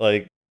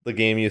 like, the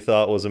game you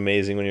thought was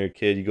amazing when you were a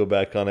kid, you go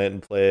back on it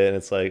and play it, and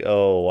it's like,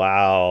 oh,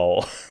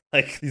 wow.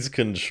 Like, these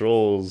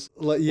controls.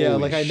 Yeah,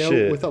 Holy like I know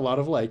shit. with a lot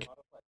of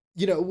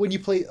when you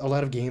play a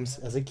lot of games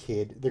as a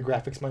kid, the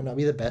graphics might not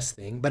be the best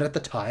thing, but at the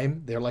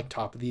time, they're like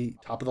top of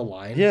the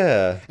line.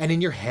 Yeah. And in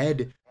your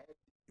head,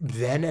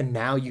 then and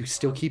now, you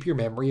still keep your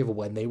memory of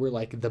when they were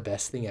like the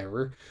best thing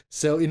ever.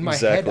 So in my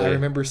head, I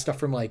remember stuff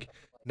from like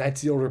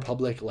Knights of the Old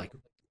Republic, like,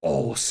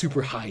 oh,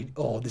 super high.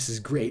 Oh, this is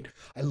great.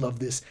 I love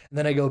this. And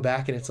then I go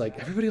back and it's like,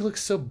 everybody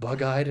looks so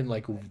bug-eyed and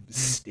like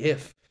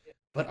stiff,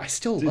 but I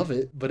still love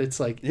it. But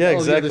it's like, Yeah,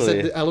 exactly.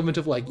 There's the element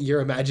of like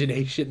your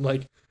imagination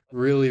like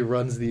really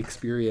runs the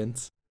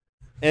experience.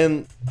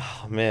 And,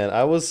 oh man,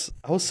 I was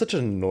such a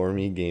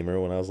normie gamer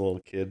when I was a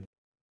little kid.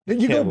 Then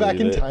you go Can't back in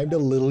believe it. time to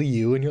little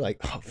you and you're like,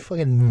 oh,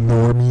 fucking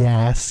normie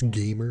ass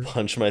gamer.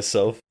 Punch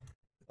myself.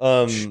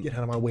 Get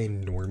out of my way,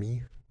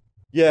 normie.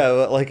 Yeah,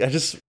 but, like,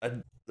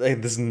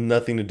 there's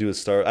nothing to do with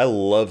Star Wars. I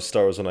loved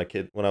Star Wars when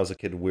I was a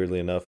kid, weirdly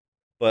enough.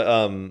 But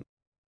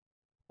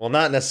well,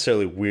 not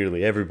necessarily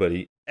weirdly.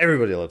 Everybody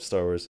loves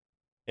Star Wars.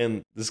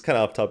 And this is kind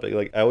of off topic.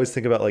 Like, I always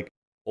think about like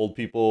old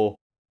people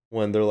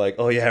when they're like,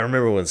 "Oh yeah, I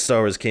remember when Star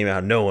Wars came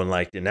out, no one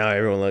liked it. Now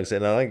everyone likes it."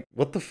 And I'm like,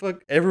 "What the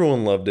fuck?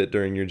 Everyone loved it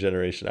during your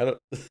generation." I don't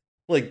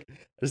like.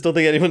 I just don't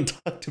think anyone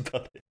talked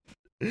about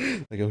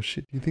it. Like, oh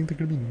shit, do you think they're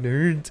gonna be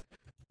nerds?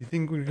 You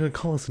think we're gonna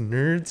call us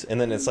nerds? And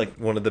then it's like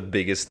one of the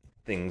biggest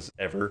things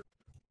ever.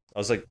 I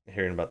was like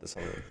hearing about this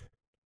on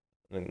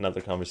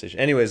another conversation.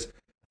 Anyways,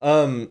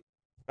 I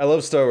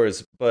love Star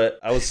Wars, but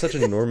I was such a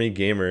normie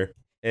gamer,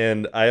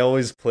 and I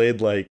always played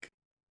like,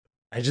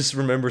 I just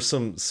remember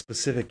some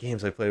specific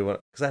games I played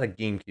because I had a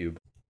GameCube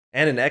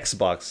and an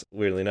Xbox,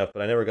 weirdly enough,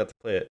 but I never got to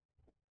play it.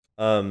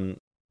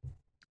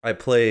 I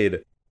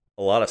played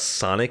a lot of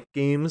Sonic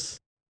games.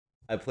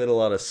 I played a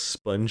lot of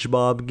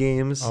SpongeBob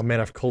games. Oh man,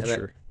 I've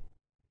culture.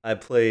 I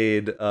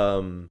played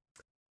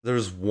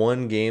there's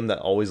one game that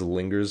always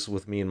lingers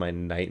with me in my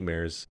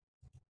nightmares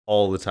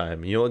all the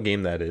time. You know what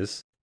game that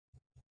is?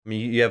 I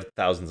mean, you have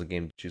thousands of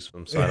games to choose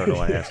from, so I don't know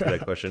why I asked you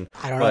that question.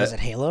 I don't know. Is it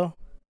Halo?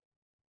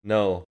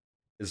 No,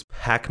 it's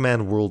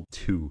Pac-Man World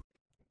 2.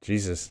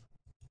 Jesus.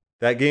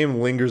 That game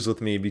lingers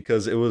with me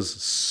because it was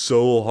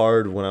so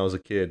hard when I was a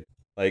kid.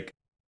 Like,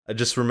 I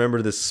just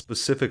remember this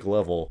specific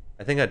level.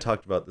 I think I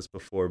talked about this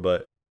before,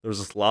 but there was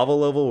this lava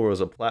level where it was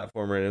a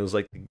platformer, and it was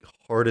like the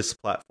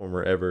hardest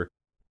platformer ever.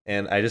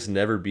 And I just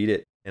never beat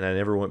it, and I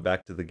never went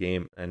back to the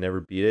game. I never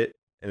beat it,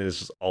 and it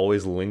just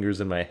always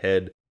lingers in my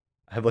head.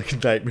 I have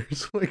like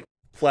nightmares like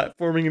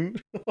platforming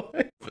and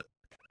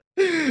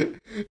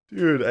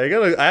dude,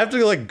 I have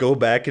to like go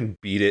back and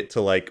beat it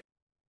to like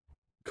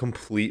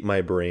complete my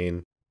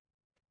brain.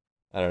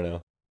 I don't know.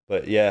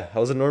 But yeah, I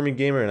was a normie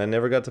gamer, and I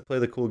never got to play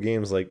the cool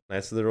games like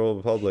Knights of the Old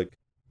Republic.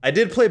 I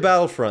did play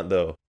Battlefront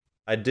though.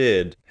 I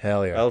did.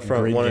 Hell yeah.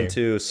 Battlefront Great 1 game. and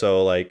 2,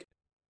 so like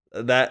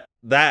that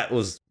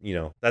was,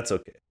 that's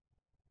okay.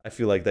 I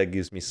feel like that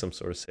gives me some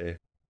sort of say,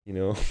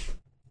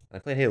 I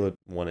played Halo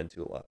 1 and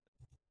 2 a lot.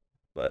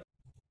 But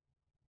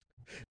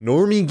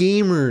normie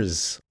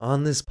gamers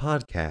on this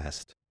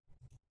podcast,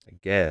 I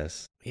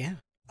guess. Yeah.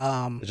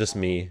 It's just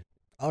me.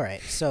 All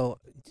right. So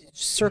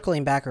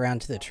circling back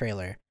around to the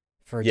trailer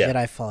for Yeah.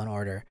 Jedi Fallen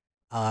Order,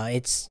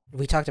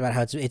 we talked about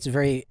how it's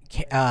very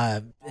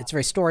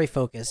story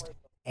focused,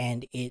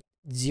 and it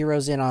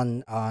zeroes in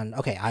on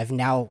okay,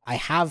 I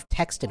have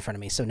text in front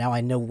of me, so now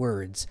I know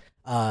words.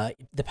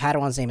 The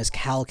Padawan's name is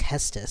Cal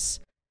Kestis.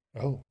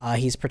 Oh.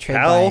 He's portrayed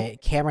Cal? by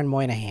Cameron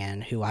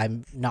Moynihan, who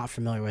I'm not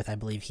familiar with. I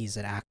believe he's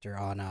an actor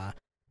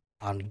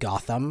on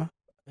Gotham,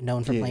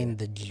 known for playing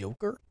the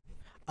Joker.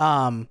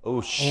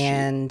 Oh shit.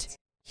 And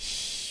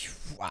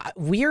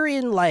we're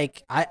in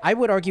I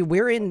would argue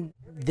we're in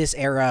this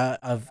era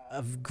of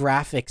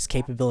graphics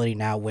capability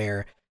now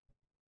where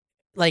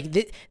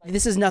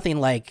this is nothing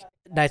like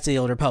Knights of the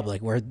Old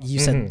Republic, where you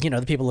said,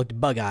 the people looked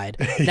bug-eyed.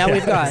 Now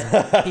we've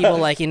got people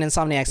like in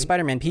Insomniac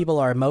Spider-Man, people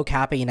are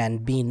mocapping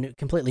and being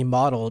completely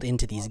modeled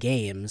into these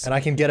games. And I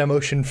can get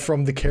emotion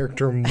from the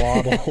character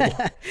model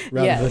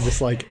rather than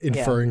just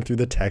inferring through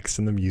the text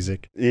and the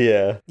music.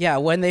 Yeah. Yeah,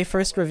 when they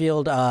first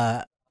revealed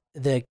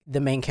the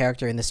main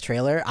character in this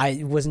trailer,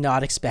 I was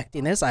not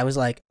expecting this. I was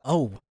like,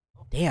 oh,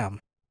 damn.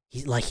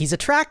 He's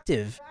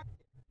attractive.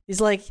 He's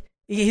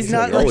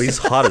not like, oh, he's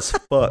hot as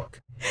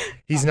fuck.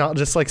 He's not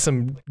just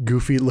some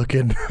goofy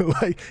looking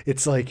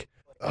it's like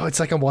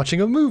I'm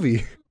watching a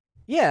movie.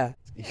 Yeah.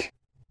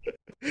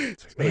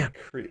 Man.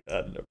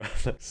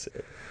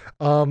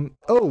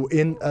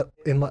 In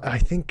I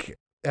think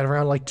at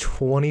around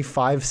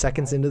 25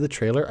 seconds into the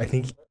trailer, I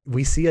think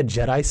we see a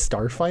Jedi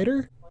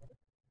starfighter.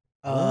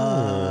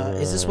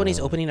 Is this when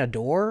he's opening a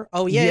door?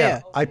 Oh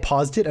yeah. I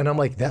paused it and I'm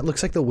like, that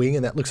looks like the wing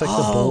and that looks like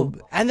the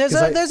bulb. And there's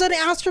an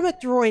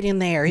astromech droid in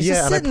there. He's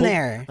just sitting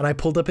there. And I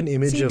pulled up an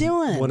image of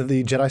one of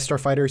the Jedi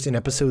starfighters in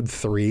episode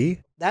 3.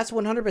 That's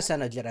 100%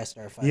 a Jedi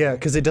starfighter. Yeah,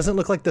 because it doesn't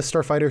look like the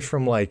starfighters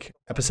from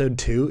episode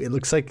 2. It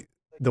looks like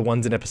the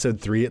ones in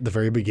episode 3 at the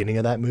very beginning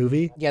of that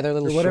movie. Yeah, they're a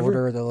little shorter,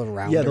 they're a little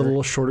rounder. Yeah, the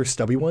little shorter,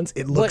 stubby ones.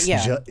 It looks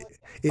it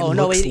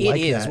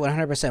is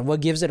 100%.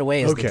 What gives it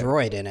away is the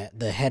droid in it,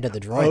 the head of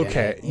the droid.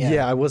 Okay, in it.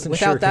 Yeah. I wasn't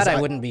sure. Without that,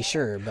 I wouldn't be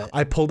sure. But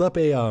I pulled up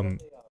a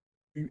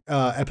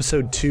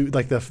episode 2,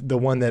 the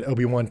one that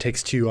Obi-Wan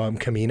takes to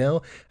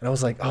Camino, and I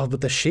was like, oh,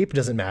 but the shape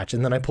doesn't match.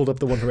 And then I pulled up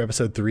the one from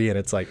episode 3, and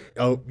it's like,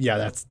 oh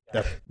yeah,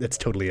 that's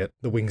totally it.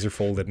 The wings are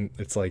folded, and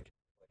it's like.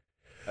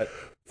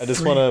 I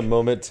just want a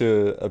moment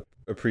to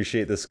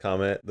appreciate this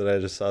comment that I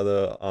just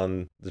saw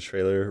on the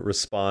trailer.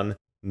 Respawn,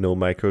 no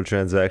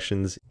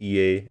microtransactions.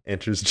 EA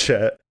enters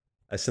chat.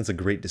 I sense a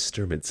great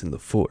disturbance in the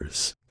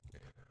force.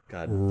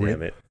 God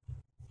damn it.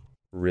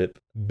 Rip.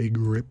 Big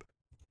rip.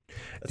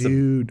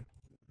 Dude.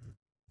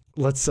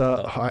 Let's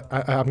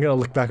I'm gonna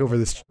look back over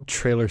this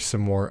trailer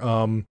some more.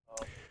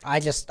 I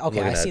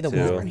see the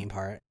wall running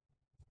part.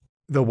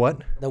 The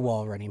what? The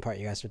wall running part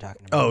you guys were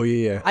talking about. Oh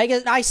yeah. I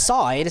guess I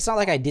saw it. It's not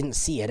like I didn't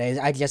see it.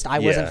 I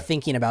wasn't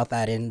thinking about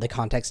that in the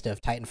context of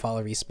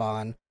Titanfall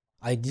Respawn.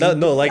 I didn't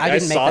make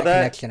that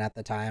connection at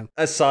the time.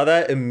 I saw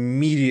that,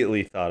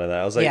 immediately thought of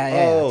that. I was like,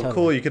 totally.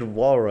 Cool, you could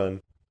wall run.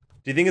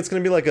 Do you think it's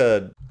gonna be like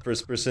a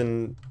first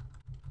person?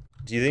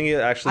 Do you think it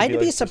actually? I'd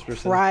be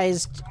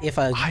surprised if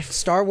a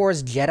Star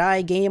Wars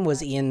Jedi game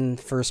was in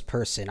first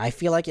person. I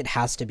feel like it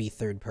has to be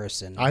third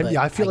person.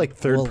 I feel like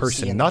third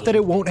person. Not that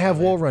it won't have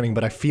wall running,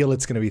 but I feel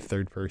it's going to be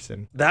third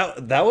person.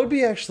 That would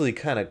be actually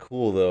kind of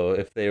cool though,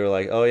 if they were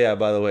like, oh yeah,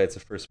 by the way, it's a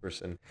first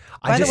person.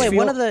 By the way,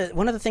 one of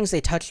the things they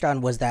touched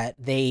on was that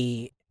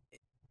in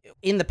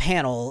the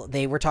panel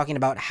they were talking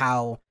about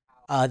how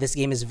this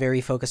game is very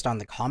focused on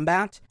the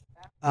combat.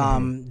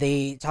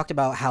 They talked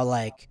about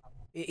how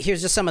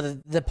here's just some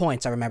of the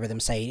points I remember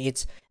them saying.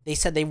 They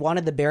said they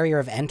wanted the barrier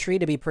of entry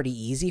to be pretty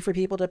easy for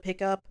people to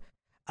pick up.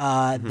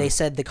 They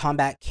said the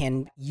combat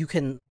can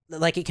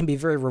be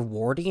very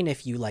rewarding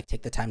if you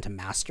take the time to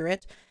master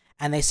it.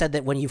 And they said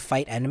that when you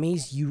fight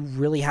enemies, you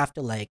really have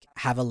to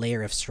have a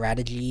layer of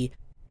strategy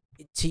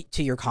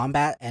to your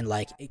combat and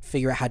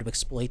figure out how to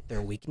exploit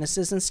their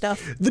weaknesses and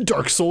stuff. The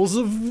Dark Souls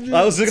of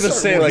I was gonna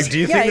say, do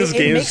you think this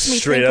game is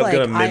straight up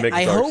gonna mimic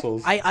Dark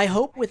Souls? I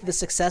hope with the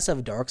success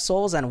of Dark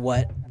Souls and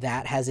what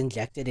that has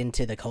injected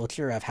into the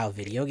culture of how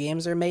video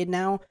games are made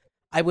now,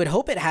 I would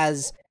hope it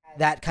has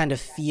that kind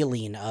of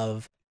feeling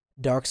of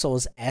Dark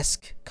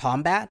Souls-esque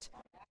combat.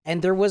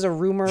 And there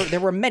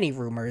were many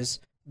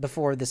rumors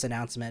before this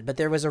announcement, but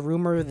there was a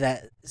rumor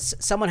that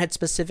someone had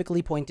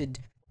specifically pointed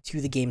to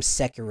the game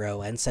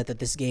Sekiro and said that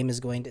this game is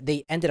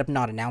they ended up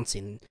not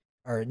announcing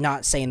or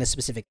not saying the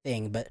specific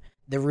thing, but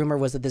the rumor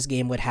was that this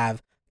game would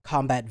have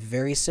combat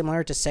very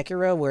similar to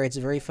Sekiro, where it's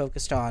very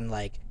focused on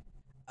a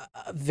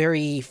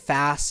very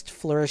fast,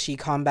 flourishy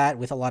combat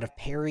with a lot of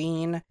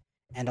parrying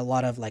and a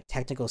lot of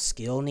technical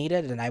skill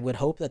needed. And I would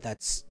hope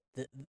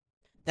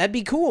that'd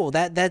be cool.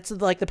 That's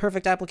the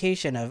perfect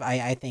application of,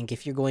 I think,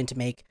 if you're going to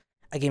make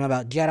a game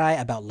about Jedi,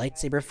 about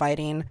lightsaber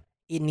fighting,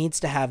 it needs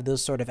to have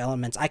those sort of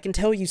elements. I can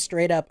tell you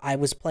straight up, I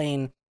was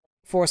playing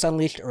Force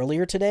Unleashed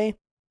earlier today,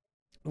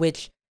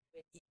 which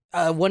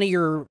one of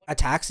your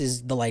attacks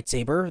is the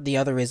lightsaber, the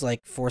other is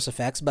like force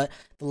effects, but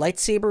the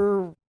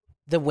lightsaber,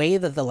 the way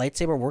that the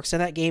lightsaber works in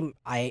that game,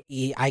 I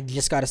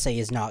just gotta say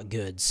is not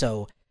good.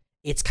 So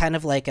it's kind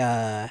of like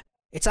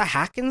it's a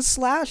hack and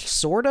slash,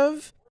 sort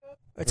of.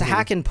 It's a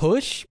hack and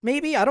push,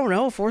 maybe? I don't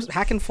know,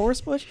 hack and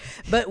force push.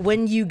 But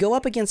when you go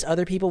up against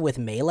other people with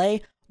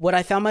melee, what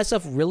I found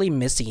myself really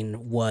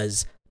missing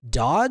was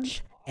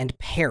dodge and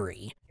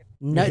parry.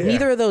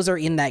 Neither of those are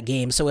in that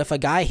game. So if a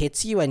guy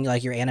hits you and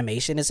like your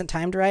animation isn't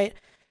timed right,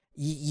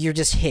 you're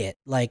just hit.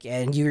 Like,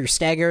 and you're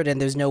staggered,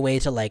 and there's no way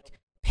to like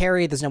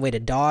parry. There's no way to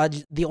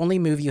dodge. The only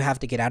move you have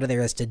to get out of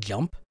there is to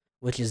jump,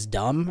 which is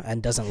dumb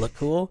and doesn't look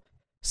cool.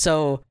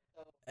 So,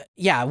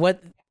 yeah,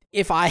 what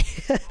if I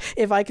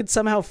if I could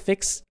somehow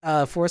fix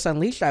Force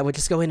Unleashed, I would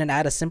just go in and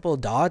add a simple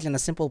dodge and a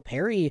simple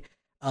parry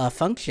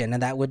function,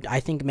 and that would, I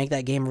think, make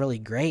that game really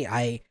great.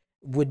 I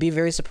would be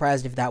very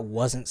surprised if that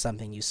wasn't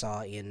something you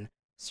saw in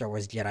Star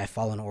Wars Jedi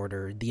Fallen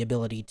Order, the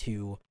ability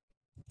to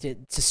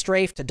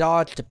strafe, to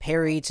dodge, to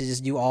parry, to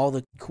just do all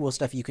the cool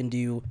stuff you can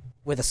do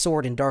with a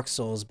sword in Dark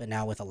Souls, but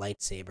now with a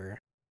lightsaber.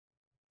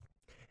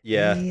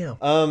 Yeah.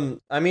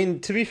 I mean,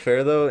 to be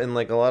fair though, in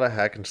like a lot of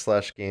hack and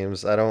slash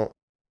games, I don't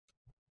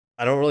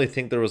really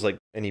think there was like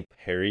any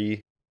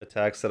parry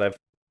attacks that I've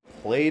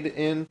played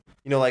in.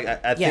 You know, like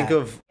I think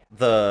of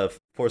the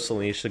Force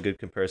Unleashed, a good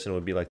comparison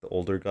would be like the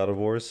older God of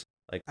Wars,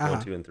 like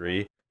 1, 2, and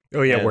 3.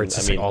 Oh yeah, where it's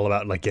just like all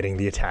about like getting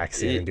the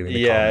attacks in and doing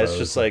the combos. Yeah, it's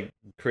just like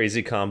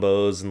crazy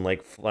combos and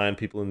like flying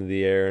people into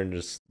the air and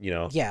just, you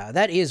know. Yeah,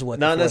 that is what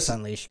the Force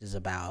Unleashed is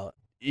about.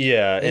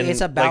 Yeah, and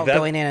it's about like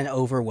going in and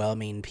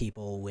overwhelming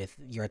people with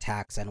your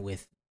attacks and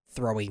with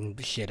throwing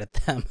shit at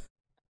them.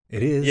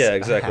 It is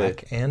exactly. a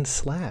hack and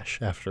slash,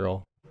 after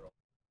all.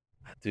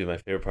 Dude, my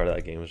favorite part of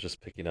that game was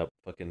just picking up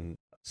fucking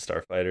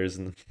starfighters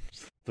and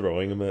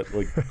throwing them at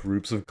like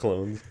groups of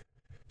clones.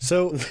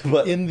 So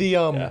in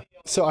the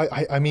so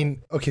I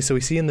mean, okay, so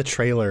we see in the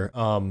trailer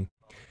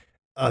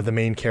the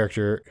main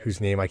character whose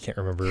name I can't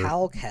remember.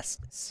 Cal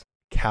Kestis.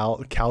 Cal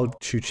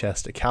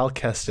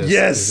Kestis.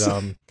 Yes. Is,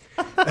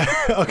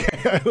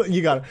 okay,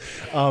 you got it.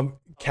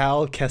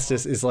 Cal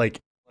Kestis is like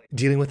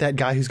dealing with that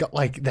guy who's got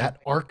like that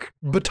arc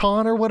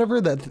baton or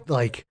whatever that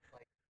like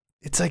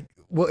it's like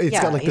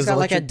got like he's got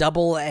like a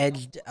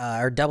double-edged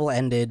or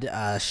double-ended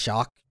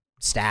shock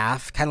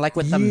staff, kind of like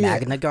what the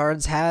Magna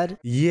Guards had.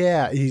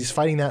 Yeah, he's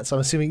fighting that, so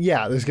I'm assuming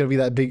there's gonna be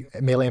that big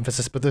melee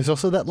emphasis, but there's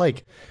also that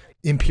like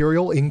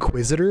Imperial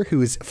Inquisitor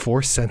who is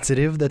force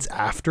sensitive that's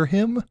after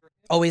him.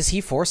 Oh, is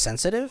he force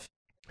sensitive?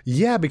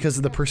 Yeah,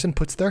 because the person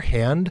puts their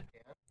hand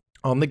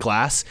on the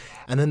glass,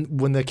 and then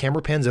when the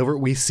camera pans over,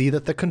 we see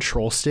that the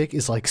control stick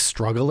is like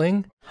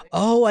struggling.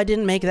 Oh, I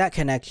didn't make that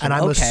connection.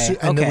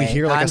 And then we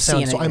hear like a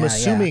sound. So I'm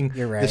assuming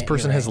this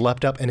person right. has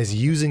leapt up and is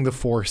using the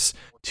force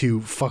to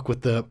fuck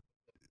with the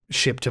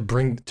ship to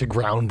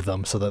ground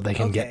them so that they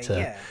can get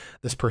to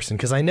this person.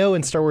 Because I know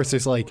in Star Wars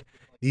there's like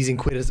these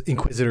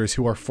inquisitors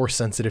who are force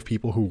sensitive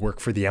people who work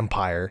for the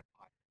Empire.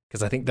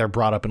 Because I think they're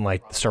brought up in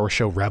like the Star Wars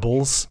show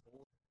Rebels.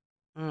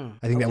 I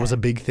think that was a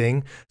big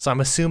thing. So I'm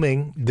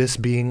assuming this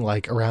being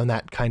like around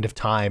that kind of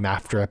time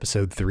after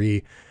Episode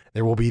 3,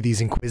 there will be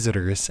these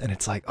Inquisitors, and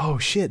it's like, oh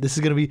shit, this is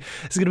gonna be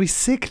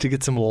sick to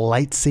get some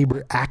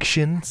lightsaber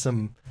action.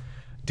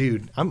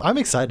 Dude, I'm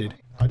excited.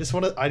 I just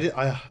want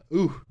to.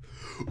 Ooh.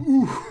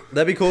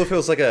 That'd be cool if it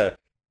was like a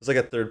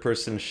third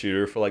person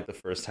shooter for like the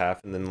first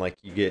half, and then like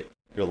you get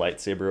your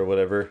lightsaber or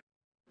whatever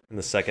in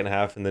the second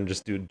half, and then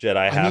just do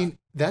Jedi half. I mean,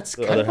 that's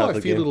kind of how I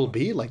feel it'll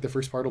be. Like the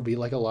first part will be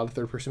like a lot of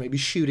third person, maybe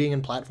shooting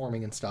and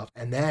platforming and stuff,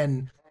 and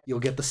then you'll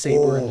get the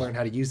saber and learn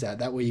how to use that.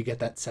 That way, you get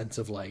that sense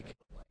of like.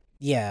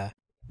 Yeah,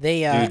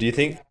 they. Dude, do you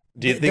think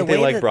they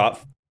like brought?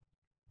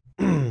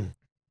 Do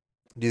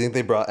you think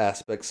they brought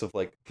aspects of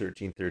like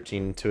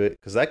 1313 to it?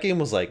 Because that game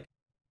was like,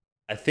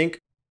 I think.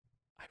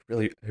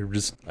 I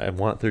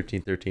want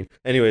 1313.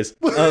 Anyways,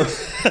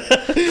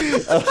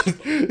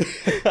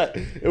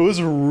 it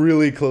was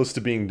really close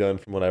to being done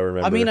from what I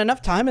remember. I mean,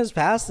 enough time has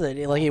passed that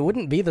it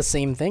wouldn't be the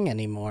same thing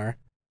anymore.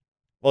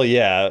 Well,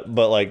 yeah,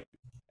 but like,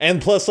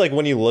 and plus, like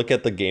when you look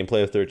at the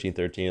gameplay of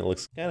 1313, it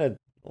looks kind of a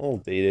little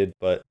dated.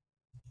 But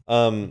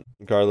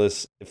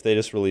regardless, if they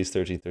just release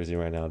 1313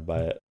 right now, I'd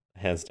buy it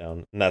hands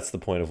down. And that's the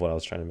point of what I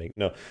was trying to make.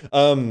 No,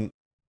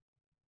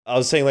 I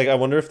was saying, like, I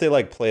wonder if they,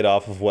 like, played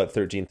off of what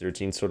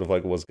 1313 sort of,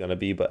 like, was gonna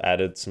be, but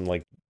added some,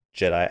 like,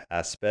 Jedi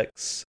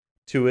aspects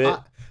to it.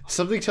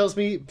 Something tells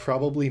me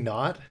probably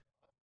not.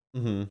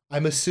 Mm-hmm.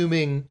 I'm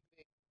assuming...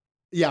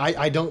 Yeah,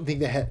 I don't think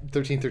that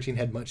 1313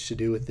 had much to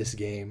do with this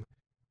game.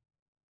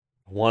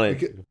 I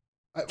wanted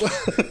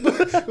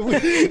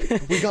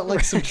we got,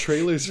 like, some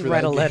trailers for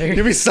Write that a letter. game.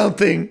 Give me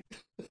something!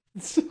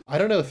 I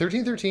don't know.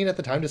 1313 at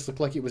the time just looked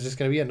like it was just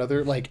going to be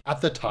another, like,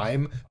 at the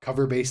time,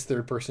 cover-based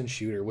third-person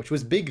shooter, which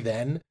was big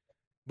then,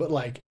 but,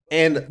 like...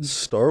 And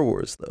Star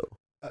Wars, though.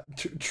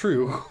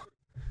 True.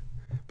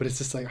 But it's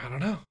just like, I don't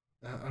know.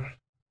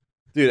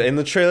 Dude, in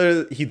the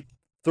trailer, he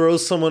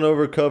throws someone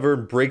over cover,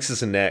 and breaks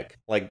his neck.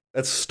 Like,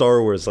 that's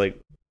Star Wars. Like,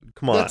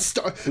 come on. What's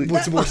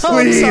more Oh,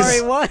 I'm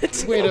sorry,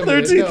 what? Wait a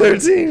minute.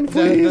 1313,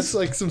 please. That's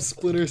like some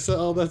Splinter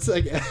Cell. That's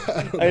like,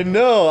 I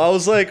know. I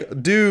was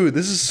like, dude,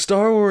 this is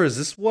Star Wars.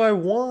 This is what I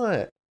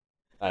want.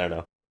 I don't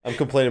know. I'm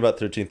complaining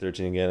about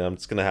 1313 again.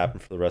 It's going to happen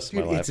for the rest of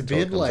my life. It's until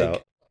been it comes like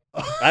out.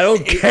 I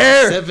don't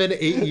care.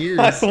 7-8 years.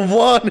 I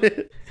want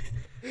it.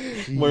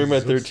 I'm wearing my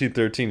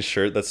 1313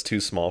 shirt. That's too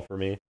small for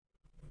me.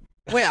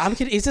 Wait, I'm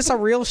kidding. Is this a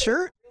real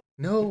shirt?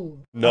 No.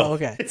 Oh,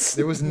 okay.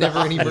 There was never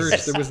any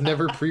merch. There was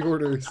never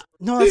pre-orders.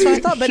 No, that's what I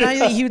thought. But now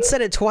that you'd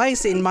said it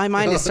twice, in my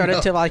mind, it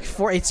started to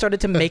it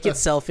started to make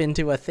itself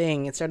into a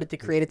thing. It started to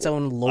create its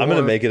own lore. I'm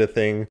gonna make it a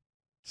thing.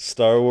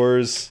 Star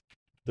Wars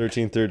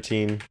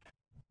 1313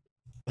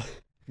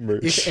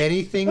 merch. If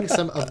anything,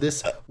 some of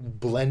this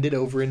blended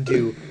over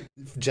into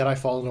Jedi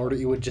Fallen Order,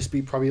 it would just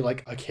be probably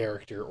like a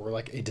character or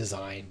like a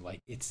design.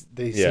 Like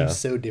they seem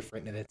so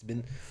different, and it's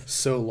been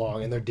so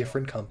long, and they're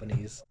different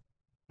companies.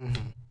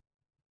 Mm-hmm.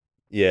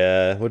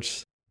 Yeah,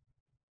 which,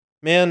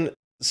 man,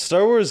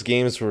 Star Wars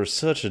games were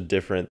such a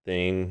different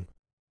thing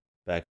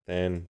back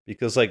then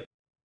because like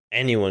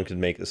anyone could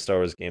make a Star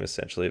Wars game.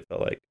 Essentially, it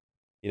felt like,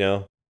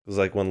 it was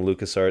like when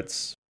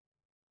LucasArts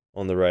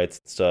on the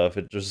rights and stuff.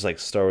 It just like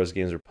Star Wars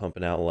games were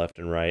pumping out left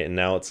and right, and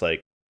now it's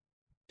like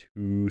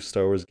 2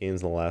 Star Wars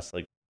games in the last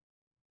like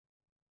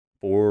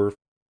 4-5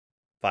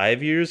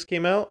 years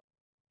came out,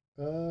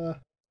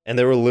 and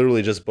they were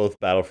literally just both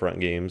Battlefront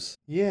games.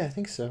 Yeah, I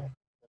think so.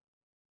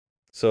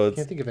 So I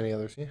can't think of any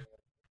others. Yeah,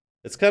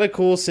 it's kind of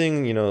cool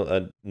seeing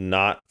a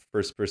not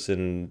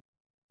first-person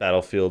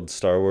Battlefield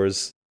Star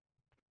Wars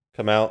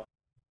come out.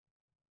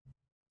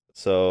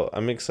 So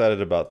I'm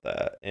excited about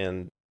that,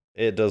 and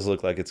it does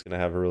look like it's gonna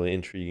have a really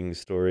intriguing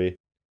story.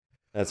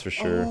 That's for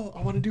sure. Oh,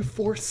 I want to do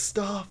Force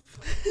stuff.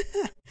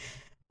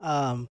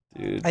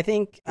 Dude, I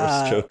think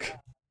Force choke.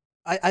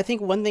 I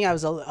think one thing I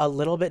was a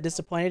little bit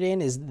disappointed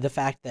in is the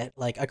fact that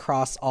like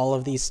across all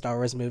of these Star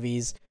Wars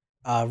movies,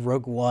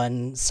 Rogue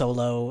One,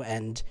 Solo,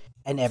 and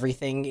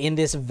everything in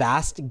this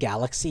vast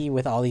galaxy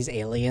with all these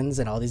aliens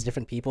and all these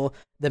different people,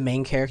 the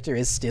main character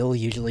is still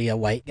usually a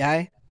white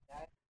guy.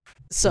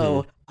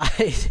 So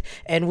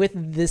and with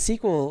the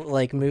sequel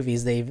like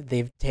movies,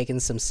 they've taken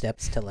some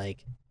steps to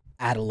like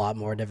add a lot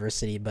more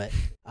diversity, but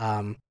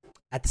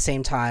at the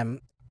same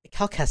time,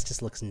 Cal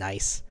Kestis looks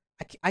nice.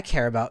 I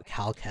care about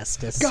Cal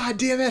Kestis. God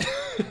damn it!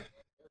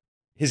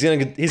 He's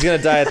gonna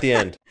die at the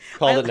end.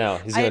 Called it now.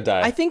 He's gonna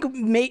die. I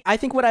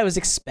think what I was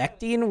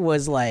expecting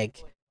was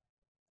like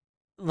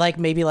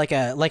maybe like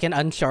an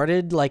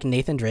Uncharted like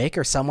Nathan Drake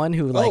or someone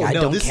who like I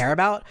don't care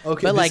about.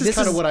 Okay, but like this is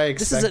kind of what I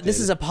expected. This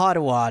is a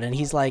Padawan, and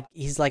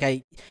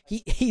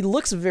he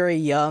looks very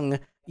young.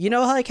 You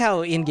know, like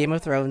how in Game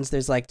of Thrones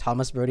there's like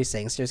Thomas Brodie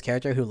Sangster's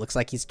character who looks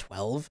like he's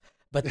 12,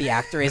 but the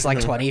actor is like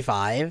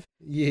 25.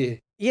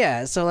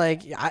 Yeah. So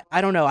like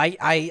I don't know.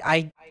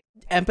 I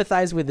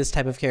empathize with this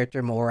type of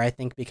character more, I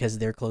think, because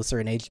they're closer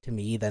in age to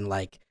me than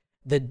like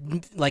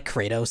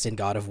Kratos in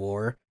God of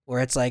War,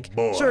 where it's like,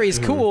 sure, he's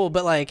cool,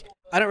 but like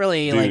I don't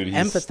really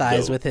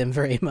empathize with him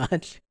very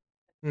much.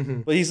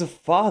 But he's a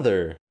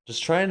father,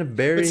 just trying to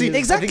bury.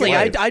 Exactly,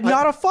 I'm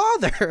not a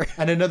father.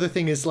 And another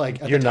thing is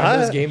like at the time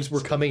those games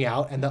were coming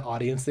out, and the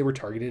audience they were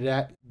targeted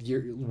at,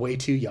 you're way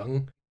too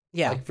young.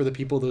 Yeah, like for the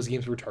people those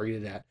games were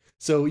targeted at.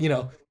 So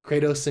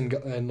Kratos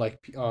and like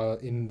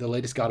in the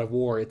latest God of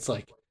War, it's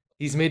like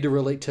he's made to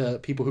relate to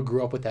people who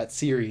grew up with that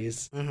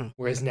series.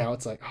 Whereas now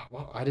it's like, oh,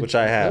 well, I didn't. Which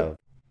I have.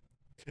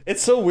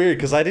 It's so weird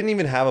because I didn't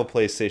even have a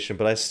PlayStation,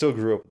 but I still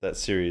grew up with that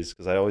series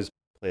because I always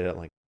played at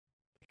like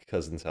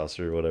cousin's house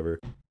or whatever.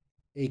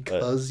 Hey,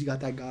 cuz you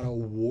got that God of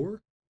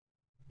War?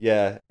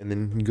 Yeah, and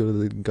then you go to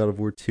the God of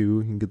War 2,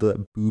 you can get to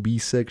that booby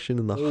section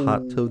in the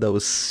hot tub that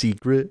was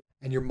secret.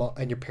 And your mom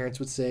and your parents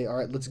would say, "All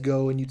right, let's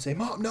go," and you'd say,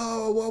 "Mom,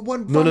 no,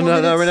 one." No,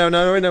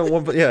 right now,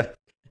 one, yeah,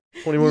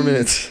 20 more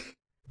minutes.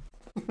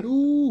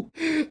 No.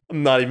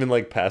 I'm not even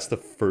like past the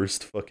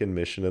first fucking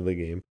mission of the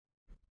game.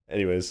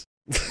 Anyways,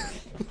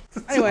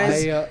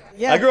 yeah.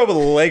 I grew up with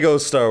Lego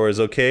Star Wars.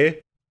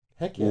 Okay,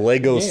 heck yeah.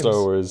 Lego Star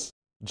Wars.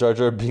 Jar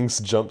Jar Binks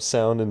jump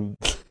sound and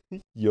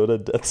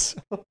Yoda death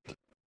sound.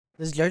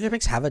 Does Jar Jar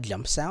Binks have a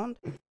jump sound?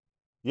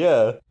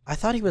 Yeah. I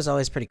thought he was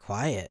always pretty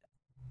quiet.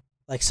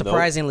 Like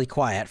surprisingly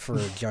quiet for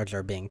Jar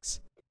Jar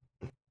Binks.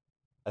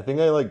 I think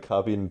I like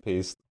copied and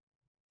pasted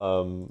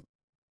a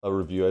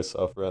review I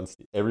saw for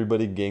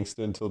everybody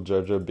gangster until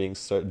Jar Jar Binks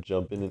start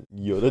jumping and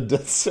Yoda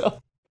death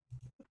sound.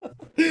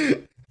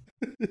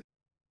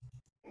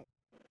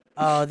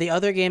 The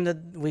other game that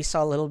we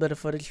saw a little bit of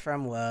footage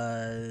from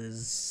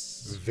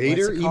was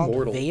Vader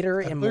Immortal.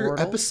 Vader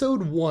Immortal.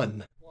 Episode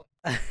 1.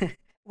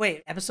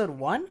 Wait, episode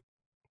 1? It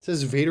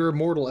says Vader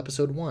Immortal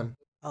episode 1.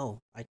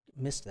 Oh, I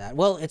missed that.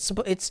 Well,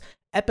 it's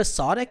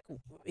episodic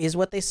is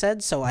what they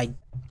said, so I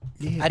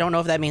don't know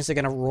if that means they're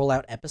going to roll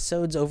out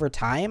episodes over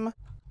time.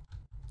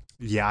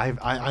 Yeah,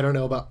 I don't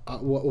know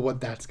about what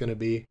that's going to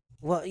be.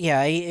 Well,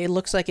 yeah, it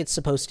looks like it's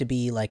supposed to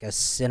be like a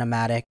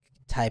cinematic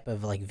type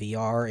of like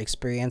VR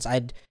experience.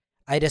 I'd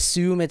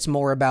assume it's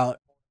more about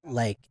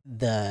like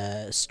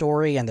the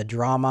story and the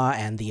drama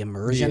and the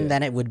immersion Yeah.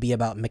 than it would be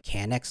about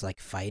mechanics like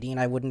fighting.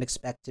 I wouldn't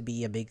expect to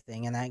be a big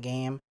thing in that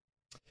game.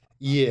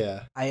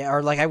 Yeah.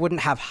 I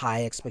wouldn't have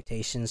high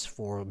expectations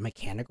for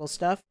mechanical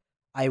stuff.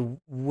 I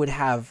would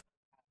have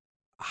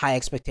high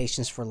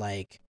expectations for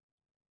like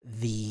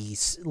the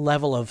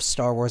level of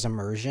Star Wars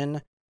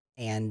immersion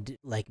and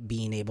like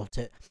being able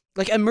to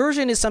like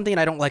immersion is something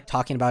I don't like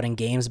talking about in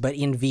games, but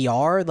in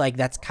VR, like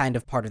that's kind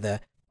of part of the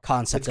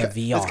concept of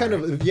VR. That's kind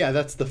of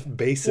that's the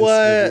basis.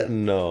 What?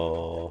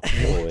 No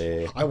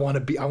way. I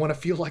want to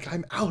feel like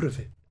I'm out of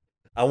it.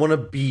 I want to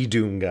be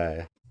Doom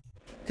guy.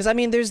 Because I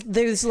mean,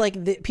 there's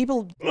like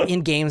people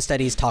in game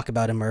studies talk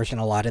about immersion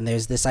a lot, and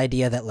there's this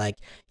idea that like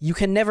you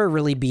can never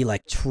really be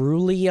like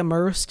truly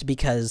immersed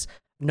because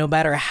no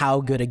matter how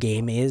good a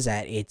game is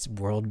at its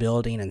world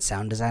building and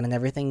sound design and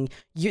everything,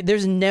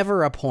 there's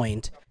never a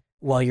point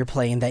while you're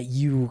playing that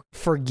you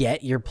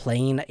forget you're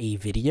playing a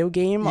video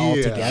game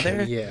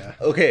altogether. Yeah.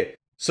 Okay,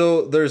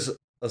 so there's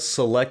a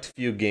select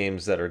few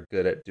games that are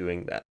good at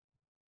doing that.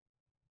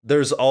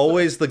 There's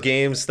always the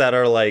games that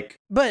are like,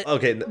 but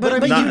okay,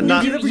 but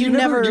you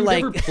never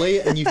play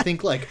it and you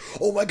think like,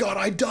 oh my god,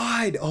 I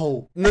died.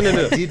 Oh no,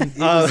 I didn't. It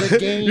was a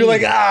game. You're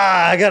like,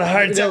 I got a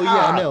hard time.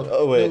 No.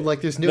 Oh wait, no,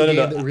 like there's no game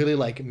that really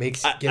like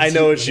makes. I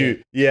know what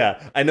you.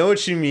 Yeah, I know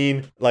what you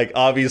mean. Like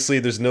obviously,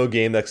 there's no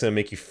game that's gonna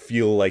make you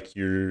feel like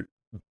you're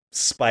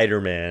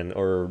Spider-Man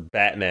or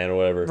Batman or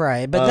whatever.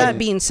 Right, but that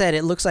being said,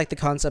 it looks like the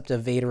concept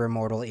of Vader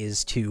Immortal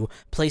is to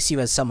place you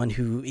as someone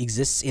who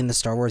exists in the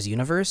Star Wars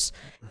universe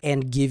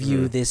and give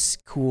you this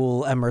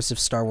cool immersive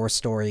Star Wars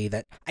story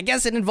that I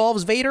guess it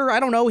involves Vader. I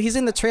don't know. He's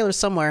in the trailer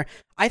somewhere.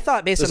 I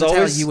thought based on the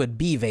trailer you would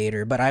be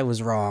Vader, but I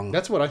was wrong.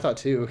 That's what I thought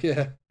too.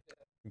 Yeah.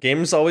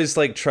 Games always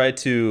like try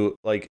to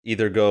like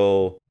either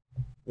go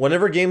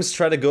whenever games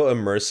try to go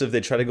immersive,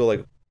 they try to go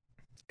like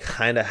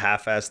kind of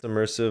half-assed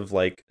immersive,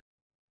 like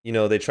you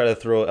know, they try to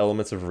throw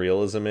elements of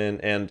realism in,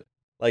 and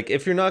like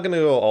if you're not gonna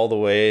go all the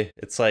way,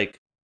 it's like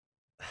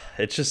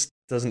it just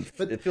doesn't.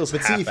 It feels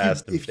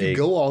half-assed and fake. If you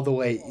go all the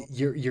way,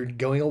 you're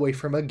going away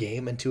from a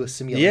game into a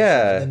simulation,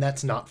 yeah, and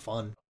that's not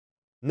fun.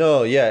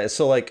 No, yeah.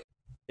 So like,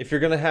 if you're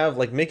gonna have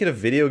like make it a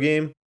video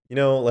game, you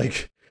know,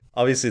 like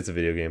obviously it's a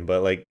video game,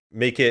 but like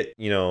make it,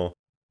 you know,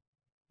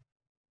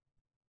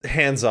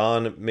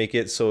 hands-on. Make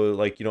it so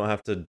like you don't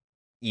have to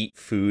eat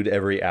food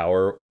every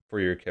hour for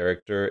your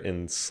character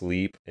and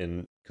sleep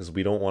and. Because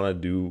we don't want to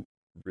do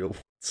real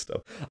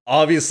stuff.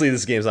 Obviously,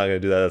 this game's not going to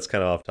do that. That's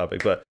kind of off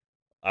topic. But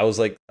I was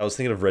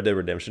thinking of Red Dead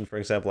Redemption, for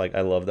example. Like,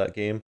 I love that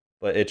game,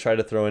 but it tried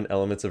to throw in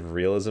elements of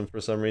realism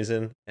for some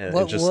reason. And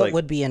what just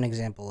would be an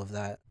example of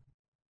that?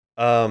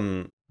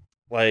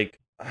 Like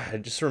I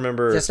just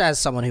remember, just as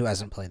someone who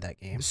hasn't played that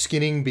game,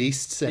 skinning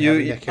beasts and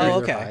having to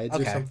carry their hides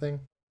or something.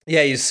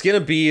 Yeah, you skin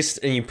a beast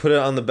and you put it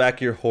on the back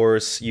of your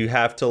horse. You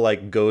have to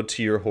like go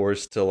to your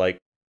horse to like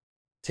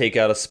take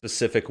out a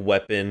specific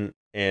weapon.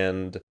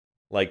 And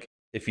like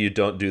if you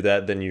don't do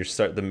that, then you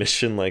start the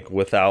mission like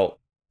without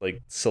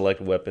like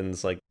select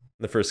weapons. Like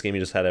in the first game you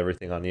just had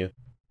everything on you.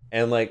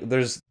 And like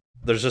there's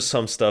just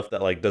some stuff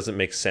that like doesn't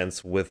make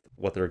sense with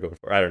what they're going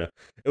for. I don't know.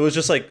 It was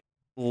just like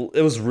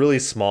it was really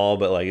small,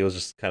 but like it was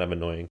just kind of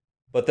annoying.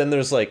 But then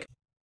there's like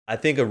I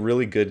think a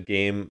really good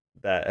game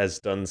that has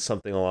done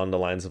something along the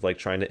lines of like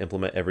trying to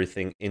implement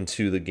everything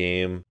into the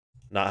game,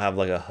 not have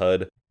like a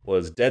HUD,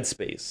 was Dead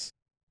Space.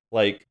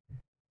 Like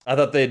I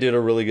thought they did a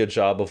really good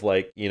job of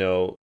like, you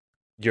know,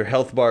 your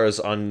health bar is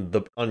on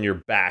your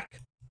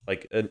back,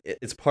 like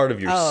it's part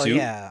of your suit.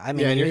 Yeah, I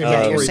mean,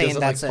 you're saying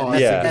that's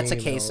a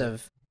case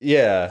of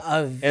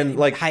and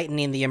like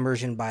heightening the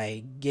immersion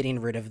by getting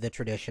rid of the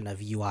tradition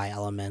of UI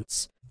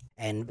elements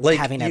and like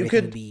having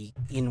everything be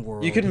in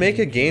world. You could make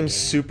a game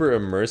super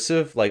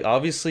immersive. Like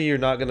obviously you're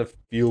not gonna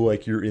feel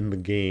like you're in the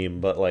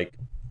game, but like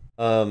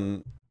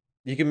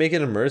you can make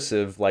it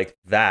immersive like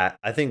that.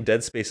 I think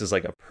Dead Space is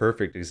like a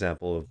perfect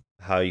example of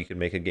how you can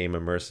make a game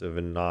immersive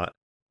and not,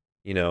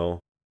 you know,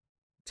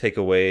 take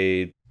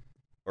away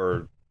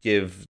or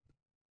give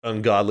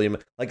ungodly.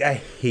 Like I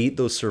hate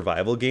those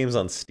survival games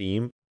on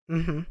Steam.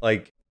 Mm-hmm.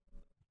 Like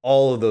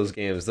all of those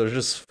games, they're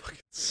just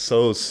fucking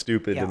so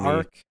stupid to me.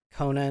 Ark,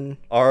 Conan,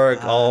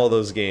 all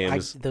those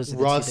games. Those are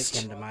the Rust.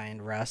 two that come to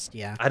mind. Rust,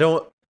 yeah. I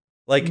don't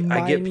like.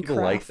 I get people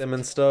Minecraft. like them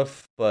and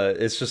stuff, but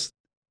it's just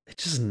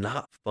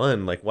not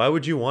fun. Like, why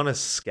would you want to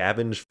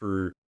scavenge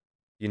for,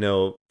 you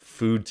know,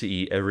 food to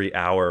eat every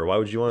hour? Why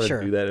would you want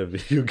to do that in a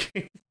video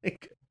game?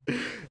 Like,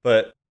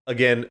 but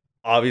again,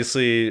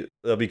 obviously,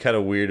 that'd be kind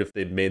of weird if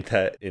they'd made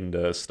that in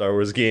the Star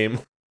Wars game,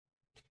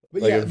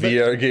 But like a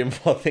VR game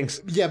of all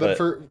things. Yeah, but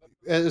for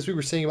as we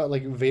were saying about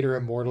like Vader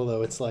Immortal,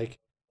 though, it's like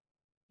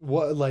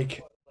what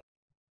like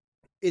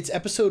it's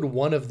episode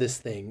 1 of this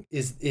thing.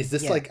 Is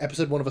this like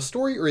episode 1 of a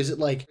story, or is it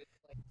like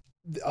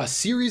a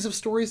series of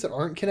stories that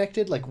aren't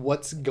connected? Like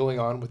what's going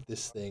on with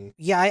this thing?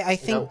 Yeah, I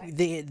think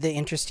the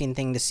interesting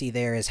thing to see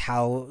there is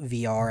how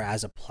VR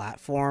as a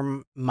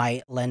platform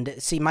might lend.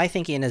 See, my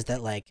thinking is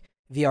that like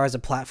VR as a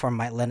platform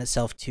might lend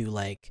itself to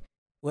like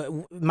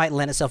might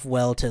lend itself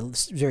well to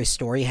very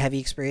story heavy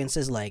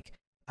experiences like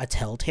a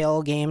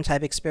Telltale game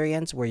type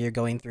experience where you're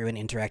going through an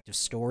interactive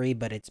story,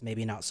 but it's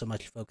maybe not so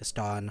much focused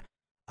on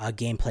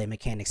gameplay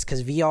mechanics.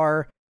 Because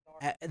VR,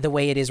 the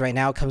way it is right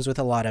now, comes with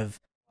a lot of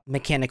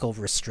mechanical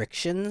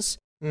restrictions.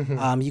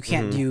 You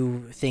can't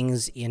do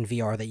things in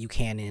VR that you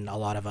can in a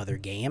lot of other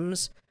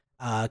games,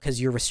 because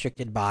you're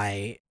restricted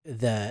by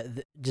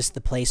just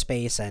the play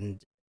space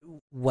and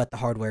what the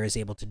hardware is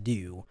able to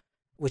do,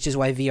 which is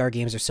why VR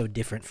games are so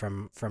different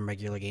from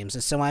regular games.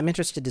 And so I'm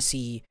interested to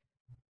see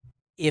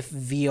if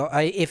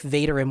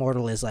Vader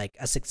Immortal is like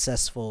a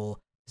successful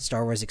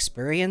Star Wars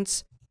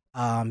experience,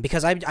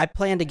 because I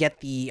plan to get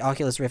the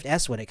Oculus Rift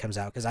S when it comes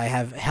out, because I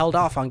have held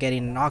off on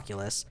getting an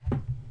Oculus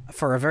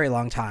for a very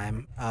long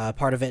time.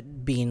 Part of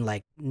it being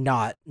like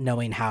not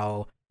knowing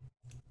how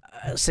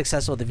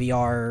successful the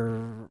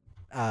VR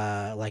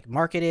like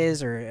market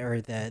is,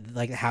 or the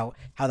like how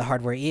the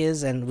hardware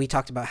is, and we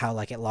talked about how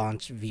like at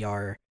launch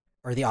VR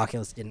or the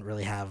Oculus didn't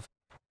really have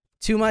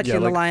too much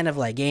in the line of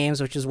like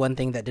games, which is one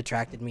thing that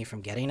detracted me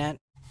from getting it.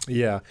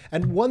 Yeah,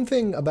 and one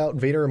thing about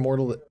Vader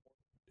Immortal that,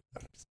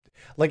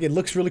 like, it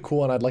looks really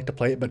cool and I'd like to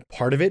play it, but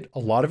a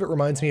lot of it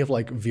reminds me of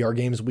like VR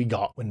games we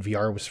got when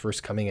VR was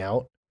first coming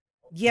out.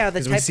 Yeah,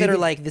 the types that are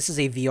like, this is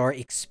a VR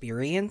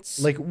experience.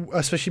 Like,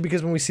 especially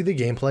because when we see the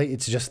gameplay,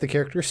 it's just the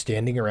character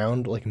standing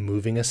around, like,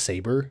 moving a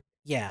saber.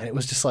 Yeah. And it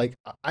was just like,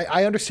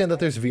 I understand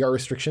that there's VR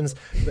restrictions,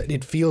 but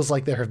it feels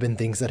like there have been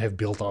things that have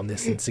built on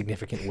this in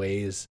significant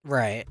ways.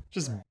 Right.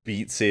 Just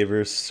Beat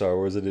Saber Star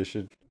Wars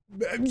Edition.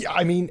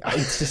 I mean,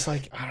 it's just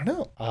like, I don't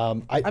know.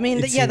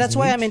 That's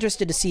why I'm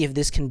interested to see if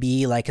this can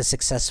be like a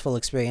successful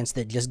experience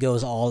that just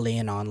goes all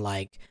in on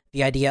like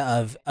the idea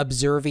of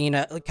observing,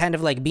 kind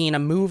of like being a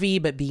movie,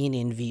 but being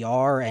in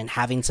VR and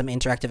having some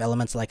interactive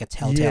elements like a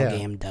Telltale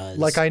game does.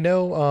 Like, I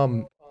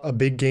know a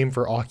big game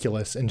for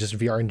Oculus and just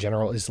VR in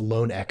general is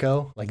Lone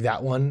Echo. Like,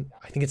 that one,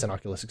 I think it's an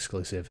Oculus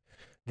exclusive.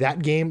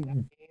 That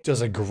game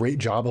does a great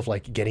job of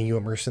like getting you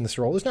immersed in this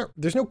role.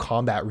 There's no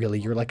combat really.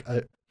 You're like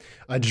a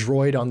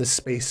droid on this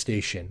space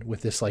station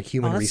with this like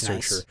human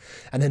researcher, nice.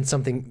 And then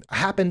something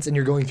happens and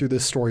you're going through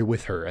this story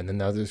with her, and then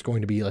now there's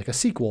going to be like a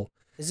sequel.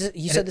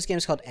 You said this game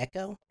is called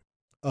Echo?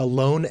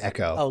 Lone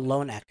Echo. Oh,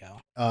 Lone Echo.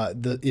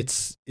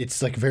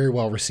 It's like very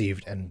well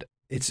received, and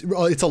it's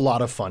a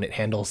lot of fun. It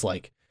handles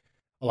like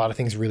a lot of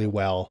things really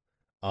well,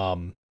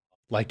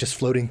 like just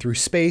floating through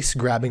space,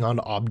 grabbing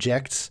onto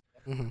objects.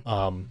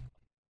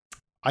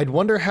 I'd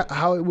wonder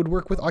how it would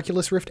work with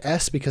Oculus Rift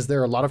S, because there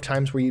are a lot of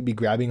times where you'd be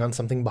grabbing on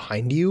something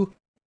behind you.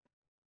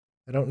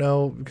 I don't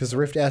know, because the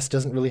Rift S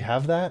doesn't really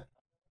have that.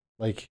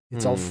 Like,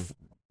 it's all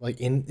like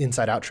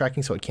inside out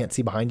tracking, so it can't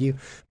see behind you.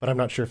 But I'm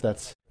not sure if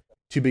that's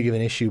too big of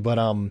an issue.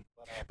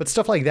 But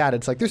stuff like that,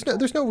 it's like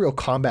there's no real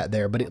combat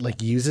there, but it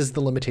like uses the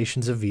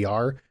limitations of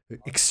VR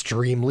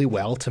extremely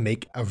well to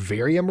make a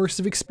very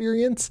immersive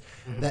experience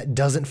that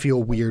doesn't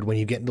feel weird when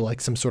you get into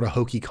like some sort of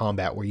hokey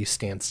combat where you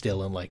stand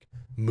still and like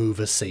move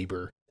a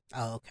saber.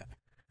 Oh, okay.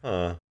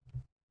 Huh.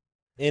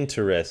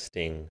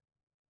 Interesting.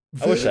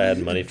 I wish I had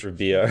money for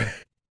VR.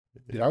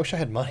 Dude, I wish I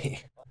had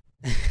money.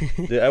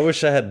 Dude, I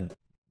wish I had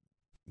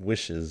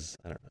wishes.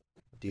 I don't know.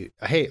 Dude,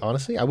 hey,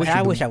 honestly, I wish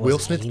I was Will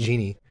Smith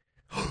Genie.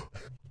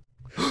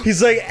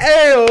 He's like,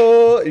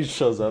 "Ayo!" He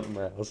shows up in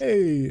my house.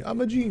 Hey, I'm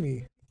a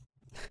genie.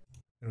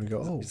 And we go,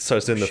 oh.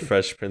 Starts doing the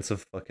Fresh Prince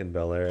of fucking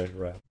Bel-Air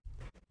rap.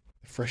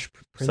 Fresh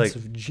Prince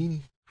of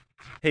Genie.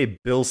 Hey,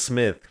 Bill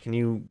Smith, can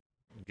you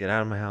get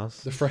out of my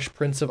house? The Fresh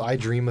Prince of I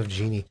Dream of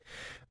Genie.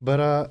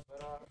 But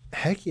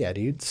heck yeah,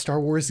 dude. Star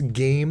Wars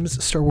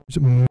games, Star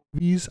Wars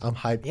movies. I'm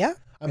hyped. Yeah.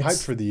 I'm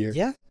hyped for the year.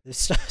 Yeah.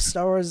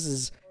 Star Wars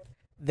is,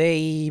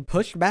 they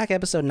pushed back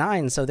episode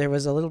 9, so there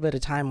was a little bit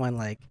of time when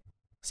like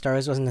Star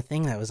Wars wasn't a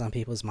thing that was on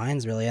people's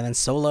minds really, and then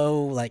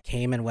Solo like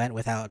came and went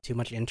without too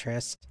much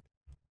interest.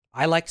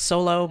 I liked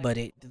Solo, but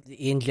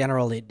in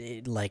general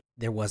it like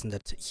there wasn't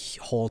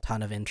a whole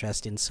ton of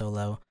interest in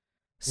Solo.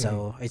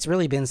 So it's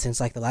really been since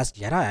like The Last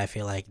Jedi, I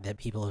feel like, that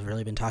people have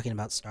really been talking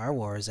about Star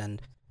Wars,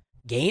 and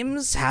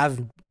games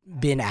have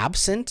been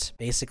absent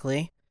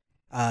basically.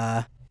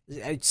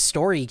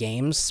 Story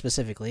games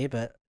specifically,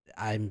 but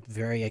I'm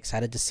very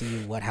excited to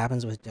see what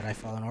happens with Jedi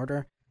Fallen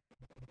Order.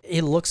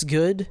 It looks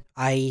good.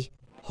 I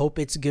hope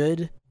it's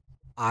good.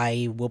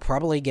 I will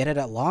probably get it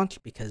at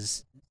launch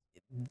because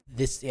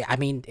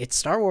it's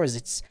Star Wars.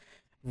 It's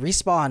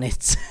Respawn.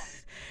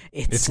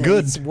 It's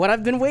good. It's what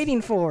I've been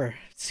waiting for.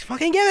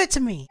 Fucking give it to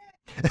me.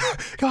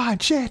 Go on,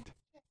 shit.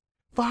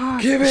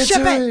 Fuck. Give it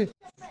to me.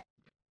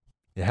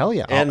 Yeah, hell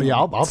yeah. And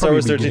I'll Star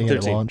Wars probably be getting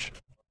it 13. at launch.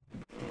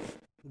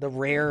 The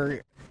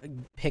rare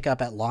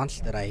pickup at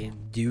launch that I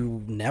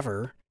do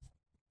never.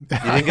 You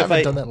think I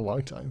haven't done that in a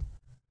long time.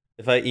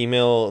 If I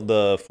email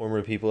the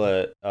former people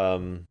at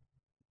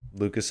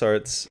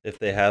LucasArts, if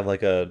they have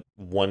like a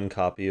one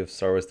copy of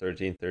Star Wars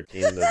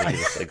 1313, that they can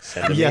just like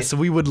send to me. Yes,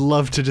 we would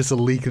love to just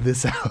leak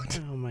this out.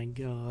 Oh my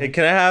god. Hey,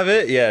 can I have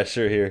it? Yeah,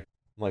 sure, here.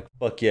 I'm like,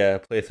 fuck yeah,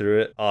 play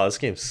through it. Oh, this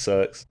game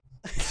sucks.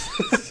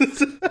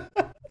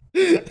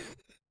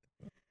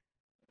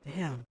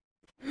 Damn.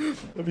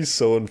 That'd be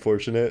so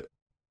unfortunate.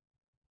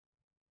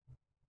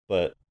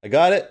 But I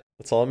got it.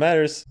 That's all that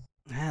matters.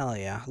 Hell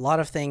yeah. A lot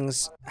of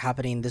things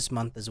happening this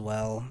month as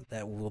well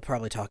that we'll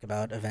probably talk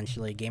about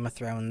eventually. Game of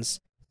Thrones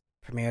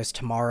premieres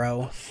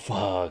tomorrow.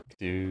 Fuck,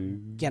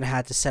 dude. Gonna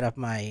have to set up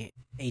my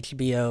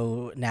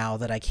HBO now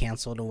that I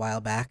canceled a while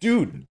back.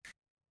 Dude,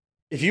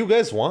 if you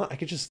guys want, I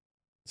could just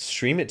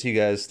stream it to you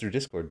guys through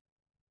Discord.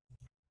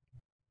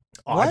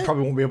 Oh, I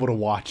probably won't be able to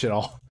watch it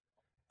all.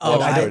 Oh,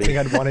 I don't think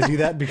I'd want to do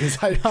that because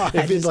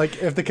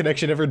if the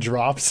connection ever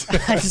drops,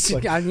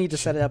 I need to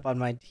set it up on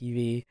my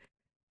TV.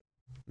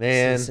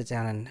 Man, so sit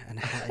down and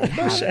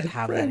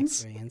have that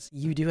experience.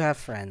 You do have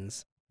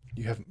friends.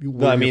 You have.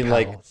 No, I mean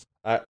pals.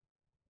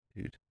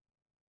 Dude.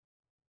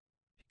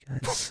 You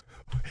guys,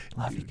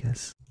 love you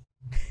guys.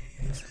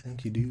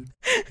 Thank you, dude.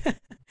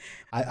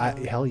 I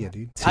hell yeah,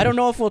 dude. I don't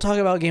know if we'll talk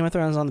about Game of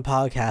Thrones on the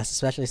podcast,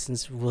 especially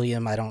since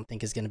William, I don't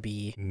think is going to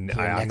be here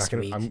next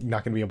week. I'm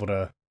not gonna be able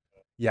to.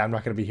 Yeah, I'm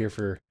not gonna be here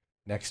for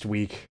next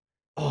week.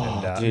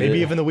 Oh, and maybe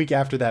even the week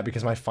after that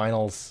because my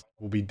finals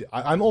will be.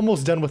 I'm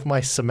almost done with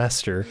my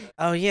semester.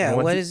 Oh yeah,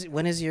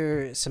 when is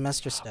your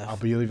semester stuff? I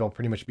believe I'll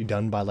pretty much be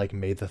done by like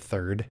May the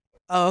 3rd.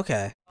 Oh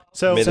okay.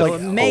 So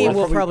May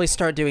we'll probably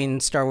start doing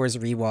Star Wars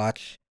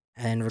rewatch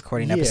and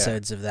recording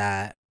episodes of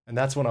that. And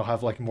that's when I'll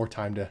have like more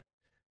time to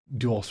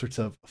do all sorts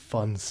of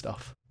fun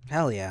stuff.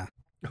 Hell yeah.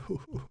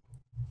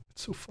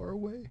 It's so far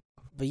away.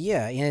 But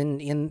yeah,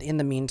 in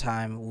the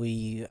meantime,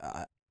 we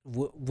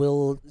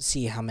we'll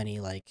see how many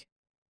like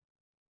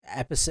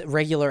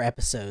regular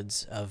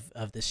episodes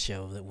of this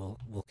show that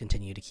we'll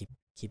continue to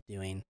keep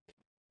doing.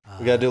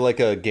 We gotta do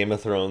like a Game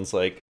of Thrones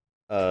like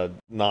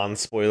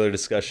non-spoiler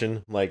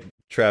discussion. Like,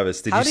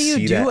 Travis, did you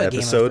see that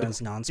episode?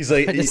 He's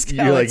like,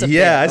 you're like,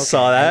 yeah, I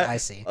saw that. I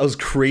see. That was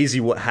crazy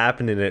what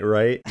happened in it,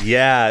 right?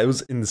 Yeah, it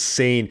was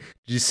insane.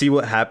 Did you see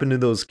what happened to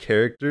those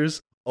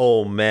characters?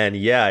 Oh man,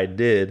 yeah, I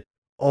did.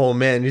 Oh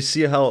man, you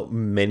see how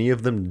many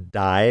of them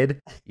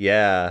died?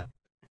 Yeah.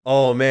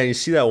 Oh man, you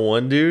see that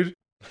one dude?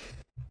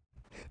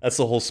 That's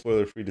the whole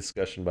spoiler-free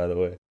discussion, by the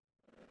way.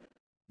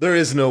 There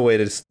is no way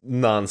to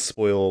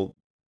non-spoil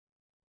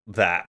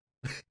that.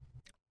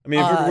 I mean,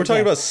 we're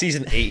talking about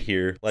season 8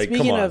 here. Like,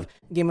 Speaking come on. of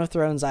Game of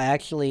Thrones,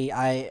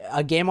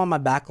 a game on my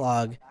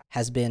backlog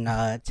has been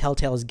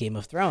Telltale's Game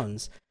of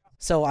Thrones.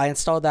 So I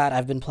installed that.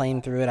 I've been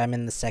playing through it. I'm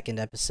in the 2nd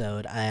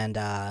episode, and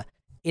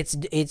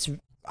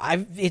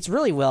it's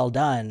really well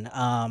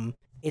done.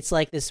 It's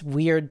like this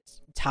weird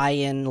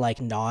tie-in,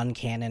 like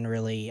non-canon,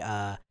 really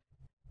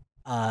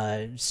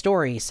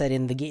story set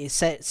in the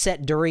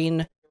set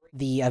during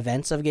the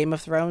events of Game of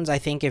Thrones. I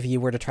think if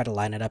you were to try to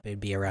line it up, it'd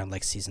be around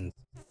like season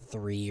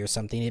 3 or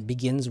something. It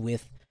begins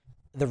with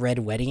the Red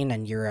Wedding,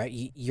 and you're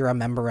a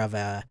member of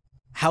a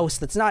house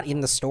that's not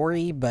in the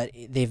story, but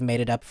they've made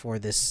it up for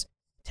this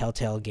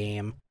Telltale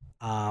game.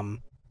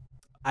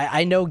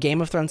 I know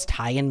Game of Thrones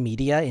tie-in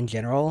media in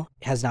general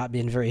has not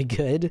been very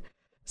good,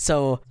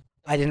 so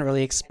I didn't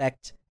really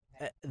expect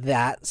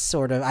that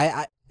sort of.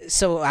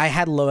 So I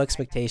had low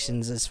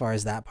expectations as far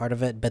as that part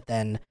of it, but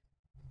then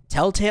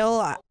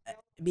Telltale,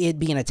 it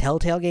being a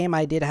Telltale game,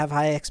 I did have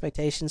high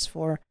expectations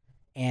for,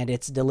 and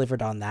it's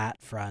delivered on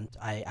that front,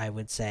 I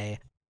would say.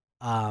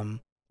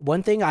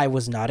 One thing I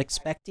was not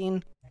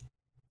expecting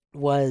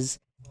was,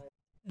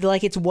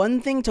 like, it's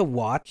one thing to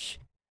watch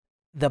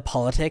the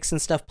politics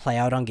and stuff play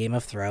out on Game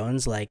of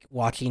Thrones, like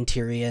watching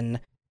Tyrion,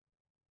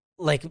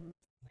 like,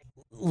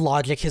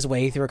 logic his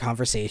way through a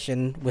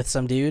conversation with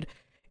some dude.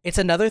 It's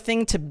another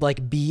thing to,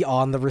 like, be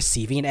on the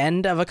receiving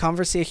end of a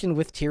conversation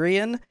with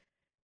Tyrion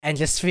and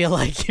just feel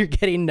like you're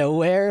getting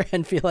nowhere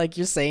and feel like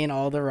you're saying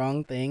all the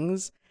wrong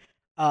things.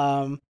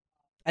 And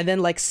then,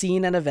 like,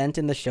 seeing an event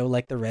in the show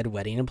like the Red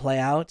Wedding play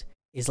out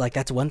is, like,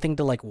 that's one thing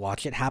to, like,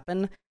 watch it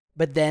happen,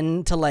 but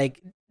then to,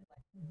 like,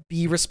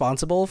 be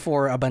responsible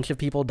for a bunch of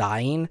people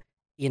dying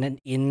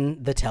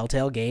in the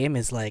Telltale game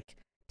is, like,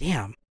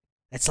 damn.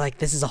 It's like,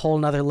 this is a whole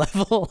nother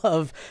level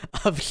of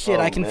shit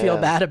I can feel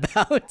bad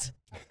about.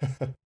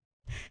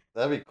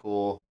 That'd be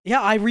cool.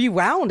 Yeah, I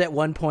rewound at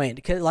one point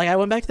because, like, I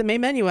went back to the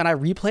main menu and I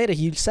replayed a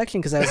huge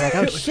section because I was like,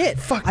 "Oh shit,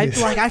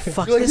 I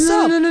fucked this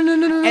up."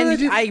 No,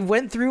 and I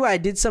went through. I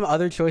did some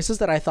other choices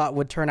that I thought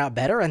would turn out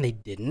better, and they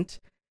didn't.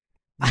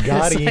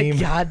 Got him. Like,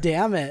 God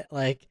damn it!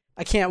 Like,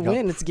 I can't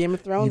win. It's Game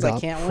of Thrones. I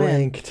can't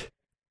win.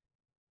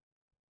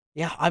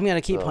 Yeah, I'm gonna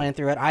keep playing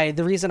through it.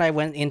 The reason I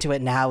went into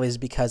it now is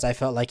because I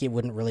felt like it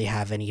wouldn't really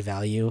have any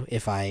value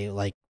if I,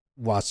 like,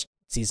 watched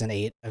season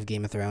 8 of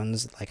Game of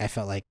Thrones. Like, I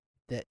felt like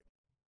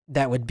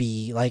that would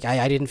be, like,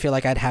 I didn't feel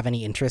like I'd have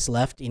any interest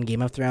left in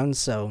Game of Thrones,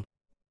 so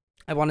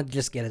I wanted to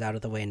just get it out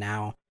of the way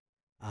now.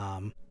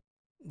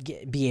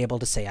 Be able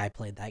to say I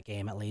played that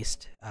game at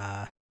least,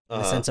 in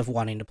the sense of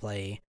wanting to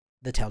play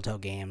the Telltale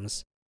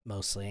games,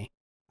 mostly.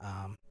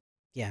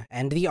 Yeah,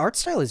 and the art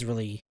style is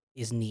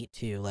neat,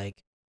 too. Like,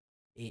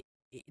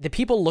 the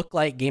people look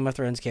like Game of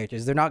Thrones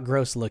characters. They're not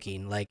gross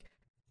looking. Like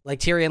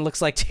Tyrion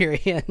looks like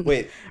Tyrion.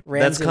 Wait,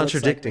 that's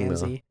contradicting,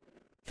 though.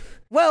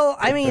 Well,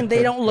 I mean,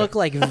 they don't look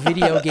like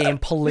video game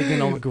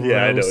polygonal gross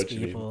Yeah, I know what you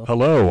mean. people.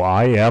 Hello,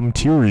 I am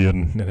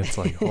Tyrion. And it's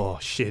like, oh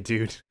shit,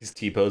 dude. He's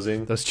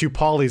T-posing. Those two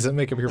polys that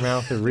make up your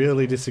mouth are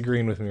really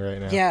disagreeing with me right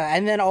now. Yeah,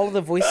 and then all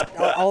the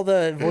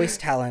voice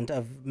talent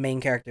of main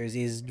characters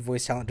is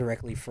voice talent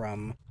directly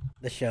from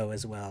the show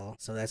as well.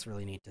 So that's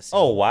really neat to see.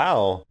 Oh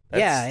wow.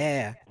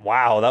 Yeah.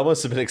 Wow, that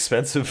must have been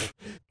expensive.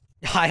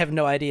 I have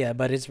no idea,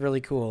 but it's really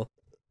cool.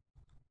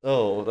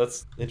 Oh,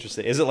 that's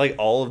interesting. Is it like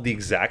all of the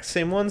exact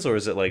same ones, or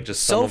is it like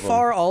just some So of them?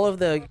 far, all of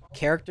the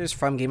characters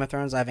from Game of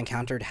Thrones I've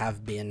encountered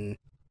have been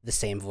the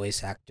same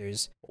voice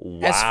actors.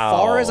 Wow. As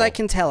far as I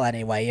can tell,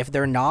 anyway. If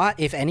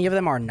any of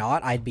them are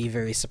not, I'd be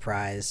very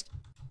surprised.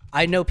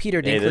 I know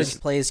Peter Dinklage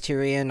plays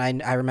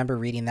Tyrion. I remember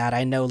reading that.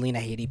 I know Lena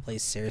Headey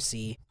plays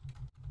Cersei.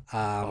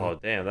 Oh,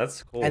 damn,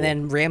 that's cool. And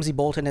then Ramsay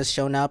Bolton has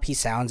shown up. He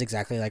sounds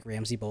exactly like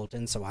Ramsay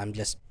Bolton, so I'm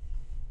just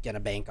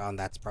gonna bank on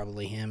that's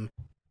probably him.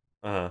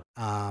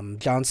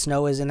 Jon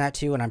Snow is in that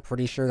too, and I'm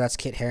pretty sure that's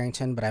Kit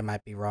Harington, but I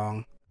might be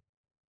wrong.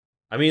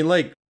 I mean,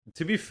 like,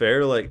 to be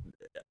fair, like,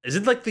 is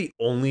it like the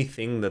only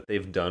thing that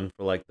they've done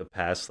for like the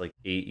past like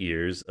 8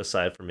 years,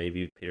 aside from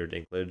maybe Peter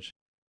Dinklage,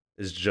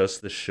 is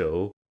just the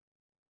show?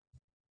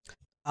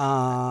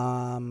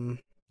 No,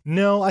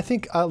 I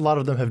think a lot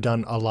of them have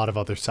done a lot of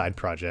other side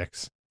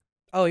projects.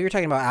 Oh, you're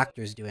talking about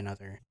actors doing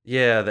other.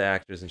 Yeah, the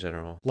actors in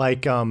general.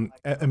 Like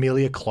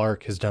Emilia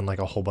Clarke has done like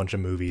a whole bunch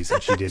of movies,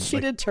 and she did she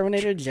did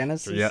Terminator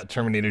Genesis. Yeah,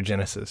 Terminator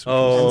Genesis.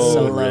 And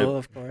Solo,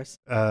 of course.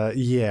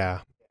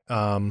 Yeah.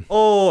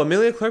 Oh,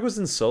 Emilia Clarke was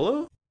in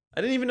Solo? I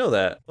didn't even know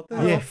that. What the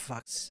hell? Oh,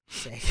 fuck's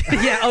sake.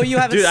 Yeah, oh, you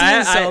haven't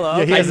seen Solo.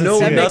 I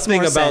know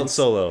nothing about sense.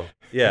 Solo.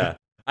 Yeah.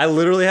 I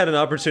literally had an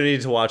opportunity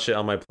to watch it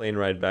on my plane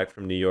ride back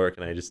from New York,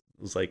 and I just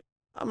was like,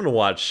 I'm going to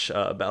watch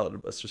Ballad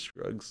of Buster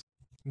Scruggs.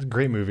 It's a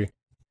great movie.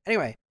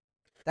 Anyway,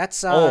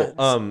 that's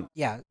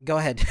yeah, go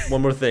ahead.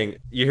 One more thing.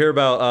 You hear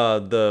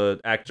about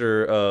the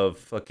actor of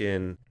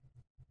fucking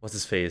what's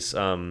his face?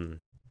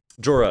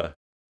 Jorah.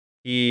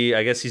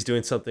 I guess he's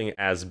doing something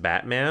as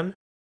Batman.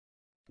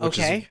 Which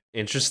is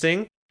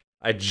interesting.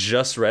 I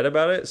just read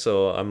about it,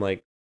 so I'm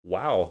like,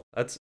 wow,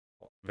 that's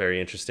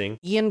very interesting.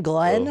 Ian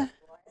Glenn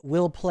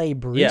will play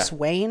Bruce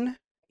Wayne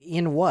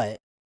in what?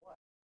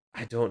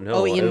 I don't know.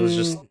 Oh, it was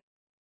just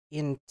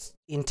in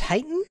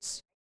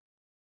Titans?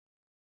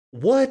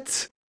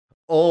 What?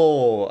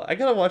 Oh, I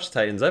gotta watch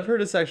Titans. I've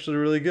heard it's actually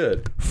really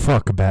good.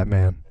 Fuck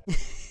Batman.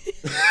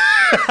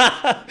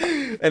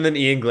 And then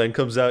Ian Glenn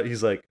comes out.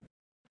 He's like,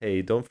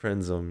 "Hey, don't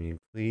friend zone me,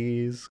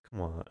 please. Come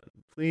on,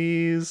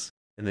 please."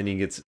 And then he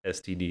gets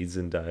STDs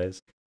and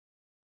dies.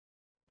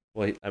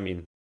 Well, I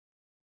mean,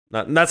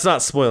 that's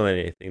not spoiling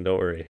anything. Don't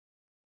worry.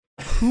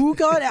 Who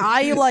got?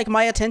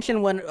 My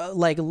attention went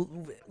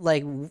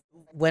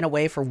went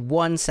away for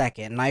 1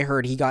 second, and I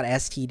heard he got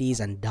STDs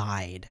and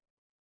died.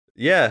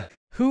 Yeah.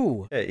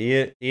 Who?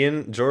 Yeah,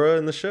 Ian Jorah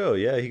in the show.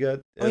 Yeah, he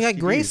got. Oh, he got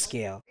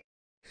grayscale.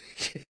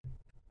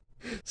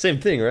 Same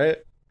thing, right?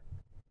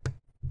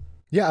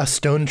 Yeah, a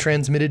stone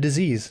transmitted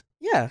disease.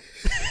 Yeah.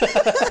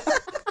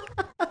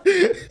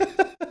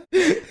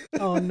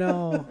 Oh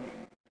no.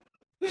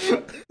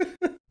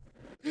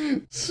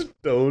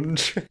 Stone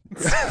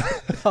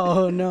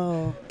Oh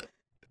no.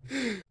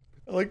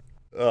 Like,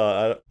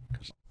 I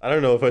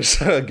don't know if I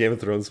saw Game of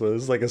Thrones, but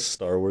this is like a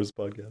Star Wars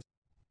podcast.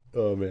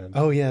 Oh man.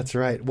 Oh yeah, that's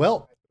right.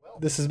 Well,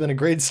 this has been a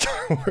great Star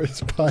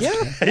Wars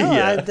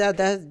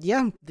podcast.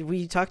 Yeah,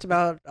 we talked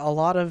about a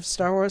lot of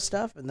Star Wars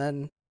stuff, and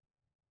then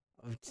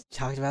we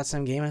talked about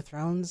some Game of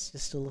Thrones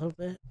just a little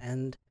bit,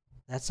 and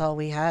that's all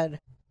we had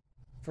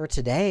for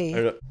today.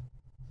 I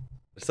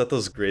just thought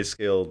those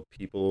grayscale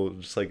people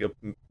just like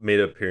made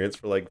an appearance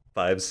for like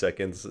 5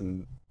 seconds,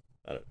 and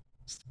I don't know,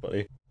 it's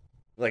funny.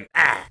 Like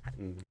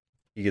and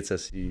he gets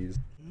SCs.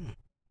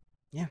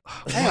 Yeah.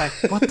 Anyway,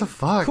 what the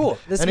fuck? Cool.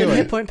 This has been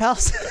Hit Point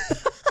Pals.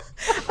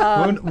 This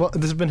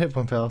has been Hit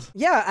Point Pals.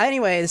 Yeah.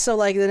 Anyway, so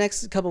like the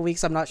next couple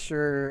weeks, I'm not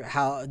sure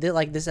how.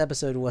 This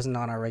episode wasn't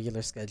on our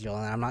regular schedule,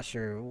 and I'm not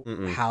sure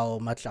how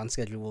much on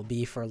schedule we'll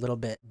be for a little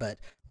bit, but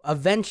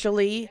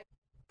eventually,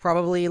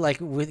 probably like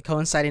with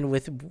coinciding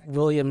with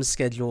William's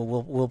schedule,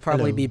 we'll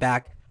probably be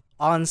back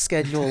on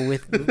schedule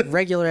with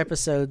regular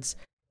episodes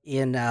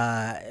in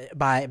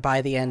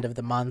by the end of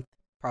the month,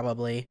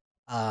 probably.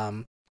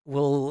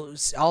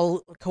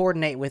 I'll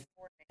coordinate with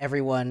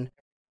everyone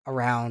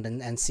around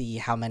and see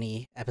how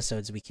many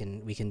episodes we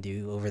can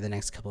do over the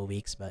next couple of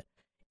weeks, but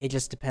it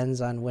just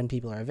depends on when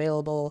people are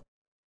available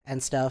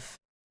and stuff.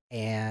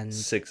 And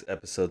 6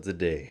 episodes a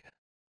day.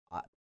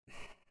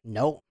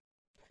 No.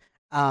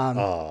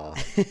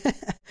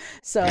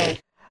 So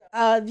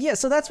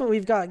so that's what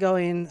we've got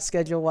going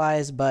schedule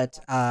wise, but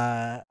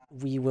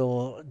we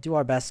will do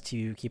our best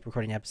to keep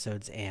recording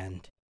episodes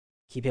and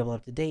keep people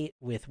up to date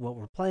with what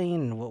we're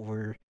playing and what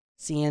we're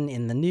seeing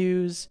in the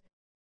news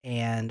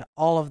and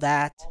all of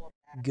that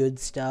good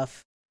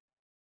stuff.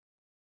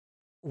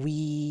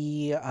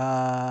 We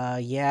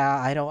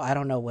I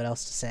don't know what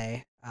else to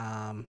say.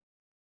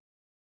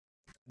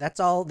 That's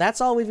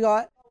all we've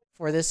got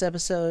for this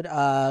episode.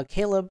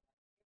 Caleb,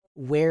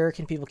 where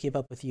can people keep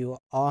up with you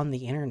on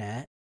the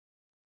internet?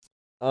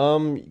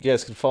 You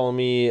guys can follow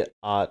me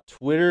on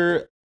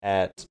Twitter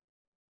at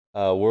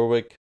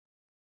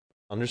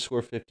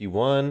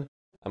Warwick_51.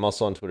 I'm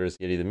also on Twitter as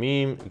Yeti the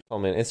Meme. You can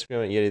follow me on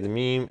Instagram at Yeti the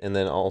Meme, and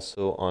then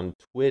also on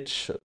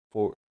Twitch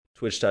for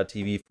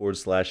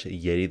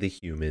twitch.tv/Yeti the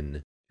Human.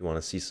 If you want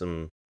to see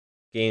some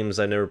games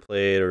I never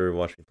played or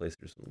watch me play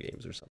through some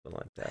games or something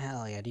like that.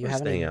 Hell yeah! Do you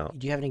have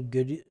any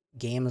good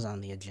games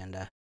on the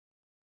agenda?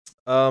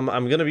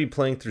 I'm gonna be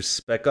playing through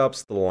Spec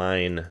Ops: The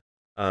Line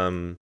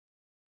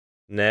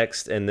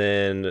next, and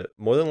then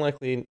more than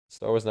likely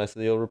Star Wars: Knights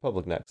of the Old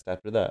Republic next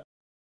after that.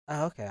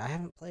 Oh, okay. I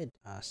haven't played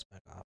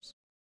Spec Ops.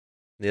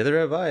 Neither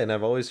have I, and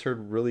I've always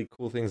heard really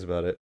cool things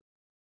about it.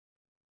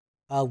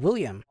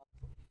 William,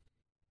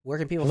 where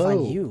can people Hello.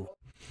 find you?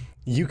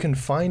 You can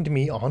find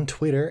me on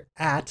Twitter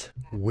at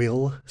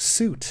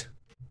WillSuit.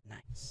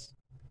 Nice.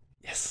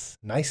 Yes,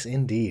 nice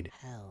indeed.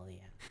 Hell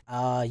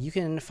yeah. You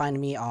can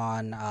find me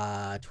on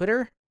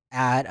Twitter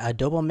at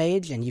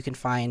AdoboMage, and you can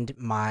find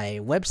my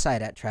website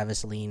at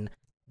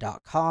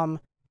travislean.com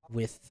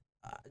with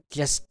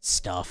just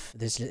stuff.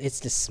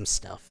 It's just some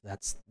stuff.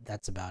 That's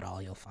about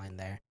all you'll find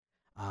there.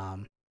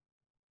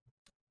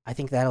 I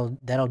think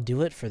that'll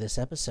do it for this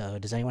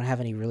episode. Does anyone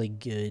have any really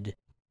good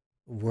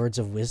words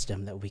of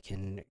wisdom that we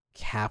can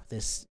cap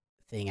this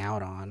thing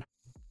out on?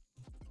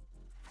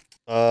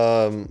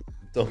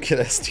 Don't get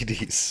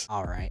STDs.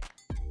 All right.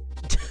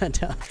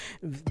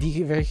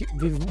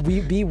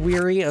 Be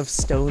weary of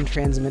stone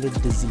transmitted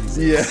diseases.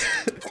 Yeah.